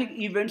genetic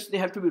events, they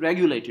have to be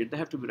regulated. They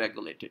have to be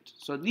regulated.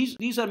 So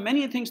these are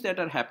many things that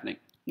are happening.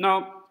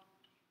 Now,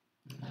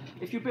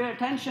 if you pay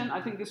attention, I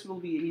think this will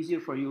be easier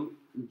for you.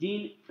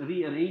 Gene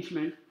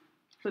rearrangement.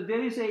 So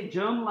there is a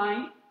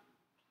germline.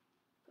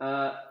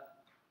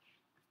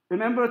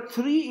 Remember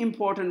three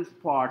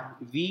important parts: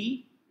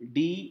 V,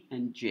 D,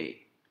 and J.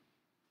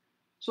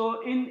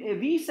 So in a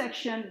V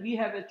section, we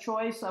have a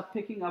choice of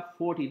picking up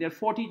 40. There are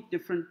 40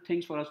 different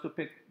things for us to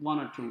pick one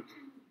or two.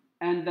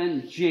 And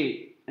then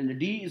J, and the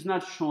D is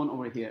not shown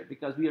over here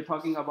because we are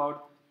talking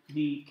about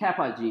the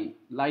kappa gene,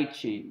 light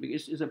chain,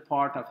 because it's a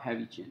part of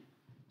heavy chain.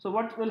 So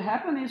what will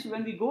happen is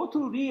when we go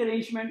through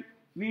rearrangement,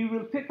 we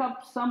will pick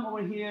up some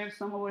over here,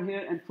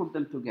 and put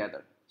them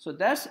together. So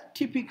that's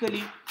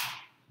typically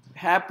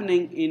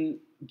happening in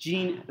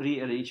gene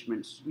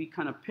rearrangements. We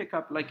kind of pick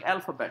up like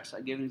alphabets.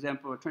 I gave an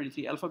example of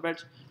 23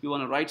 alphabets. You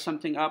want to write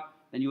something up,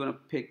 then you want to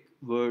pick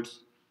words.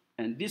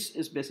 And this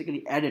is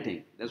basically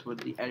editing. That's what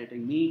the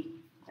editing means.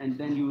 And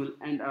then you will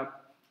end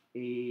up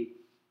amino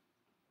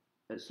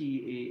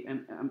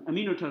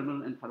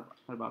terminal and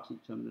carboxyl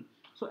terminal.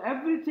 So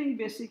everything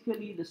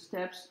basically, the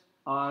steps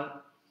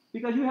are,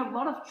 because you have a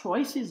lot of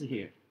choices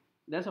here.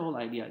 That's the whole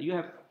idea. You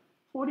have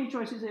 40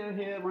 choices over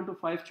here, 1 to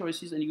 5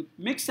 choices, and you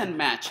mix and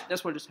match.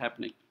 That's what is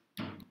happening.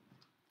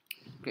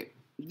 Okay,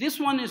 this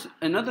one is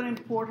another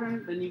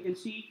important. Then you can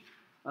see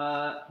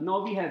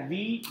now we have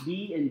V,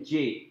 D, and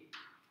J,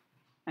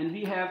 and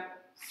we have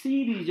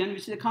C region,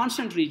 which is a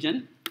constant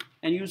region,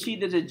 and you see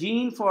there's a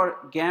gene for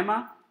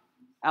gamma,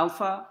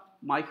 alpha,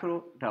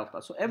 micro,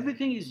 delta. So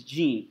everything is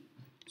gene.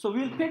 So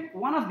we'll pick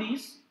one of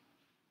these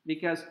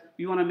because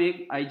we want to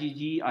make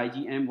IgG,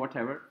 IgM,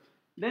 whatever.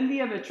 Then we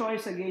have a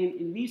choice again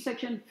in V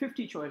section,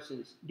 50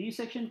 choices, D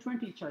section,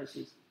 20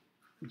 choices,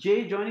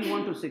 J joining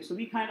 1 to 6. So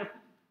we kind of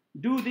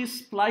do this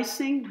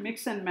splicing,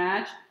 mix and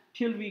match,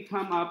 till we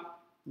come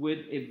up with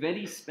a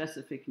very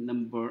specific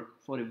number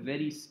for a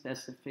very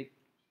specific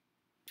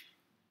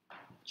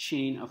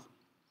chain of.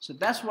 So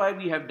that's why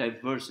we have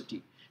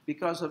diversity,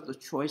 because of the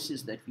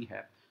choices that we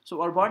have.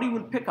 So our body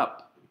will pick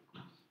up.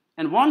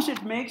 And once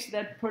it makes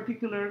that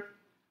particular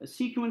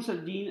sequence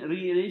of gene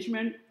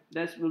rearrangement,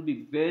 that will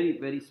be very,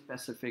 very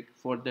specific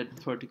for that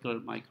particular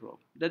microbe.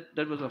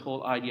 That was the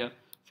whole idea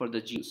for the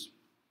genes.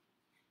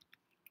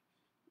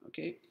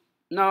 Okay.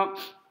 Now,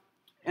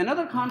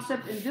 another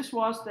concept in this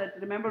was that,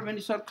 remember when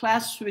you saw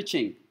class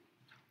switching.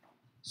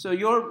 So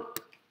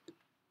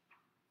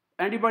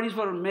antibodies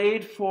were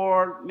made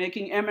for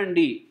making M and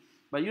D,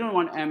 but you don't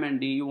want M and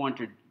D, you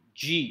wanted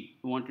G,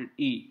 you wanted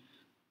E.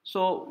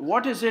 So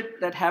what is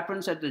it that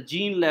happens at the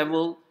gene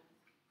level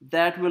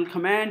that will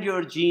command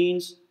your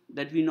genes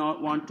that we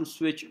not want to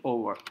switch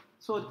over?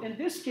 So in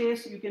this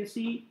case, you can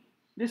see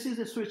this is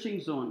a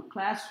switching zone,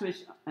 class switch,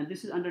 and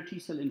this is under T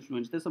cell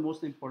influence. That's the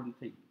most important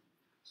thing.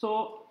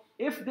 So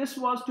if this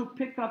was to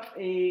pick up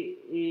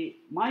a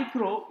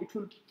micro, it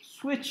will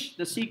switch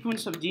the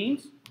sequence of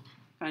genes,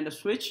 kind of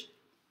switch,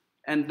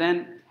 and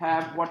then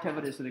have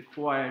whatever is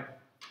required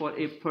for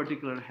a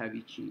particular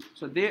heavy chain.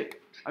 So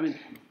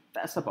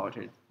that's about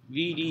it.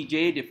 V, D,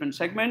 J, different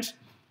segments,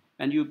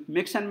 and you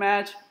mix and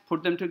match,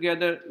 put them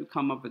together, you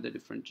come up with a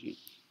different gene.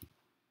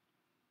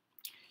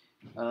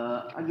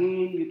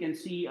 Again, you can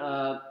see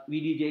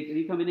VDJ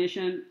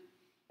recombination,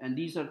 and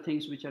these are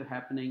things which are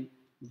happening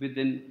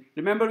within.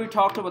 Remember, we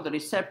talked about the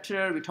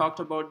receptor, we talked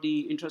about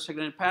the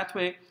intracellular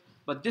pathway,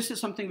 but this is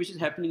something which is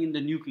happening in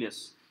the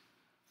nucleus.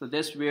 So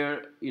that's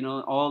where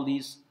all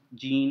these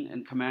gene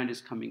and command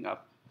is coming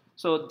up.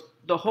 So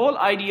the whole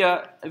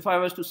idea, if I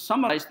was to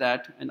summarize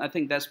that, and I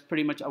think that's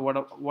pretty much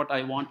what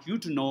I want you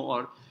to know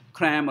or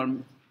cram or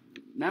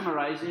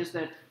memorize, is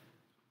that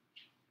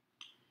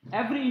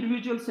every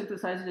individual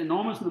synthesizes an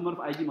enormous number of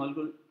Ig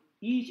molecules,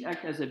 each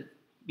act as a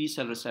B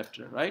cell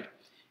receptor, right?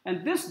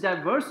 And this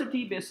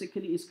diversity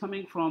basically is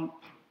coming from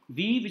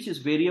V, which is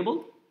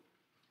variable,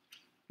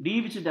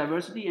 D, which is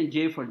diversity, and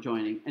J for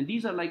joining. And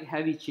these are like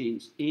heavy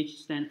chains. H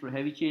stands for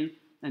heavy chain,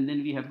 and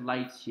then we have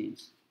light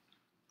chains,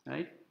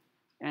 right?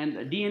 And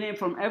DNA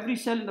from every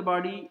cell in the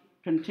body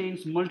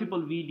contains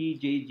multiple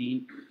VDJ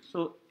genes.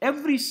 So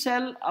every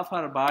cell of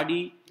our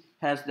body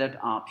has that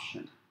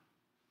option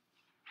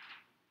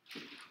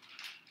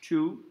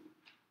to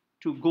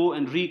go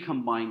and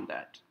recombine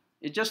that.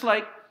 It's just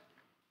like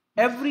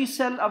every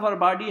cell of our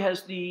body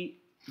has the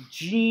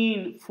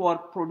gene for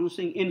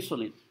producing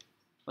insulin.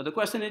 But the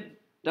question is,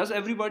 does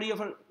everybody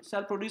of our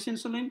cell produce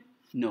insulin?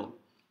 No.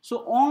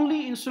 So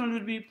only insulin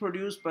will be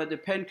produced by the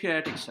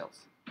pancreatic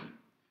cells.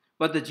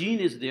 But the gene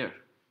is there.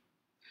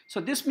 So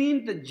this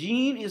means the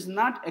gene is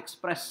not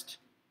expressed.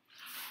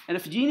 And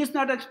if gene is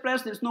not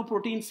expressed, there's no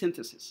protein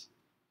synthesis.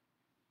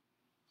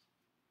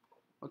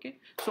 Okay?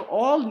 So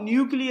all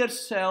nuclear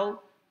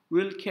cell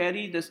will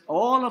carry this,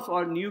 all of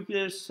our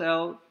nuclear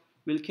cell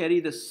will carry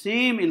the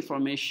same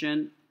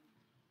information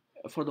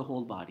for the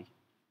whole body.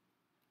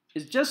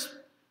 It's just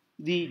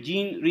the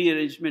gene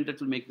rearrangement that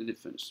will make the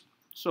difference.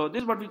 So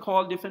this is what we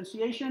call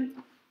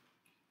differentiation,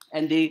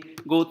 and they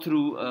go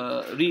through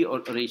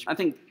rearrangement. I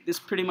think this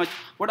pretty much,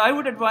 what I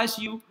would advise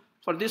you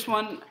for this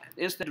one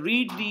is that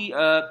read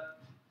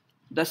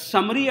the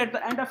summary at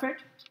the end of it,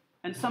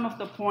 and some of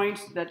the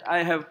points that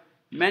I have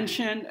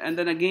mentioned, and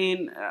then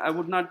again, I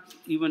would not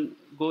even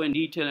go in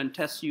detail and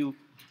test you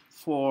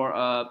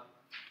for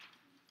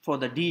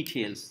the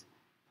details.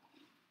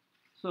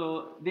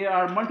 So there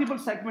are multiple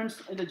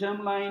segments in the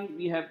germline.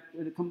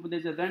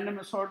 There's a random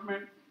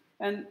assortment,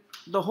 and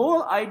the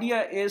whole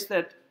idea is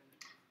that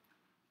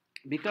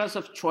because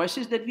of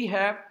choices that we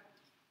have,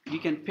 we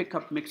can pick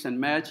up, mix and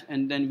match,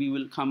 and then we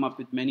will come up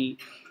with many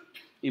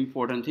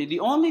important things. The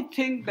only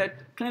thing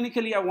that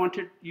clinically I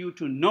wanted you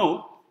to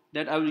know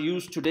that I will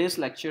use today's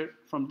lecture,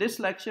 from this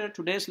lecture,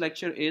 today's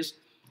lecture, is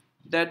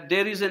that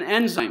there is an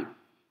enzyme.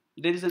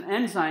 There is an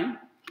enzyme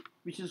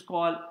which is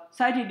called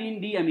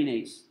cytidine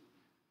deaminase.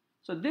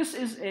 So this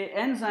is an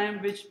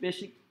enzyme which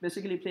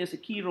basically plays a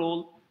key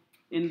role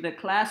in the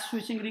class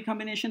switching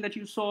recombination that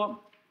you saw,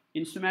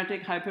 in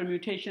somatic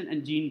hypermutation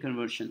and gene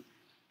conversion.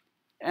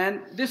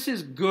 And this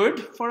is good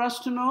for us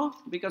to know,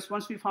 because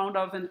once we found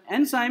out an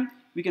enzyme,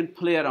 we can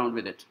play around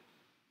with it,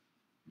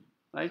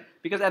 right?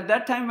 Because at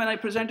that time when I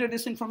presented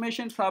this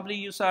information, probably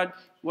you said,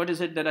 what is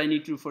it that I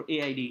need to do for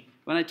AID?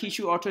 When I teach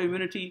you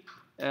autoimmunity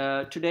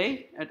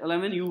today at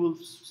 11, you will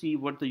see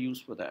what the use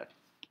for that.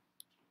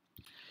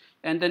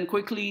 And then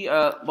quickly,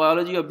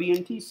 biology of B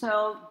and T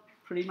cell,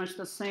 pretty much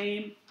the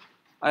same.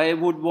 I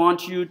would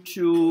want you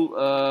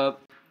to,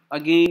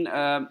 again,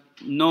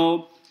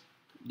 know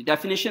the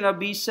definition of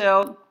B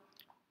cell,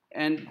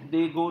 and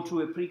they go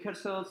to a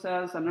precursor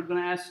cells. I'm not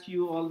going to ask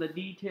you all the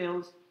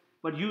details,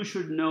 but you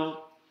should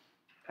know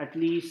at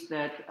least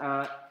that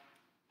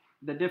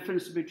the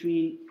difference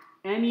between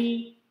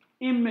any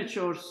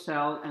immature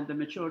cell and the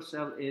mature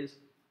cell is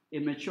a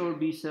mature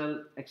B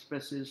cell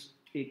expresses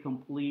a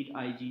complete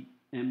IgM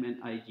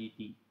and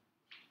IgD.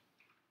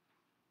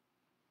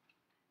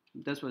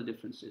 That's what the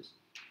difference is.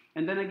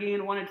 And then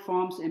again, when it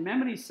forms a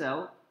memory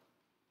cell,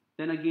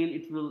 then again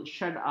it will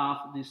shut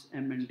off this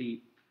M and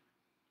D.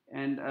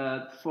 And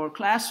for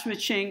class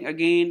switching,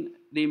 again,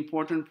 the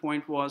important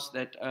point was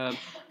that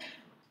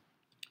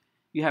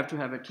you have to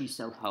have a T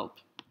cell help.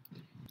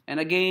 And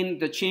again,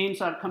 the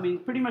chains are coming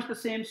pretty much the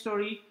same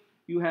story.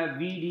 You have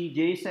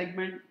VDJ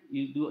segment,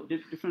 you do a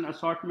different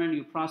assortment,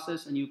 you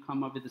process, and you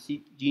come up with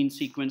a gene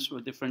sequence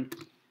for different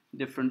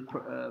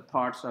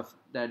parts of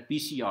that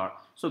BCR.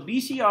 So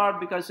BCR,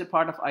 because it's a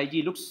part of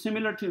Ig, looks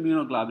similar to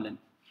immunoglobulin.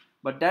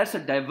 But that's a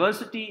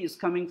diversity is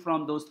coming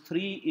from those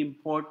three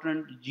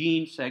important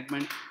gene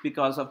segments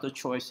because of the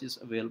choices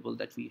available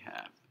that we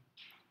have.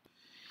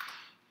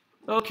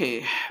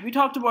 Okay, we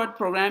talked about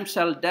programmed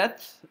cell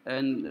death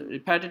and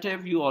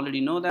repetitive. You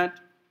already know that.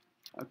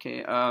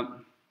 Okay,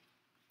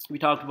 we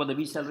talked about the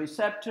B cell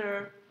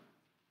receptor.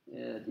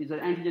 Is an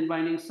antigen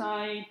binding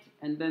site,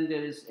 and then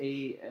there is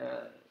a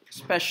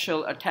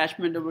special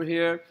attachment over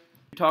here.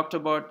 We talked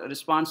about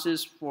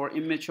responses for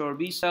immature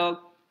B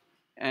cell,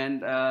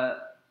 and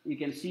you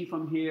can see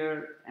from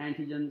here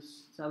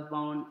antigens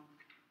self-bound.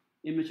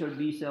 Immature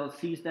B cell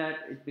sees that,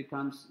 it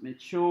becomes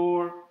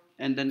mature,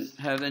 and then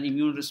has an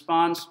immune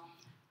response.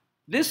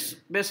 This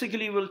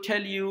basically will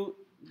tell you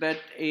that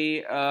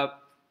an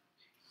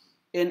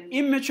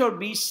immature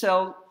B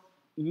cell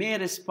may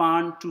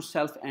respond to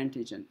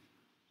self-antigen,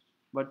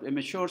 but a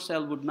mature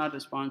cell would not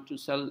respond to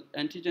cell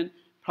antigen.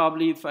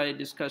 Probably if I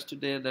discuss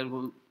today, that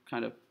will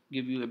kind of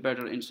give you a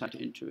better insight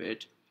into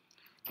it.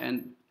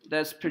 And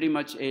that's pretty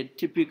much a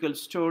typical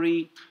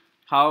story,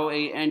 how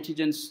a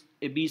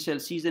B cell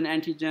sees an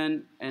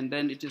antigen, and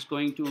then it is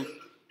going to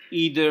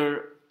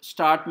either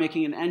start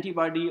making an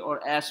antibody or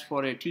ask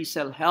for a T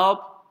cell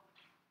help.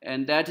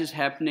 And that is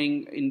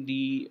happening in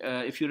the,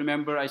 if you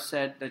remember, I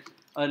said that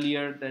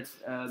earlier that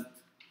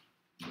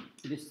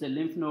this is the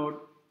lymph node.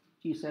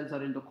 T cells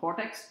are in the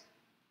cortex,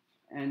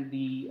 and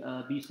the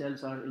B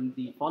cells are in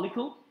the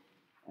follicle.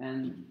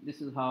 And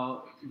this is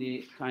how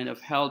they kind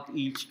of help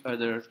each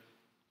other.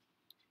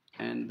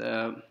 And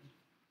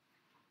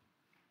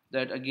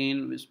that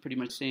again is pretty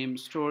much same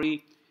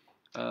story.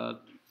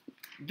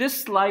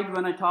 This slide,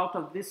 when I talked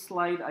of this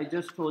slide, I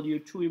just told you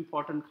two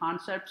important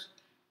concepts.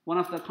 One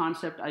of the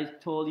concepts I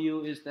told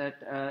you is that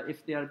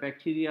if there are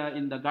bacteria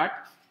in the gut,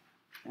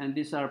 and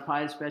these are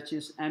Peyer's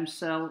patches M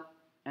cell,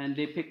 and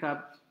they pick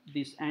up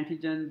this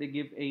antigen, they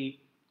give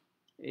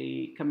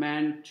a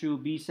command to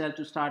B cell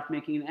to start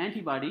making an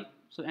antibody.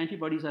 So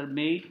antibodies are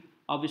made,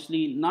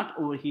 obviously not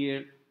over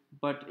here,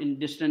 but in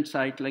distant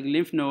site like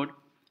lymph node.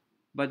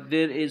 But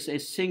there is a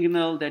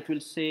signal that will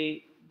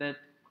say that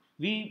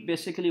we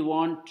basically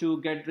want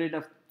to get rid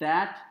of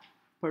that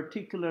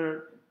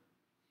particular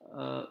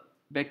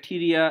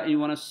bacteria, and you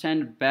want to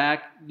send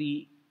back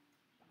the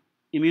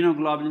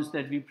immunoglobulins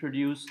that we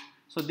produce.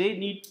 So they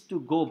need to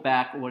go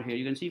back over here.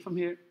 You can see from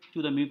here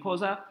to the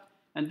mucosa.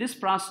 And this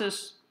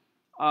process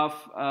of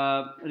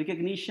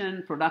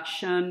recognition,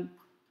 production,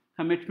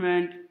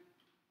 commitment,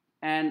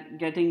 and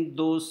getting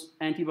those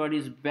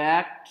antibodies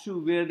back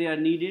to where they are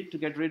needed to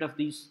get rid of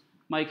these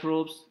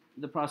microbes,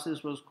 the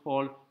process was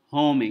called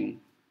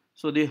homing.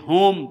 So they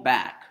home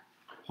back,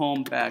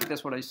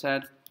 that's what I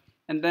said.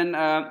 And then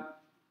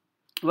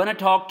when I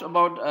talked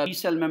about B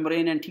cell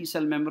membrane and T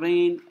cell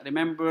membrane,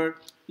 remember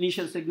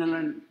initial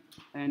signal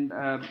and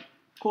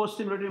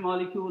co-stimulatory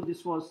molecule,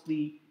 this was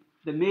the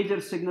major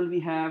signal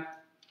we have,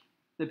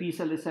 the B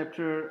cell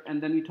receptor,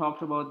 and then we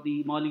talked about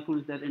the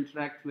molecules that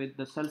interact with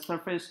the cell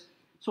surface.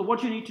 So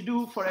what you need to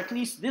do for at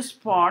least this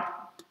part,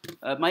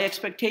 my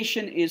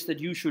expectation is that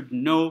you should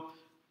know,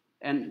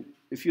 and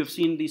if you've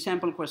seen the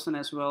sample question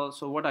as well,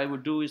 so what I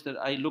would do is that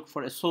I look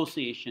for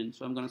association.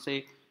 So I'm going to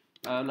say,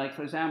 like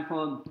for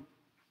example,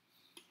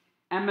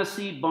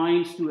 MSC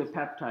binds to a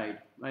peptide,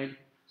 right?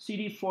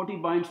 CD40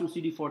 binds to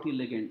CD40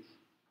 ligand,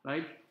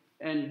 right?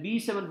 And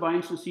B7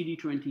 binds to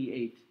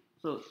CD28.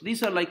 So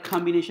these are like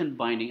combination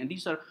binding, and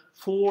these are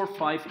 4 or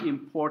 5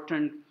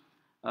 important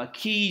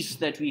keys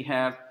that we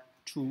have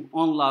to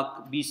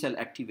unlock B cell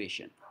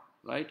activation,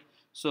 right?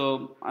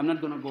 So I'm not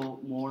going to go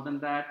more than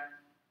that,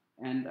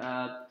 and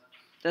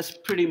that's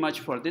pretty much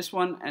for this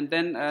one. And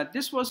then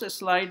this was a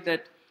slide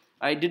that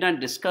I did not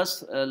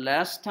discuss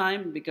last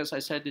time because I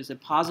said it's a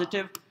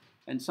positive,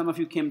 and some of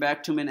you came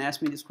back to me and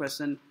asked me this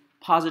question,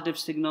 positive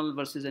signal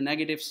versus a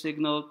negative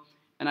signal.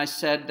 And I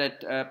said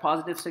that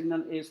positive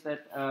signal is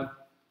that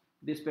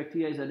this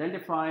bacteria is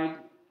identified,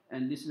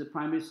 and this is a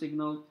primary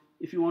signal.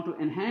 If you want to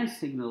enhance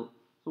signal,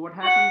 so what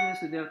happens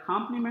is that they are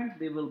complement,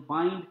 they will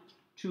bind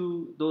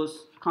to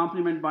those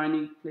complement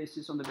binding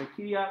places on the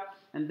bacteria,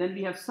 and then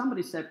we have some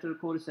receptor,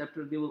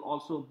 co-receptor, they will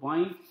also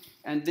bind,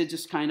 and they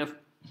just kind of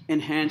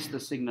enhance the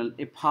signal,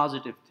 a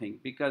positive thing,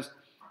 because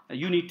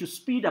you need to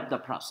speed up the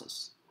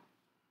process.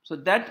 So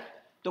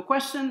that the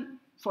question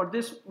for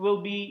this will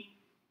be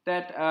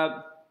that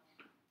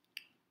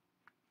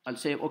I'll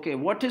say, okay,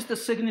 what is the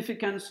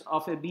significance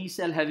of a B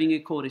cell having a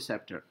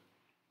co-receptor?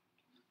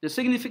 The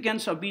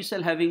significance of B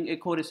cell having a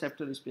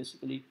co-receptor is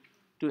basically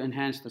to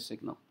enhance the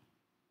signal.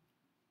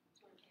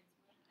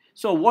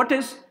 So what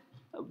is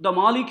the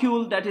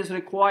molecule that is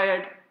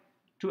required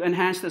to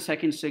enhance the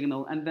second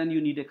signal? And then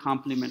you need a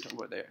complement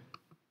over there.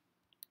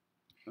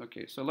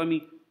 Okay, so let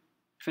me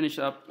finish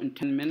up in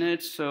 10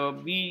 minutes.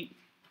 So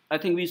I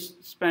think we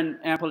spent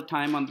ample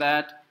time on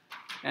that.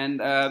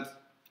 And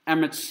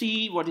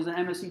MSC, what is the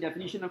MSC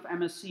definition of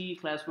MSC,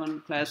 class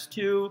 1, class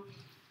 2?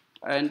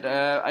 And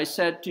I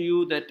said to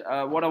you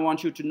that what I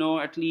want you to know,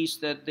 at least,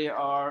 that there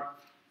are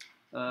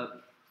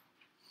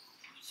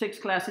 6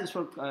 classes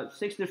for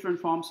 6 different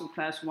forms of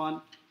class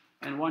 1,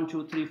 and 1,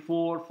 2, 3,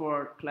 4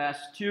 for class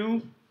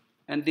 2.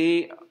 And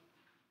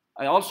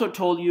I also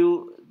told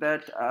you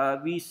that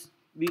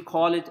we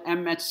call it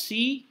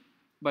MHC,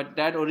 but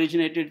that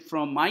originated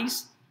from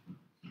mice.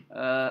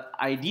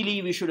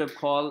 Ideally, we should have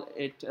called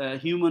it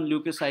human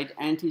leukocyte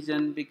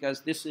antigen,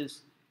 because this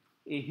is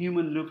a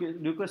human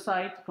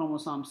leukocyte,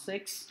 chromosome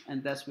 6,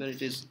 and that's where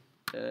it is.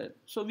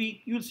 So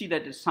you'll see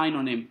that it's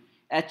synonym.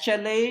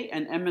 HLA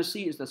and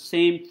MSC is the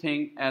same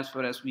thing as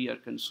far as we are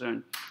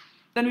concerned.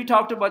 Then we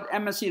talked about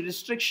MSC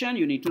restriction.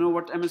 You need to know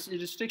what MSC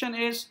restriction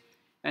is.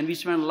 And we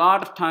spent a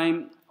lot of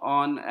time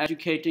on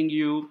educating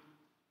you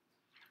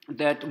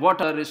that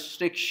what are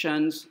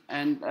restrictions,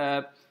 and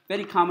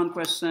very common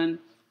question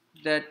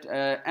that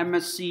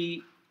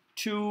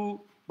MSC2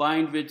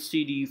 bind with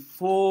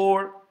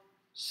CD4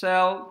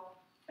 cell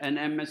and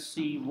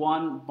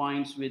MSC1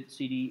 binds with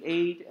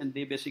CD8, and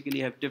they basically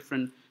have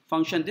different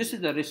function. This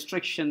is the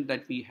restriction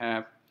that we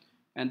have,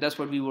 and that's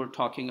what we were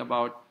talking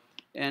about.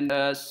 And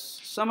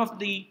some of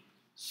the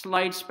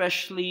slides,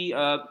 especially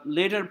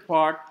later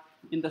part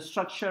in the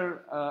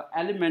structure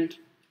element,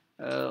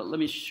 let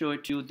me show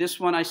it to you. This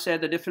one I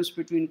said the difference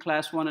between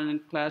class 1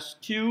 and class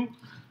 2.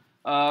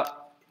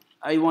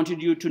 I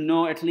wanted you to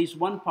know at least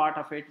one part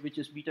of it, which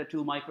is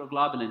beta-2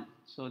 microglobulin.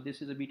 So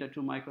this is a beta-2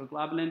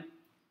 microglobulin,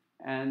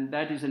 and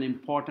that is an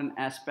important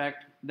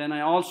aspect. Then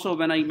I also,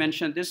 when I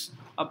mentioned this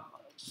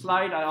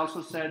slide, I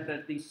also said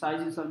that the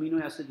sizes of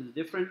amino acids is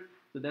different.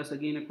 So that's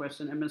again a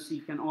question.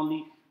 MSC can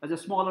only has a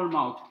smaller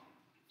mouth.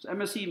 So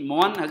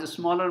MSC1 has a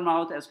smaller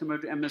mouth as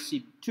compared to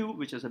MSC2,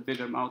 which has a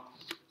bigger mouth.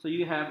 So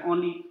you have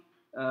only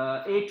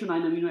 8 to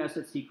 9 amino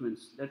acid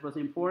sequence. That was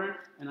important,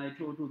 and I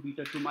told you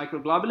beta-2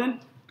 microglobulin.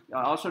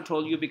 I also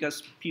told you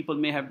because people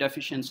may have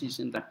deficiencies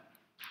in that.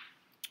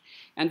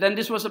 And then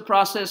this was a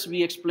process,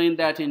 we explained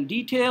that in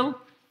detail.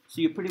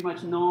 So you pretty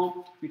much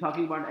know we're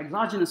talking about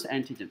exogenous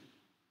antigen.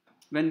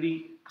 When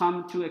we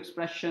come to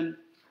expression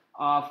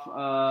of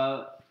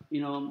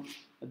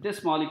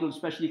this molecule,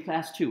 especially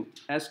class 2,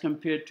 as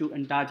compared to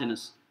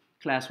endogenous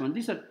class 1.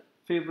 These are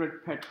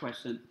favorite pet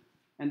question.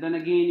 And then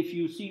again, if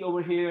you see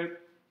over here,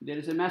 there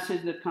is a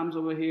message that comes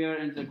over here,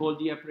 and the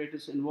Golgi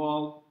apparatus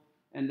involved.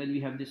 And then we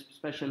have this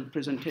special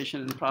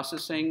presentation and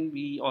processing.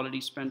 We already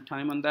spent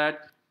time on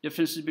that.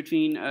 Differences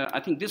between,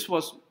 I think this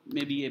was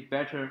maybe a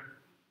better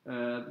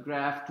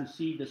graph to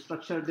see the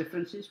structure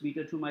differences.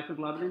 Beta-2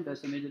 microglobulin,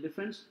 that's a major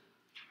difference.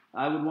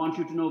 I would want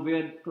you to know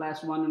where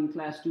class 1 and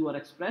class 2 are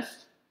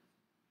expressed.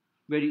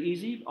 Very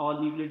easy. All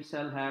nucleated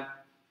cells have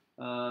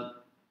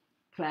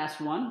class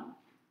 1,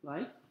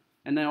 right?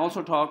 And then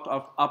also talked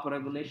of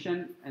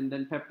upregulation, and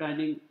then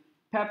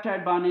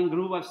peptide bonding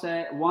group of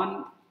say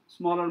 1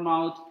 smaller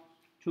mouth,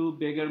 2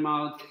 bigger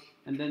mouth,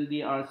 and then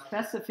they are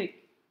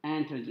specific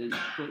antigens.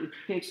 So it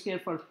takes care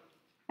for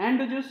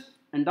endogenous,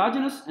 and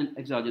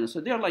exogenous.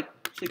 So they are like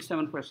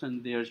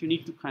 6-7% there. So you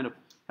need to kind of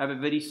have a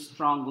very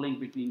strong link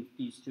between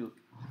these two.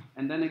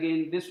 And then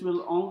again, this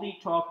will only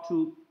talk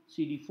to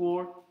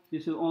CD4.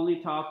 This will only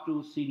talk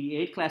to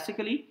CD8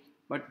 classically,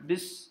 but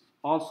this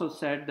also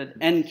said that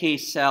NK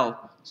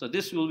cell. So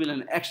this will be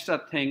an extra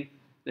thing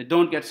that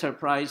don't get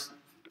surprised.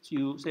 So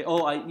you say,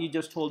 oh, you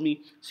just told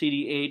me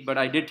CD8, but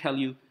I did tell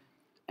you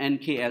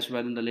NK as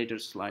well in the later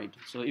slide.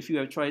 So if you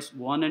have choice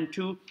 1 and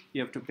 2,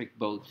 you have to pick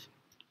both.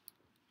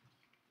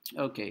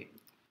 Okay.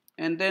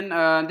 And then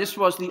this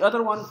was the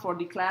other one for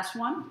the class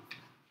 1.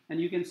 And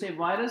you can say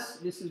virus,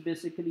 this is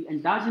basically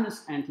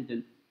endogenous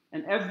antigen.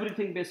 And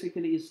everything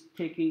basically is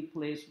taking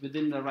place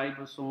within the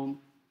ribosome,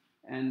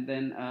 and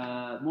then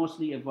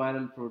mostly a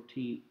viral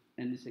protein.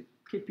 And it's a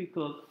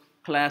typical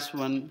class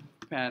 1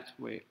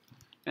 pathway.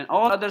 And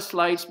all other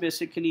slides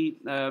basically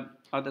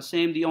are the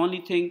same. The only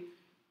thing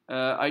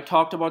I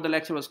talked about the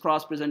lecture was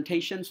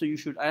cross-presentation. So you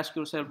should ask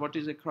yourself, what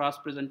is a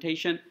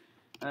cross-presentation?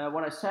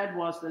 What I said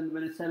was that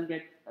when a cell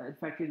gets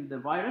infected with the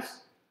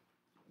virus,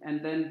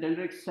 and then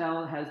dendritic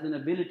cell has an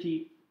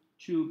ability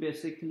to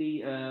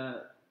basically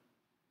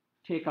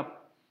take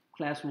up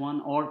class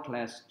 1 or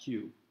class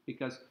 2,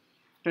 because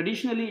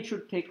traditionally it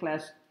should take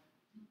class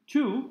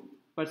 2,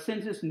 but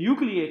since it's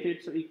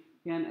nucleated, so it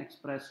can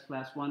express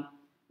class 1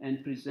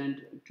 and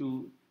present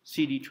to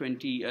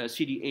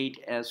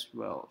CD8 as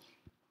well.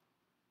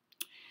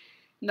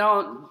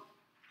 Now,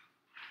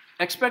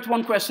 expect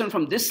one question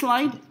from this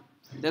slide,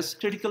 this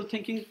critical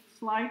thinking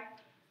slide.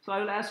 So I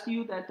will ask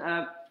you that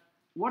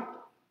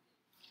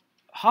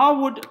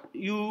how would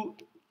you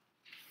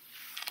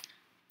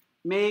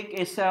make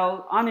a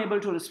cell unable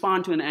to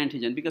respond to an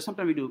antigen? Because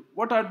sometimes we do.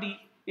 What are the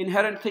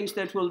inherent things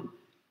that will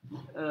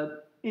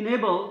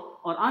enable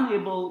or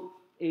unable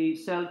a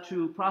cell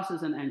to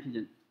process an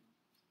antigen?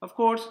 Of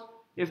course,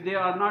 if there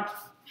are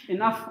not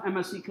enough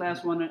MSC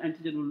class 1,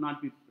 antigen will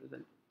not be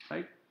present,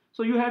 right?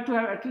 So you have to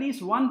have at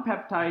least one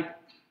peptide,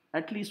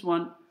 at least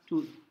one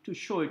to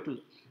show it to.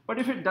 But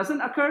if it doesn't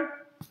occur,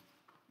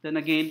 then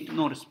again,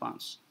 no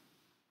response.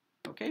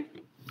 Okay?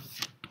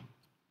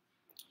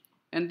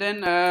 And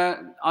then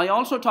I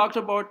also talked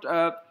about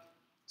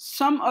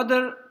some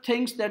other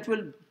things that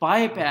will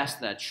bypass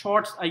that.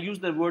 I use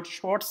the word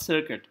short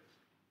circuit.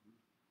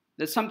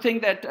 There's something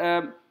that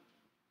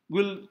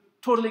will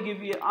totally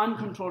give you an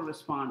uncontrolled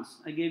response.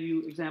 I gave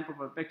you example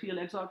of bacterial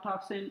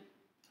exotoxin,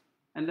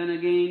 and then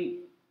again,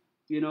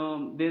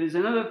 there is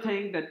another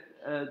thing that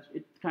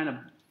it kind of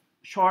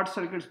short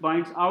circuits,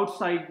 binds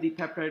outside the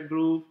peptide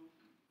groove,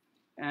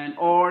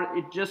 or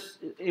it just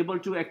able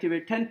to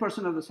activate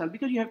 10% of the cell,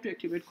 because you have to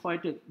activate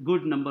quite a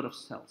good number of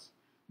cells.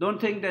 Don't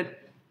think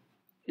that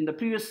in the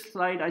previous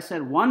slide I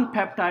said one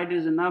peptide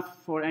is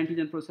enough for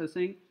antigen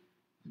processing,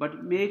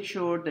 but make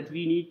sure that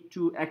we need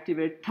to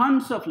activate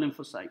tons of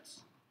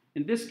lymphocytes.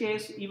 In this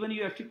case, even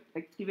you have to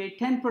activate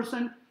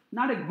 10%,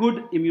 not a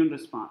good immune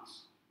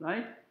response,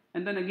 right?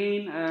 And then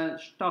again,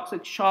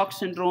 toxic shock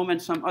syndrome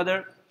and some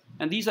other,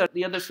 and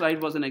the other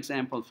slide was an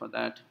example for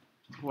that,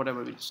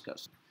 whatever we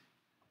discussed.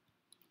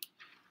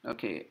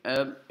 Okay,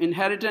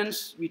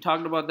 inheritance, we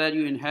talked about that,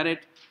 you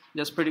inherit,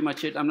 that's pretty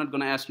much it. I'm not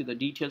going to ask you the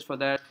details for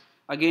that.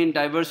 Again,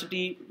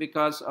 diversity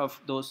because of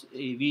those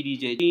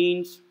VDJ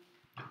genes.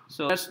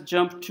 So let's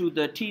jump to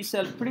the T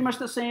cell, pretty much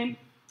the same.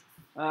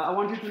 I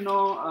want you to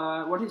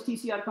know what is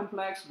TCR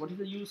complex, what is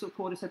the use of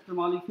co-receptor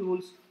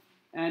molecules,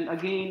 and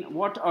again,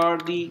 what are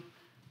the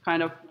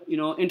kind of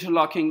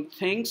interlocking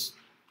things.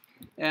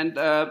 And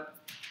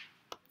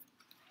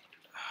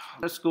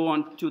let's go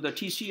on to the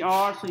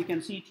TCR. So you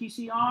can see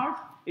TCR,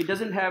 it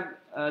doesn't have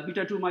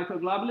beta-2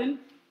 microglobulin,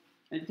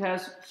 and it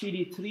has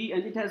CD3,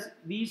 and it has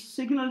these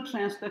signal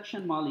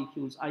transduction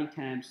molecules,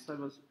 ITAMs. That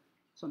was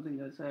something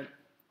that I said.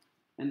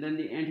 And then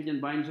the antigen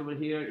binds over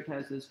here. It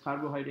has this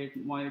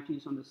carbohydrate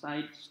moieties on the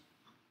sides,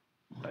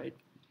 right?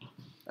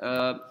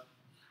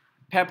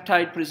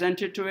 Peptide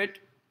presented to it.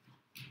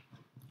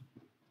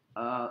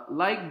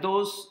 Like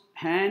those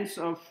hands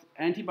of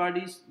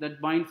antibodies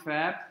that bind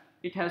Fab,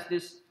 it has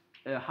this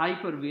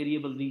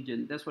hyper-variable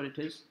region. That's what it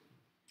is.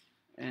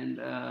 And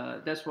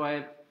that's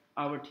why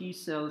our T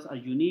cells are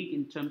unique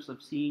in terms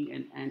of seeing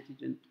an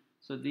antigen.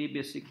 So they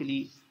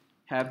basically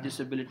have this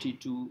ability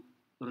to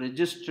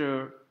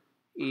register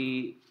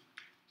a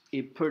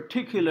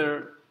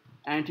particular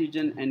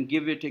antigen and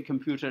give it a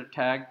computer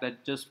tag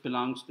that just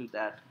belongs to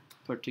that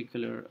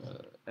particular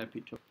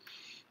epitope.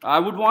 I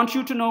would want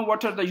you to know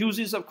what are the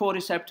uses of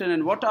co-receptor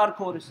and what are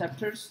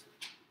co-receptors.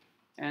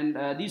 And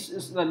this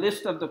is the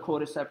list of the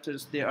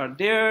co-receptors. They are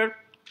there.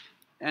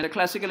 And a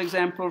classical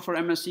example for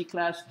MSC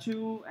class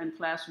 2 and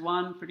class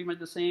 1, pretty much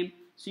the same.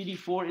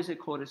 CD4 is a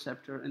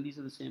co-receptor, and these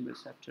are the same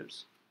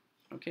receptors.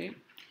 Okay?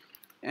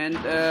 And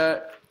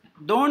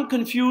don't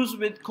confuse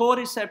with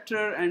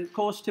co-receptor and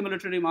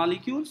co-stimulatory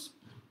molecules.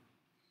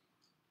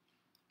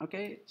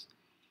 Okay?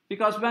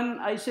 Because when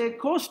I say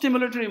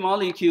co-stimulatory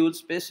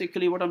molecules,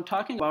 basically what I'm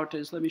talking about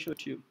is, let me show it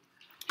to you.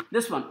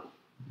 This one.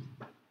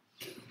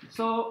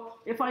 So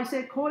if I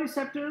say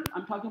co-receptor,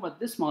 I'm talking about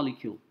this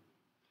molecule.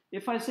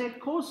 If I say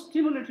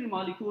co-stimulatory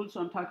molecules, so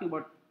I'm talking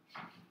about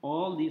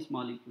all these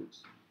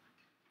molecules.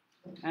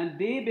 And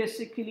they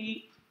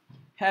basically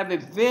have a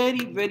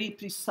very, very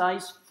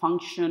precise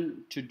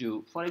function to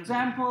do. For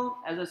example,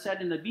 as I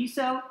said in the B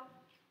cell,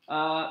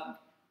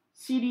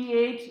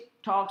 CD8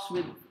 talks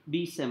with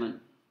B7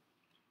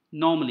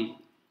 normally.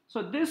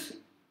 So this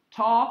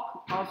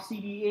talk of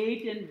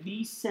CD8 and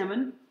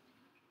B7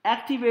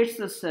 activates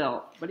the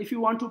cell. But if you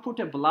want to put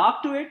a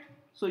block to it,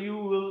 so you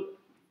will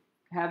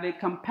have a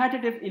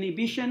competitive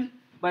inhibition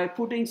by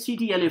putting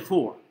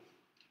CTLA4.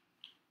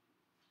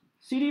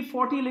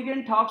 CD40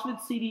 ligand talks with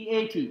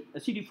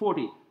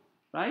CD40,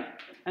 right?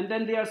 And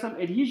then there are some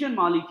adhesion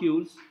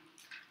molecules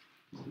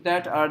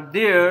that are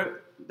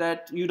there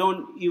that you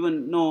don't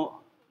even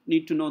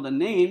need to know the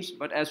names,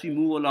 but as we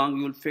move along,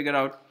 you'll figure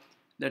out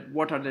that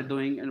what are they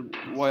doing and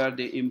why are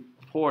they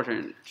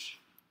important,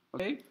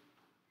 okay?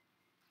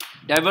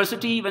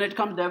 Diversity, when it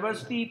comes to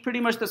diversity, pretty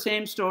much the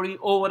same story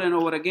over and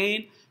over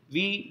again.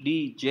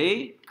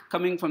 VDJ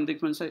coming from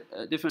different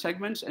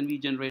segments, and we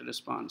generate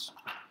response.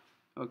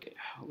 Okay,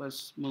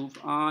 let's move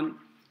on.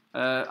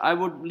 I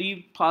would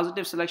leave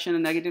positive selection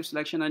and negative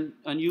selection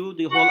on you.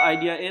 The whole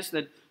idea is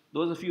that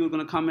those of you who are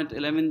going to come at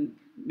 11,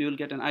 you will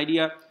get an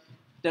idea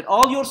that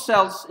all your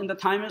cells in the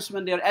thymus,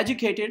 when they are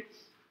educated,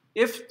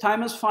 if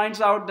thymus finds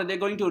out that they're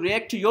going to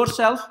react to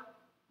yourself,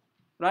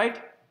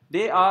 right,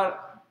 they are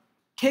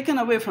taken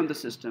away from the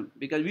system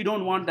because we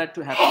don't want that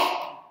to happen.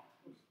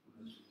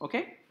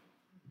 Okay?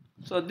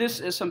 So this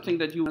is something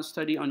that you must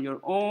study on your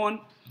own.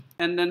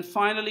 And then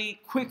finally,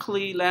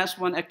 quickly, last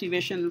one,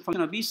 activation and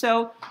function of B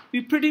cell.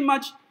 We pretty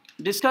much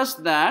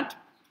discussed that.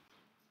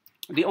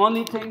 The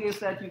only thing is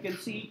that you can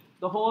see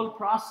the whole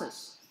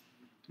process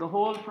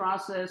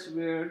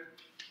where,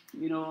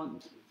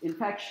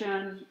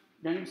 infection,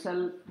 then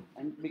cell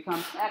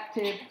becomes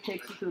active,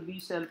 takes it to the B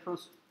cell,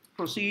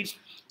 proceeds,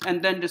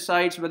 and then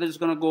decides whether it's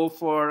going to go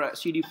for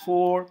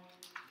CD4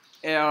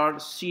 or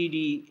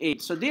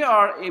CD8. So they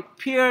are a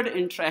paired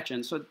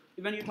interaction. So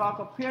when you talk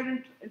of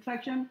paired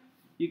interaction,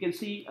 you can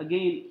see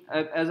again,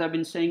 as I've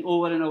been saying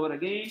over and over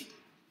again,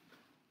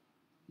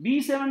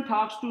 B7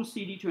 talks to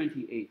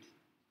CD28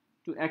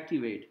 to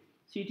activate.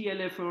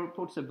 CTLA4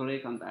 puts a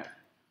break on that.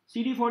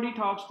 CD40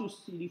 talks to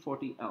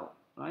CD40L,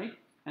 right?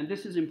 And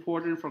this is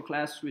important for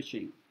class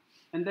switching.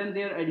 And then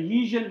there are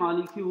adhesion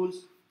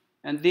molecules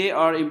and they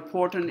are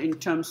important in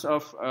terms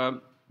of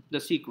the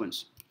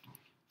sequence.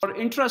 For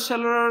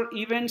intracellular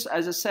events,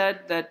 as I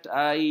said, that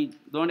I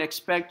don't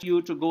expect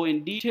you to go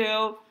in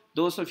detail.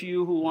 Those of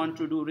you who want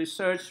to do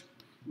research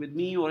with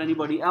me or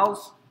anybody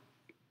else,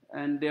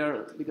 and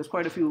because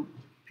quite a few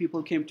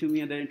people came to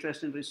me and they're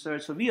interested in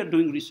research, so we are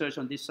doing research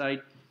on this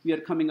side. We are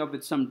coming up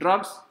with some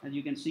drugs, as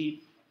you can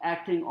see,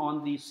 acting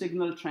on the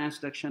signal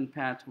transduction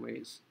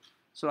pathways.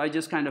 So I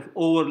just kind of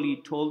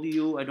overly told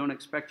you. I don't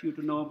expect you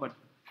to know, but,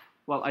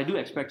 well, I do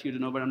expect you to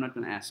know, but I'm not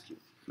going to ask you.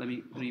 Let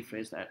me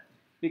rephrase that.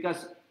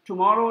 Because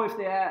tomorrow, if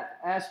they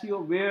ask you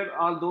where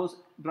are those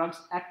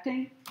drugs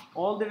acting,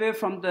 all the way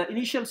from the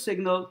initial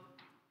signal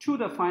to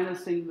the final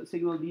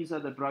signal, these are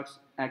the drugs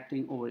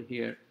acting over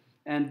here.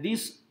 And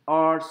these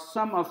are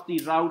some of the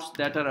routes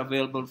that are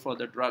available for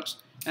the drugs.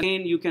 And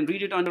again, you can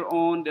read it on your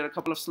own. There are a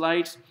couple of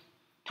slides.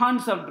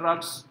 Tons of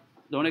drugs.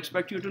 Don't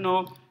expect you to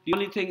know. The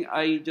only thing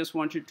I just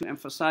wanted to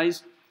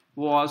emphasize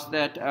was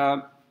that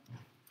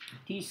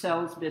T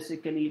cells,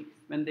 basically,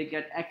 when they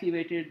get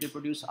activated, they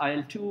produce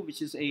IL-2,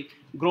 which is a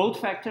growth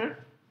factor,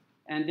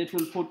 and it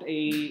will put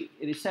a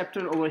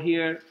receptor over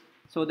here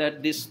so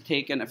that this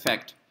take an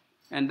effect.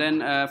 And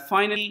then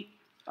finally,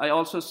 I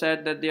also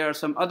said that there are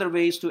some other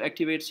ways to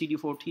activate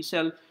CD4 T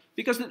cell,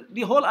 because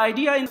the whole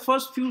idea in the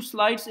first few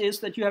slides is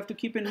that you have to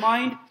keep in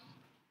mind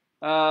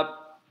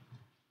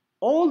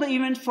all the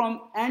events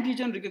from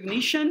antigen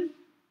recognition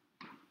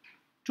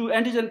to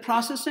antigen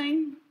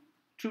processing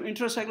to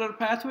intracellular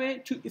pathway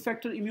to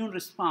effector immune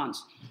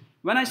response.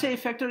 When I say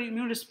effector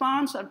immune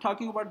response, I'm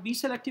talking about B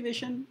cell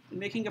activation,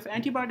 making of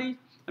antibodies.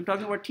 I'm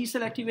talking about T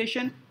cell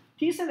activation.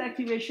 T cell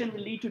activation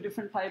will lead to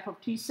different type of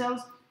T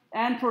cells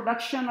and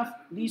production of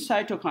these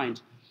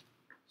cytokines.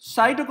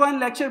 Cytokine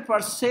lecture per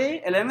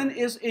se, 11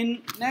 is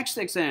in next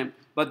exam,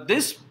 but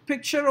this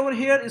picture over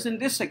here is in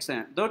this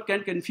exam. Don't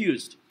get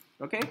confused,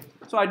 okay?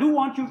 So I do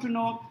want you to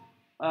know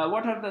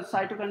what are the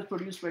cytokines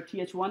produced by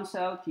Th1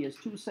 cell,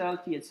 Th2 cell,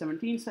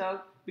 Th17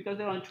 cell, because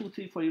there are only 2,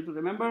 3 for you to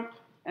remember,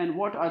 and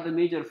what are the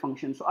major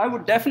functions. So I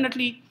would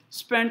definitely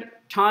spend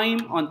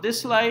time on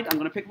this slide. I'm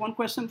going to pick one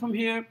question from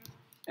here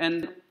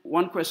and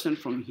one question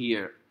from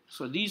here.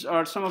 So these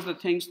are some of the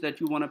things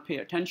that you want to pay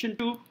attention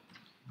to.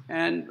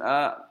 And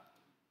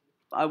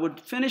I would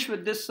finish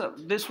with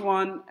this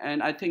one,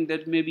 and I think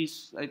that maybe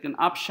like an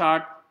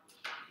upshot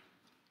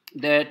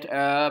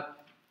that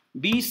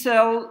B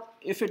cell,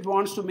 if it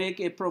wants to make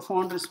a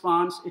profound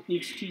response, it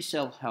needs T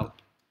cell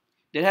help.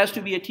 There has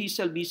to be a T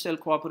cell, B cell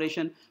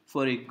cooperation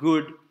for a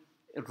good,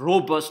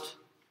 robust,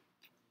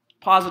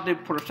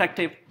 positive,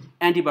 protective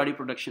antibody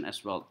production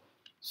as well.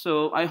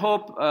 So I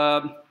hope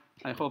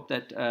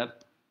that